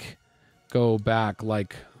can like go back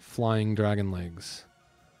like flying dragon legs.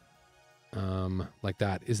 Like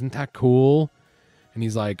that. Isn't that cool? And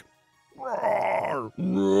he's like, roar,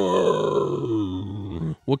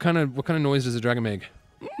 roar. What kind of noise does a dragon make?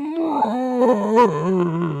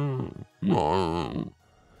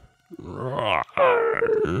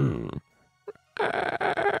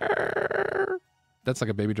 That's like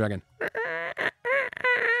a baby dragon.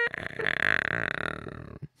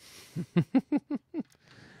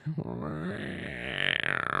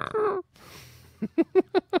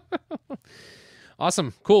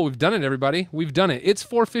 Awesome. Cool. We've done it, everybody. We've done it. It's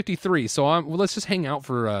 4:53, so well, let's just hang out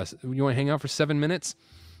for... you want to hang out for 7 minutes?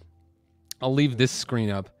 I'll leave this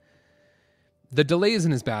screen up. The delay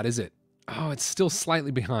isn't as bad, is it? Oh, it's still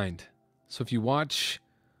slightly behind. So if you watch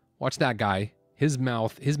that guy, his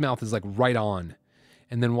mouth is like right on.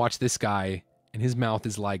 And then watch this guy, and his mouth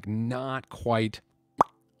is like not quite...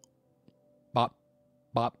 Bop,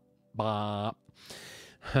 bop, bop.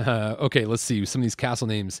 Okay, let's see some of these castle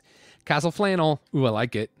names. Castle Flannel. Ooh, I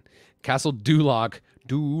like it. Castle Duloc.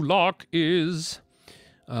 Duloc is...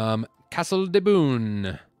 Castle de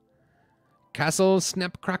Boone. Castle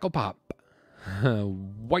Snap Crackle Pop.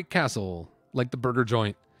 White Castle. Like the burger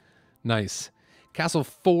joint. Nice. Castle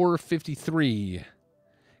 453.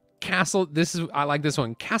 Castle... I like this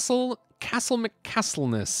one. Castle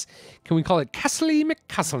McCastleness. Can we call it Castle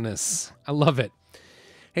McCastleness? I love it.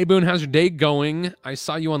 Hey, Boone, how's your day going? I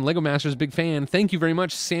saw you on Lego Masters, big fan. Thank you very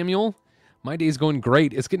much, Samuel. My day's going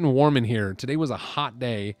great. It's getting warm in here. Today was a hot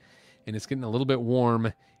day, and it's getting a little bit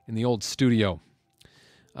warm in the old studio.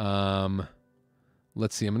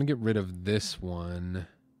 Let's see. I'm going to get rid of this one.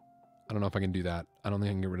 I don't know if I can do that. I don't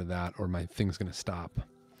think I can get rid of that, or my thing's going to stop.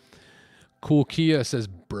 Cool Kia says,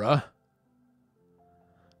 bruh.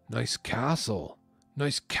 Nice castle.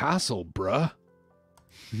 Nice castle, bruh.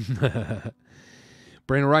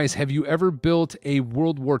 Brandon Rice, have you ever built a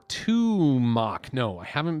World War II mock? No, I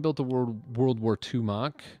haven't built a World War II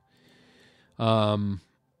mock.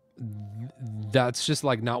 That's just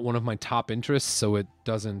like not one of my top interests, so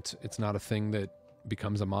it's not a thing that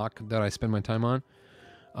becomes a mock that I spend my time on.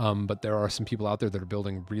 But there are some people out there that are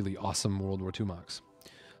building really awesome World War II mocks.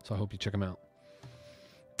 So I hope you check them out.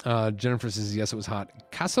 Jennifer says, yes, it was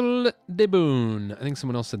hot. Castle de Boone. I think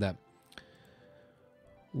someone else said that.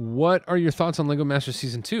 What are your thoughts on Lego Masters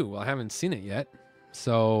Season 2? Well, I haven't seen it yet.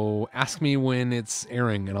 So ask me when it's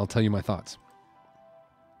airing and I'll tell you my thoughts.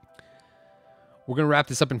 We're going to wrap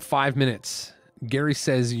this up in 5 minutes. Gary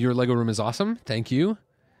says, your Lego room is awesome. Thank you.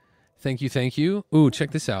 Thank you, thank you. Ooh,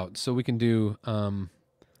 check this out. So we can do... I'll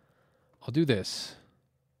do this.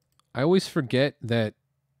 I always forget that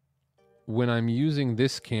when I'm using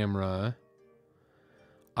this camera,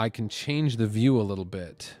 I can change the view a little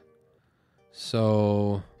bit.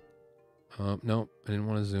 So, no, I didn't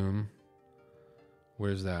want to zoom.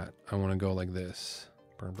 Where's that? I want to go like this.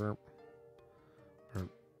 Burp, burp. Burp.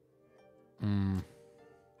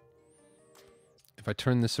 If I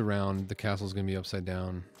turn this around, the castle's going to be upside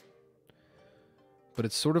down. But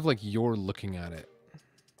it's sort of like you're looking at it.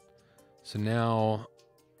 So now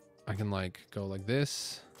I can like go like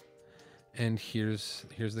this. And here's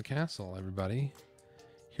the castle, everybody.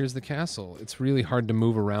 Here's the castle. It's really hard to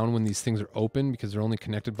move around when these things are open because they're only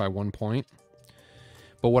connected by one point.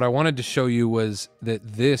 But what I wanted to show you was that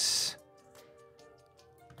this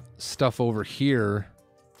stuff over here,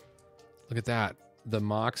 look at that. The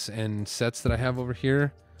mocks and sets that I have over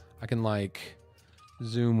here, I can like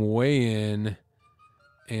zoom way in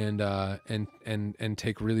and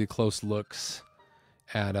take really close looks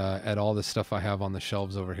at all the stuff I have on the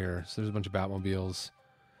shelves over here. So there's a bunch of Batmobiles.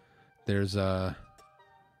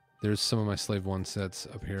 There's some of my Slave 1 sets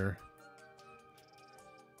up here.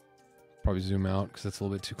 Probably zoom out because that's a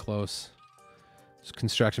little bit too close. There's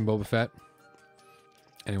Construction Boba Fett.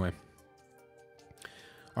 Anyway.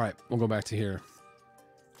 All right, we'll go back to here.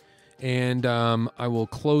 And I will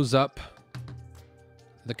close up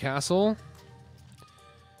the castle.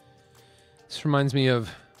 This reminds me of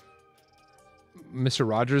Mr.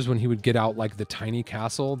 Rogers when he would get out like the tiny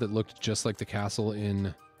castle that looked just like the castle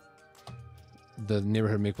in the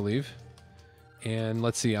Neighborhood Make-Believe. And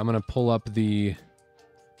let's see, I'm gonna pull up the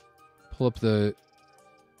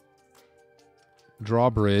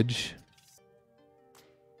drawbridge.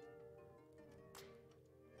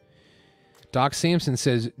 Doc Sampson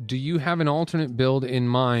says, do you have an alternate build in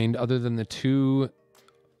mind other than the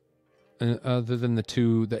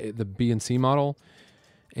the B and C model?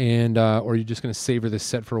 And or are you just going to savor this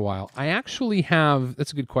set for a while? I actually have,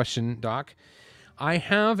 that's a good question, Doc. I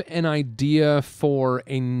have an idea for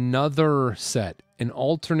another set, an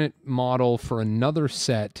alternate model for another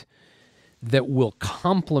set that will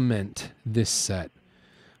complement this set.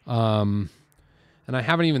 And I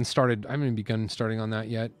haven't even begun starting on that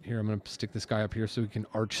yet. Here, I'm going to stick this guy up here so he can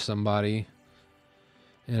arch somebody.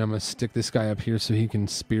 And I'm going to stick this guy up here so he can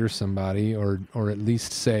spear somebody, or at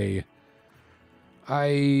least say,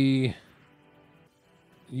 you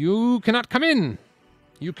cannot come in.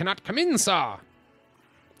 You cannot come in, sir.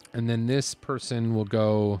 And then this person will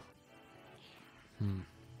go,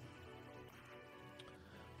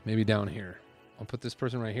 maybe down here. I'll put this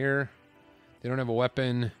person right here. They don't have a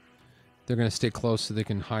weapon. They're going to stay close so they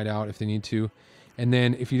can hide out if they need to. And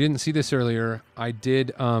then if you didn't see this earlier, I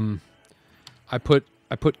did, I put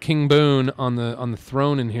King Boone on the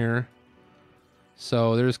throne in here.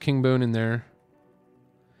 So there's King Boone in there.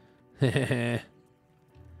 Okay.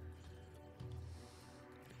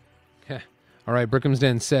 All right, Brickham's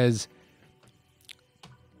Den says,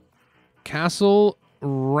 Castle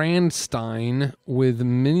Randstein with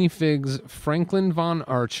minifigs Franklin von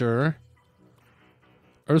Archer,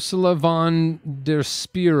 Ursula von der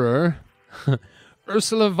Spearer,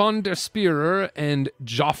 Ursula von der Spearer, and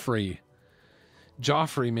Joffrey.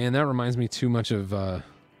 Joffrey, man, that reminds me too much of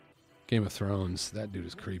Game of Thrones. That dude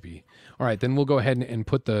is creepy. All right, then we'll go ahead and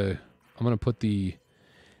put the... I'm going to put the...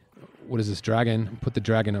 What is this, dragon? Put the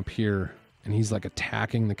dragon up here, and he's like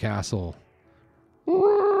attacking the castle.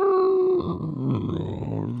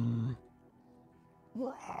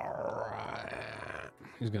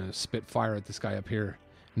 He's going to spit fire at this guy up here.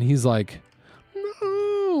 And he's like,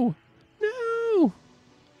 no, no.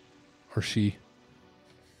 Or she.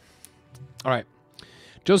 All right.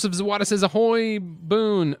 Joseph Zawada says, ahoy,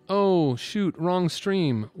 Boone. Oh, shoot, wrong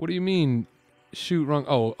stream. What do you mean, shoot, wrong?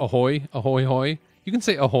 Oh, ahoy, ahoy, hoy. You can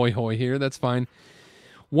say ahoy, hoy here. That's fine.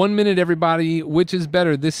 1 minute, everybody. Which is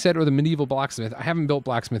better, this set or the medieval blacksmith? I haven't built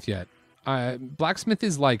blacksmith yet. Blacksmith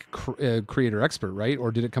is like creator expert, right?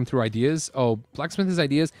 Or did it come through ideas? Oh, Blacksmith is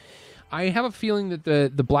ideas. I have a feeling that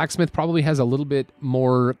the blacksmith probably has a little bit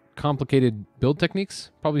more complicated build techniques,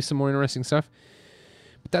 probably some more interesting stuff.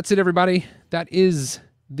 But that's it, everybody. That is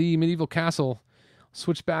the medieval castle.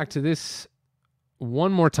 Switch back to this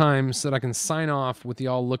one more time so that I can sign off with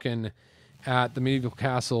y'all looking at the medieval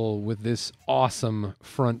castle with this awesome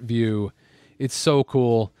front view. It's so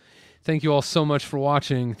cool. Thank you all so much for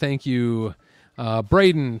watching. Thank you,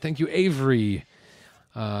 Braden. Thank you, Avery.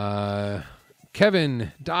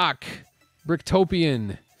 Kevin, Doc,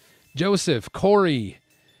 Bricktopian, Joseph, Corey,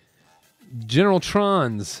 General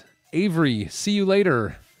Trons, Avery, see you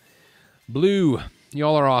later. Blue,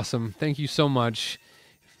 y'all are awesome. Thank you so much.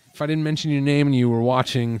 If I didn't mention your name and you were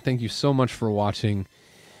watching, thank you so much for watching.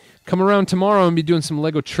 Come around tomorrow and be doing some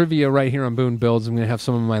Lego trivia right here on Boone Builds. I'm going to have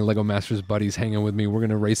some of my Lego Masters buddies hanging with me. We're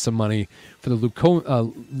going to raise some money for the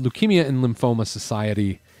Leukemia and Lymphoma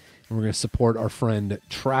Society. And we're going to support our friend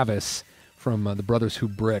Travis from the Brothers Who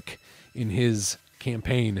Brick in his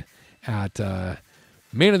campaign at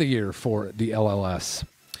Man of the Year for the LLS.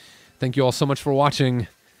 Thank you all so much for watching.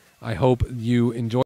 I hope you enjoy.